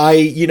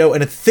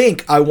 and I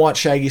think I want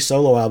Shaggy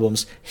solo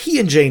albums, he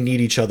and Jay need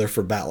each other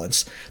for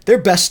balance. Their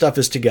best stuff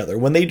is together.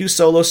 When they do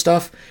solo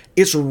stuff,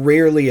 it's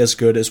rarely as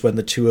good as when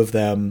the two of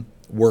them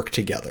work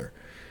together.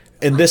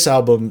 And this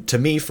album, to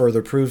me,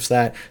 further proves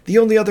that. The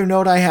only other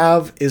note I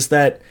have is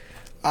that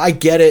I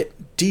get it.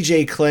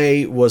 DJ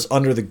Clay was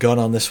under the gun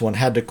on this one,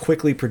 had to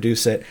quickly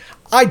produce it.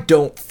 I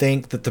don't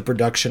think that the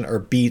production or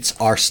beats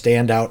are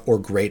standout or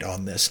great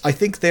on this. I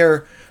think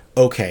they're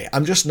okay.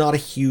 I'm just not a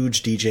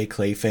huge DJ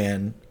Clay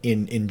fan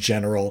in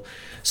general.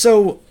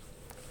 So,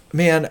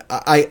 man,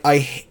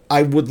 I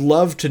would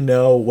love to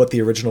know what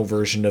the original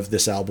version of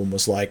this album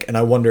was like, and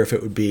I wonder if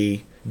it would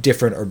be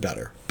different or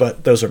better.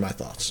 But those are my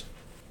thoughts.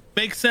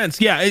 Makes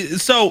sense. Yeah.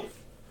 So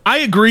I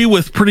agree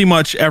with pretty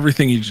much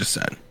everything you just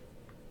said.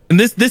 And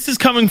this is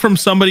coming from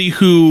somebody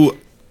who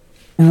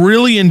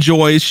really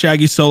enjoys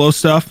Shaggy solo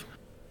stuff,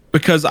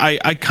 because I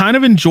kind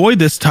of enjoy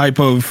this type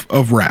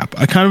of rap.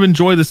 I kind of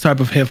enjoy this type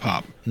of hip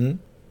hop. Mm-hmm.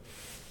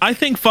 I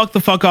think Fuck the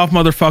Fuck Off,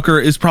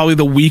 Motherfucker is probably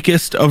the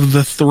weakest of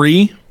the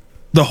three,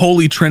 the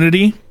Holy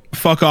Trinity.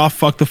 Fuck Off,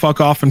 Fuck the Fuck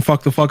Off, and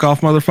Fuck the Fuck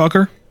Off,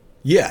 Motherfucker.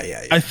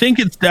 Yeah. I think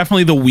it's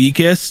definitely the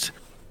weakest.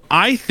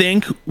 I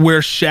think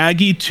where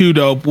Shaggy 2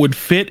 Dope would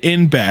fit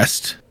in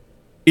best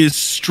is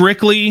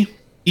strictly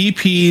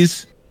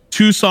EPs,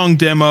 2-song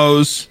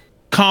demos,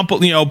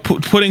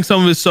 putting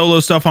some of his solo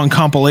stuff on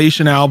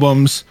compilation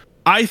albums.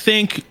 I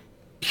think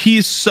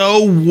he's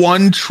so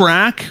one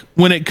track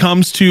when it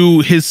comes to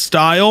his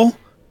style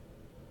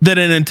that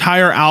an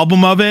entire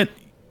album of it,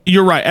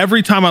 you're right.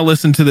 Every time I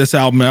listened to this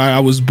album, I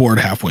was bored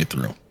halfway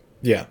through.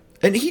 Yeah.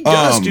 And he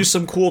does do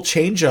some cool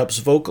change-ups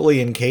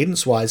vocally and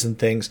cadence-wise and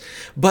things,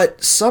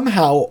 but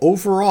somehow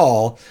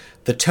overall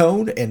the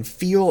tone and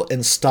feel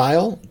and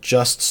style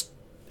just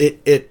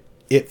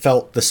it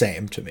felt the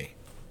same to me.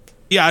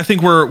 Yeah, I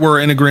think we're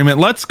in agreement.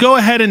 Let's go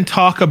ahead and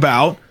talk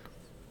about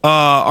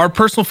our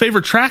personal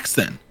favorite tracks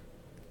then.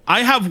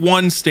 I have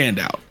one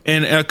standout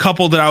and a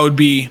couple that I would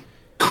be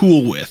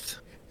cool with.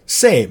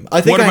 Same.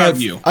 I think what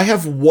about you? I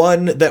have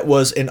one that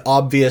was an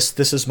obvious,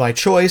 this is my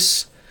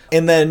choice,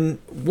 and then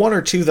 1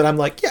 or 2 that I'm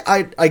like, yeah,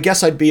 I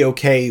guess I'd be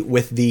okay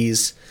with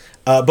these.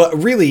 But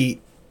really,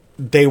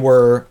 they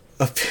were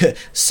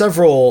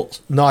several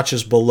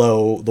notches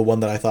below the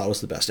one that I thought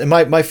was the best. And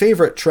my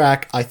favorite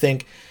track, I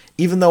think,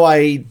 even though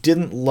I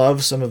didn't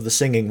love some of the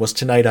singing, was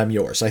Tonight I'm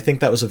Yours. I think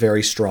that was a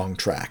very strong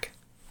track.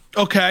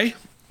 Okay.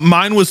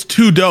 Mine was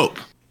Too Dope.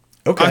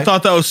 Okay. I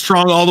thought that was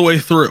strong all the way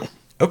through.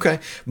 Okay.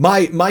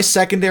 My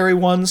secondary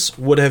ones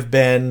would have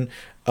been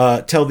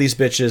Tell These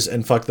Bitches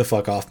and Fuck the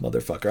Fuck Off,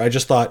 Motherfucker. I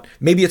just thought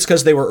maybe it's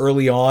because they were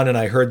early on and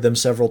I heard them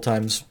several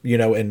times, you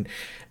know, and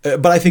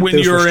but I think when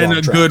those were you're in strong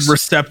a tracks. good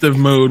receptive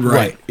mood,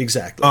 right?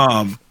 Exactly.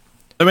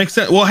 That makes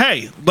sense. Well,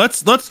 hey,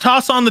 let's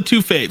toss on the two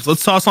faves.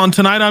 Let's toss on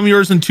Tonight I'm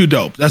Yours and Too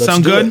Dope. That Let's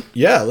sound do good? it.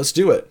 Yeah, let's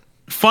do it.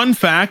 Fun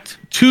fact,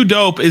 Too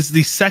Dope is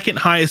the second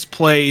highest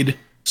played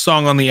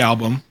song on the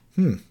album.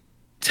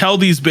 Tell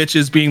These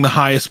Bitches being the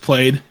highest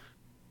played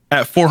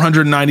at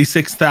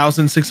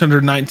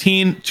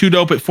 496,619. Too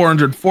Dope at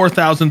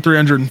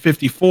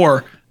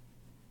 404,354.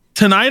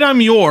 Tonight I'm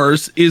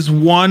Yours is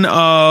one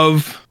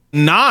of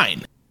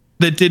 9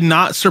 that did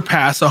not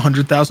surpass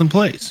 100,000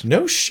 plays.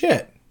 No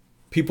shit.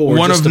 People were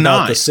One just of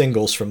about 9. the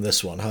singles from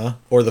this one, huh?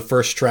 Or the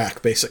first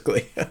track,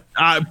 basically.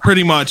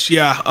 Pretty much,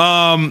 yeah.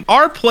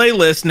 Our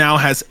playlist now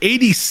has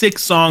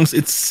 86 songs.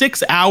 It's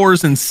 6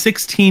 hours and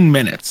 16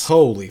 minutes.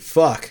 Holy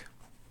fuck.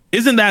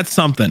 Isn't that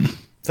something?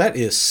 That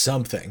is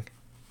something.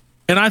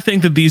 And I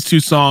think that these two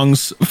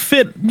songs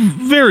fit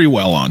very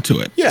well onto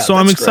it. Yeah, so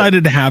I'm that's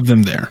excited to have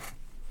them there.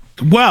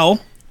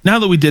 Well, now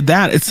that we did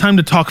that, it's time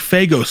to talk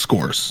Fago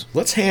scores.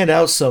 Let's hand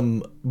out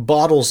some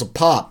bottles of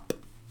pop.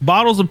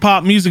 Bottles of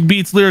pop, music,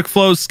 beats, lyric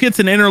flows, skits,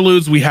 and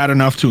interludes. We had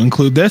enough to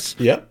include this.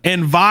 Yep.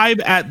 And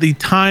vibe at the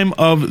time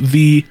of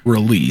the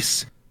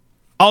release.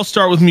 I'll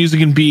start with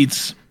music and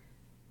beats.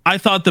 I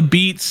thought the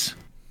beats,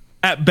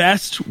 at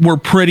best, were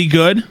pretty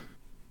good.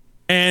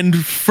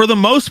 And for the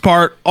most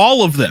part,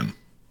 all of them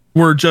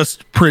were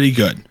just pretty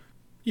good.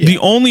 Yeah. The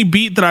only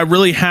beat that I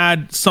really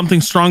had something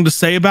strong to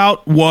say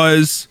about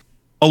was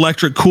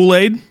Electric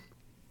Kool-Aid.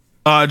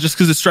 Just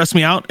because it stressed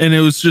me out and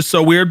it was just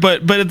so weird.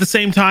 But at the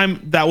same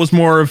time, that was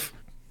more of,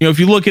 you know, if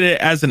you look at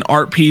it as an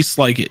art piece,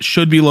 like it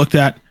should be looked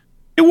at,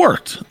 it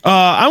worked.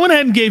 I went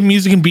ahead and gave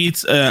music and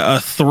beats a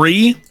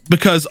 3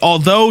 because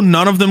although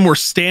none of them were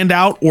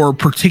standout or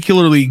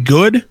particularly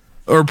good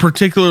or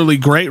particularly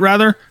great,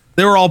 rather,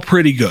 they were all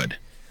pretty good.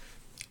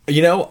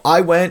 You know, I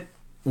went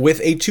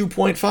with a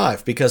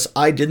 2.5 because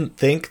I didn't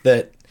think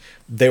that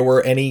there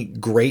were any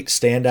great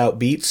standout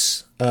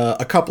beats.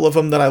 A couple of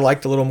them that I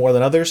liked a little more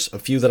than others, a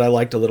few that I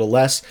liked a little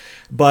less.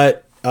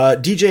 But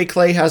DJ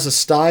Clay has a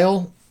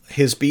style.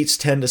 His beats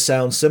tend to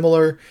sound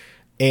similar,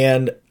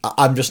 and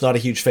I'm just not a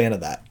huge fan of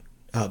that.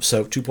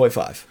 So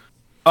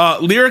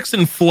 2.5. Lyrics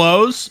and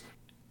flows.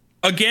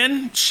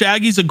 Again,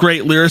 Shaggy's a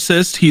great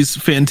lyricist. He's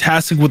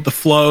fantastic with the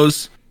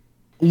flows.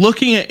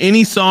 Looking at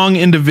any song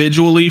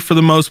individually, for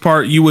the most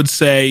part, you would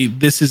say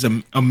this is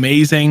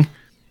amazing.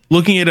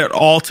 Looking at it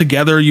all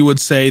together, you would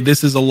say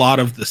this is a lot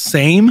of the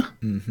same.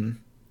 Mm-hmm.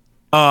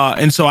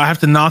 And so I have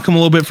to knock him a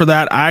little bit for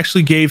that. I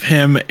actually gave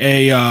him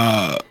a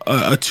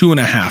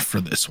 2.5 for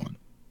this one.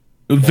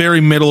 Very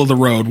middle of the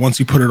road once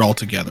you put it all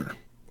together.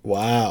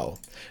 Wow.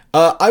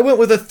 I went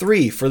with a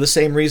 3 for the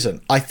same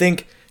reason. I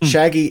think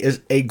Shaggy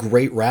is a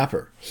great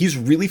rapper. He's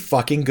really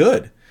fucking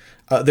good.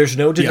 There's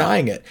no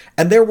denying it.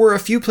 And there were a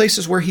few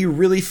places where he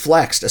really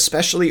flexed,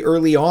 especially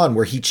early on,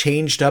 where he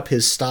changed up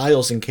his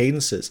styles and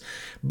cadences.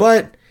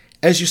 But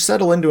as you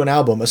settle into an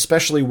album,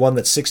 especially one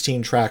that's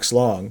 16 tracks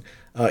long,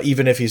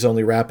 even if he's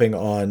only rapping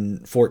on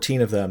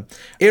 14 of them,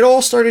 it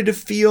all started to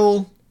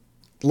feel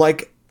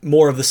like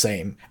more of the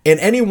same. And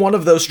any one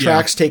of those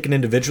tracks taken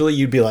individually,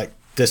 you'd be like,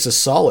 this is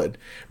solid.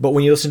 But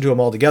when you listen to them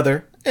all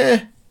together,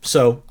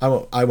 So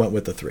I went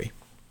with the 3.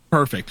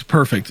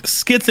 Perfect.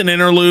 Skits and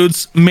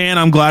interludes. Man,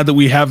 I'm glad that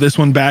we have this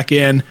one back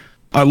in.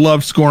 I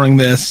love scoring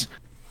this.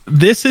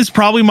 This is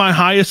probably my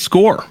highest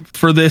score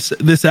for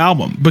this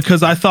album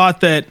because I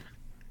thought that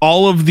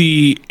all of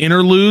the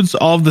interludes,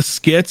 all of the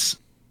skits,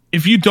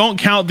 if you don't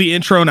count the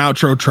intro and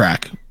outro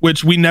track,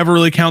 which we never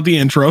really count the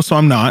intro, so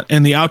I'm not,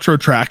 and the outro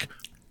track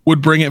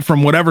would bring it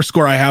from whatever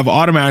score I have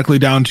automatically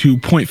down to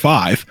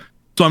 0.5.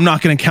 So I'm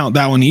not going to count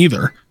that one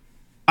either.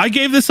 I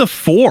gave this a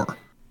 4.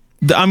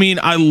 I mean,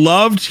 I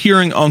loved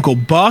hearing Uncle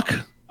Buck.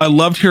 I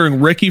loved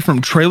hearing Ricky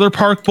from Trailer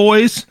Park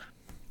Boys.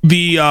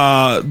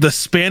 The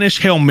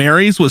Spanish Hail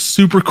Marys was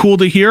super cool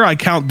to hear. I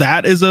count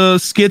that as a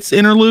skits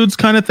interludes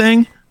kind of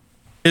thing,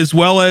 as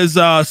well as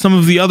some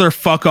of the other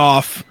fuck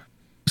off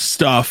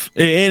stuff.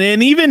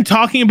 And even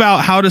talking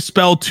about how to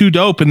spell Too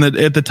Dope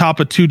at the top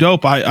of Too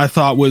Dope, I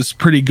thought was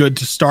pretty good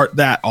to start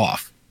that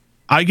off.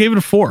 I gave it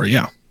a 4.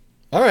 Yeah.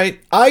 All right.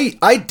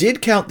 I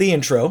did count the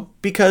intro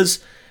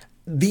because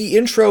the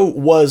intro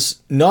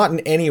was not in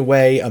any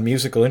way a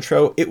musical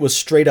intro. It was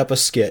straight up a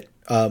skit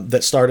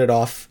that started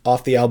off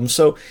the album.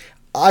 So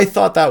I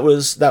thought that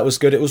was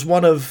good. It was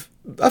one of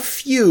a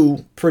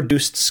few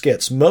produced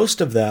skits.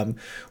 Most of them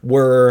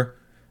were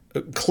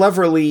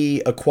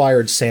cleverly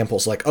acquired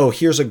samples, like, oh,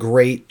 here's a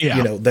great,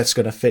 that's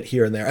going to fit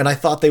here and there. And I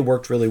thought they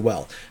worked really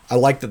well. I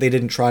like that they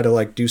didn't try to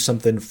like do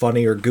something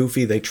funny or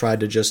goofy. They tried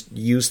to just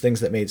use things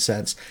that made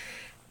sense.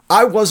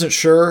 I wasn't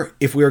sure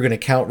if we were going to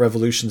count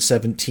Revolution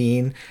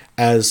 17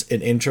 as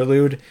an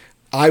interlude.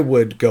 I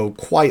would go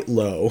quite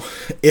low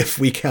if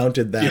we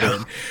counted that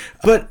in.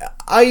 But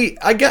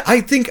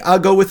I think I'll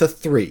go with a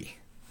 3.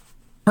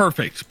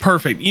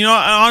 Perfect. You know,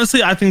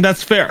 honestly, I think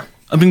that's fair.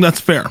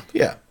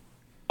 Yeah.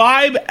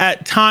 Vibe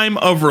at time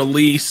of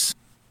release.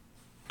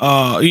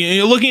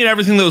 You're looking at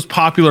everything that was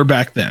popular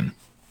back then.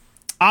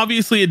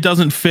 Obviously, it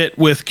doesn't fit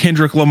with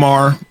Kendrick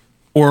Lamar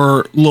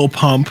or Lil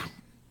Pump.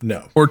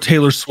 No. Or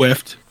Taylor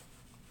Swift.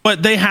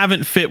 But they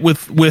haven't fit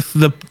with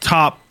the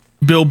top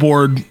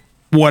Billboard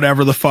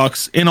whatever the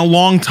fucks in a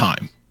long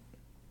time.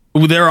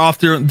 They're off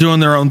there doing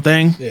their own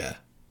thing. Yeah.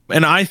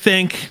 And I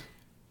think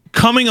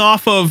coming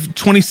off of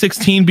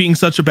 2016 being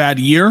such a bad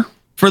year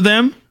for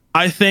them,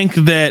 I think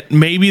that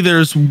maybe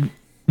there's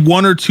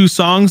 1 or 2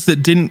 songs that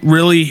didn't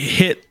really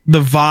hit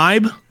the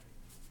vibe,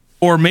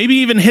 or maybe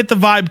even hit the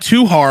vibe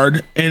too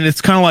hard, and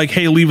it's kind of like,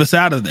 hey, leave us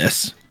out of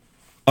this.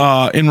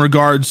 In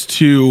regards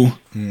to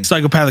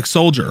Psychopathic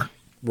Soldier,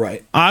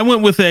 right? I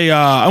went with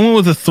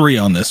a 3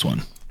 on this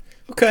one.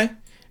 Okay.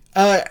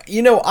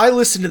 You know, I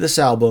listened to this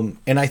album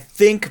and I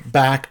think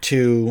back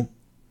to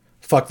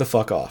Fuck the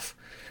Fuck Off,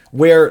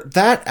 where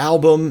that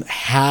album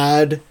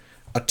had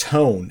a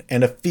tone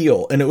and a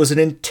feel, and it was an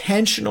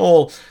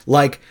intentional,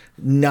 like,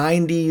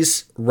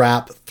 90s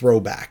rap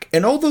throwback.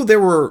 And although there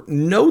were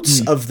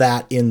notes of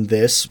that in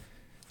this,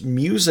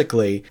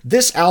 musically,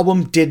 this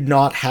album did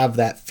not have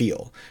that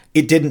feel.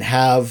 It didn't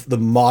have the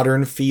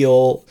modern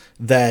feel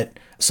that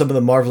some of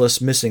the Marvelous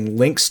Missing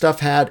Link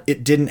stuff had.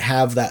 It didn't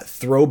have that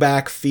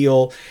throwback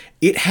feel.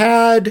 It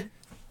had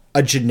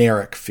a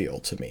generic feel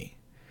to me.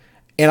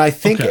 And I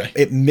think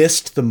it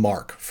missed the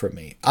mark for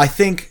me. I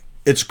think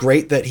it's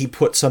great that he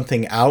put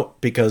something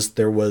out because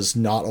there was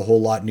not a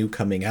whole lot new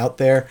coming out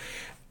there.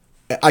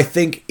 I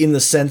think in the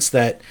sense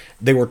that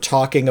they were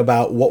talking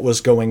about what was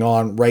going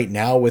on right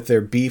now with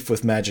their beef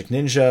with Magic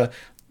Ninja,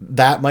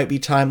 that might be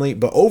timely.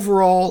 But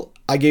overall,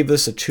 I gave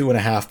this a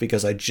 2.5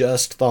 because I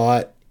just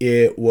thought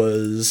it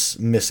was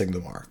missing the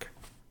mark.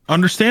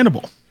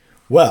 Understandable.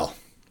 Well,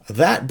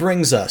 that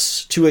brings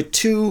us to a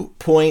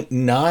 2.94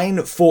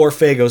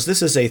 Fagos.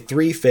 This is a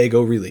 3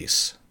 Fago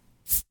release.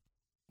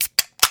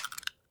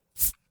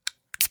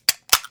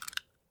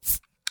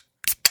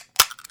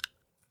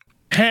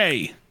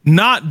 Hey,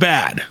 not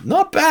bad.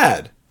 Not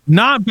bad.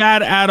 Not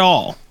bad at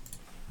all.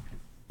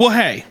 Well,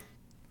 hey,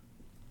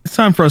 it's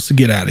time for us to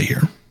get out of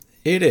here.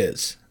 It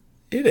is.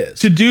 It is.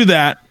 To do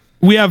that,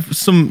 we have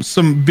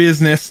some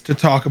business to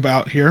talk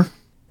about here.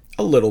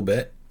 A little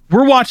bit.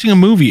 We're watching a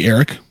movie,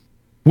 Eric.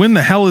 When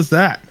the hell is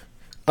that?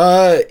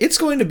 It's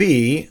going to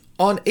be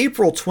on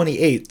April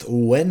 28th,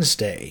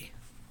 Wednesday.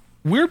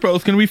 We're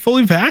both going to be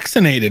fully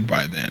vaccinated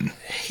by then.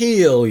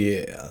 Hell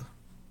yeah.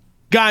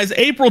 Guys,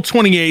 April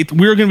 28th,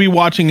 we're going to be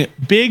watching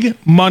Big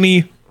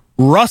Money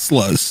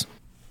Rustlers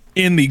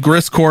in the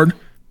Griscord. You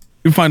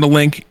can find a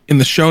link in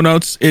the show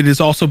notes. It has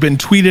also been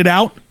tweeted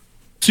out,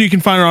 so you can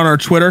find it on our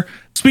Twitter.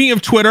 Speaking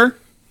of Twitter,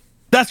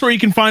 that's where you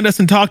can find us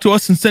and talk to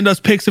us and send us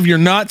pics of your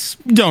nuts,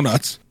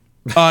 donuts.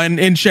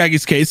 In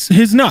Shaggy's case,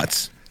 his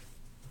nuts.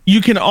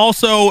 You can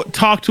also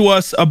talk to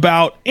us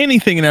about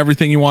anything and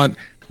everything you want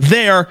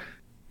there.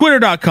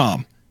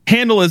 Twitter.com.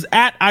 Handle is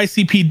at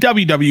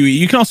ICPWWE.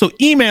 You can also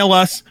email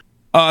us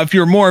if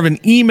you're more of an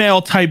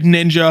email type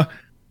ninja.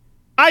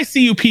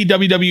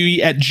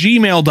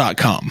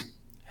 ICUPWWE@gmail.com.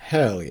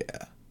 Hell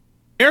yeah.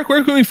 Eric,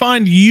 where can we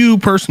find you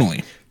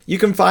personally? You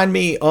can find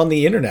me on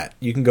the internet.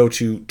 You can go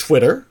to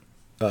Twitter.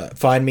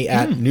 Find me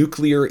at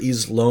Nuclear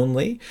is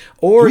Lonely,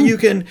 or you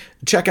can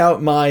check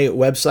out my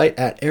website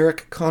at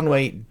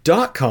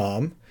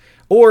ericconway.com,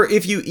 or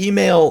if you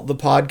email the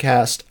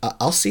podcast,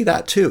 I'll see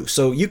that too.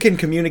 So you can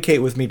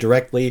communicate with me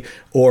directly,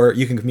 or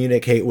you can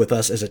communicate with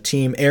us as a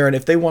team. Aaron,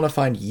 if they want to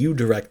find you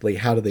directly,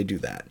 how do they do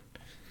that?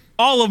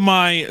 All of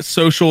my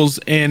socials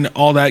and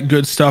all that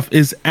good stuff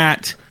is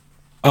at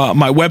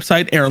my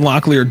website,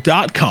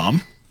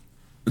 aaronlocklear.com.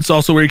 It's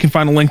also where you can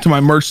find a link to my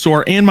merch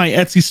store and my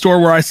Etsy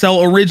store where I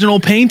sell original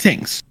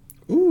paintings.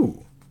 Ooh.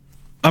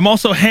 I'm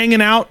also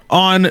hanging out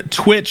on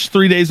Twitch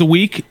 3 days a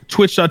week,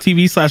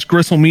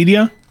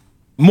 twitch.tv/gristlemedia.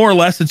 More or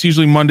less, it's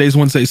usually Mondays,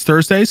 Wednesdays,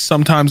 Thursdays.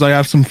 Sometimes I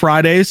have some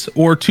Fridays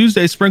or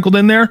Tuesdays sprinkled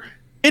in there.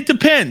 It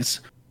depends.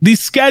 The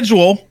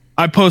schedule,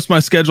 I post my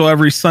schedule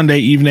every Sunday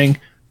evening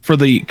for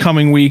the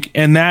coming week,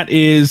 and that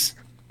is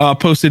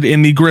posted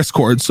in the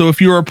Griscord. So if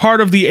you're a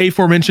part of the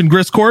aforementioned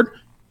Griscord,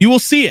 you will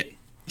see it.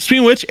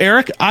 Speaking of which,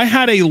 Eric, I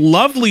had a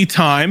lovely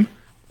time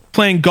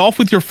playing golf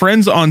with your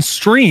friends on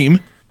stream,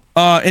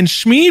 and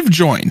Shmeev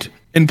joined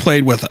and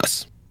played with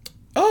us.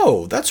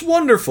 Oh, that's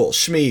wonderful,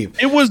 Shmeev.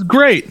 It was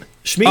great.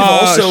 Shmeev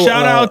also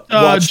shout out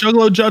watched,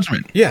 Juggalo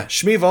Judgment. Yeah,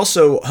 Shmeev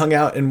also hung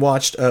out and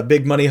watched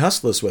Big Money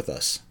Hustlers with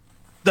us.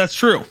 That's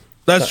true.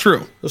 That's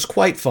true. It was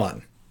quite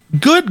fun.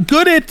 Good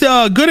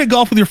at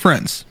golf with your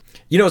friends.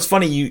 You know, it's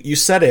funny, you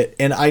said it,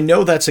 and I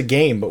know that's a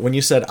game, but when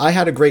you said, I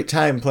had a great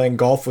time playing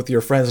golf with your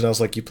friends, and I was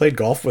like, you played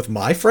golf with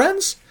my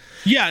friends?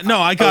 Yeah,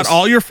 no, I got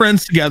all your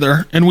friends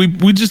together, and we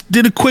just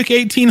did a quick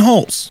 18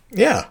 holes.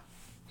 Yeah.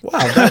 Wow,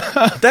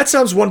 that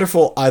sounds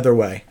wonderful either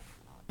way.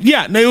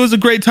 Yeah, no, it was a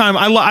great time.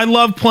 I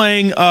love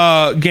playing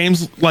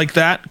games like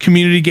that,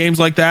 community games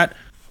like that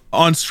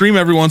on stream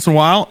every once in a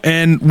while,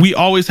 and we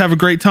always have a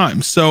great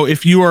time. So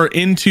if you are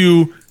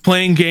into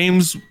playing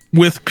games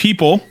with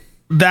people,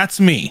 that's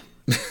me.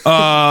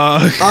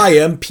 I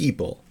am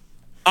people.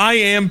 I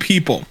am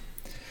people.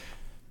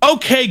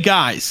 Okay,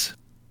 guys.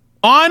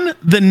 On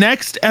the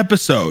next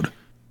episode,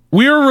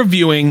 we're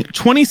reviewing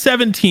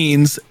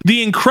 2017's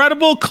The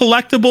Incredible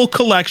Collectible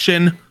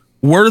Collection,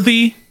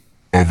 Worthy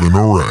of an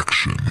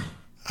Erection.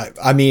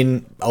 I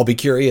mean, I'll be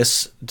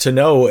curious to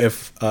know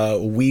if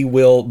we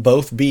will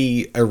both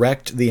be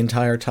erect the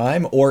entire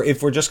time, or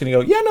if we're just going to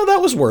go, yeah, no,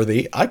 that was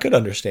worthy. I could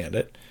understand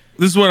it.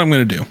 This is what I'm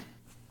going to do.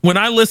 When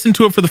I listen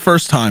to it for the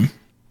first time,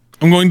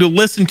 I'm going to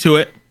listen to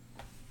it.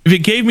 If it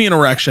gave me an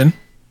erection,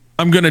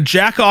 I'm going to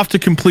jack off to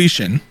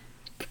completion,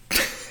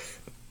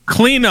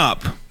 clean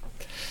up,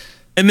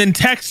 and then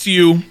text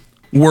you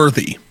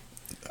worthy.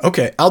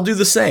 Okay, I'll do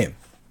the same.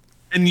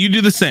 And you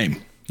do the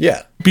same.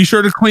 Yeah. Be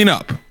sure to clean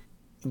up.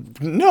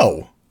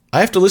 No, I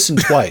have to listen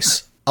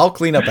twice. I'll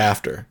clean up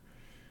after.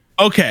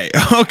 Okay.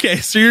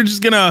 So you're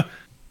just going to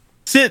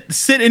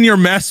sit in your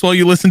mess while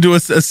you listen to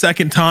us a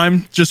second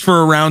time just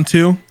for a round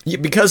two? Yeah,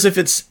 because if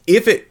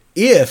it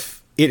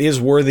is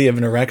worthy of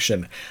an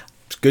erection,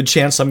 good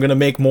chance I'm going to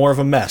make more of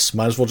a mess.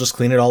 Might as well just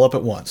clean it all up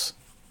at once.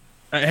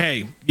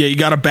 Hey, yeah, you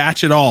got to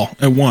batch it all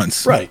at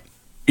once. Right.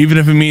 Even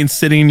if it means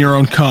sitting in your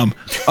own cum.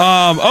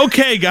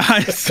 Okay,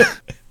 guys.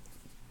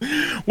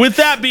 With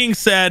that being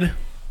said,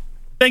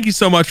 thank you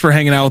so much for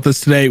hanging out with us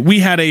today. We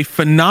had a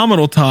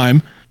phenomenal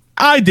time.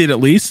 I did,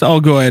 at least.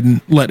 I'll go ahead and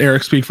let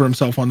Eric speak for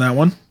himself on that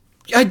one.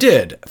 I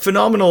did.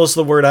 Phenomenal is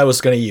the word I was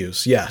going to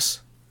use.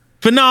 Yes.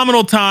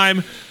 Phenomenal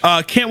time.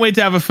 Can't wait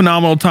to have a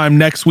phenomenal time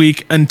next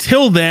week.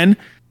 Until then,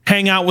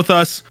 hang out with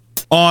us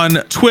on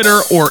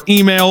Twitter or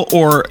email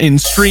or in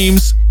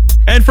streams.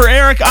 And for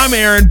Eric, I'm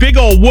Aaron. Big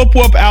old whoop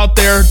whoop out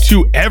there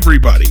to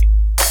everybody.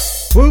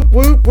 Whoop,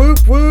 whoop,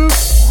 whoop, whoop.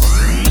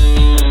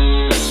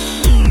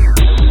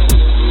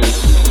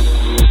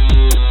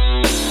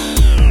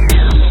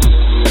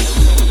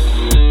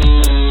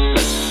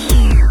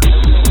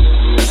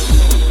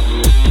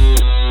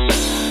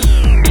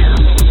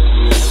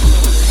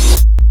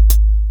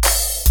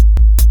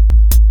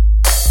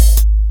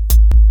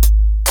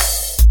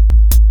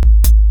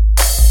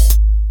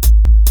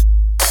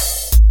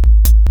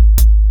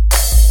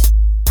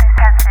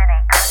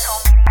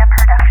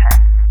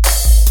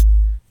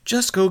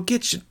 Just go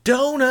get your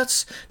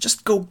donuts.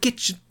 Just go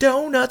get your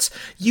donuts.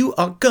 You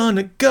are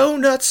gonna go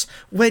nuts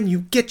when you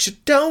get your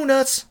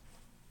donuts.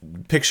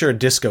 Picture a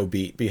disco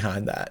beat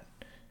behind that,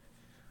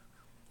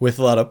 with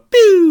a lot of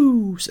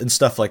pews and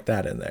stuff like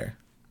that in there.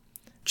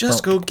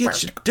 Just go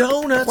get your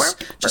donuts.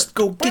 Just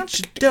go get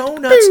your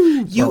donuts.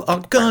 You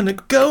are gonna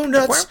go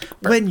nuts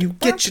when you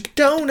get your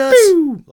donuts.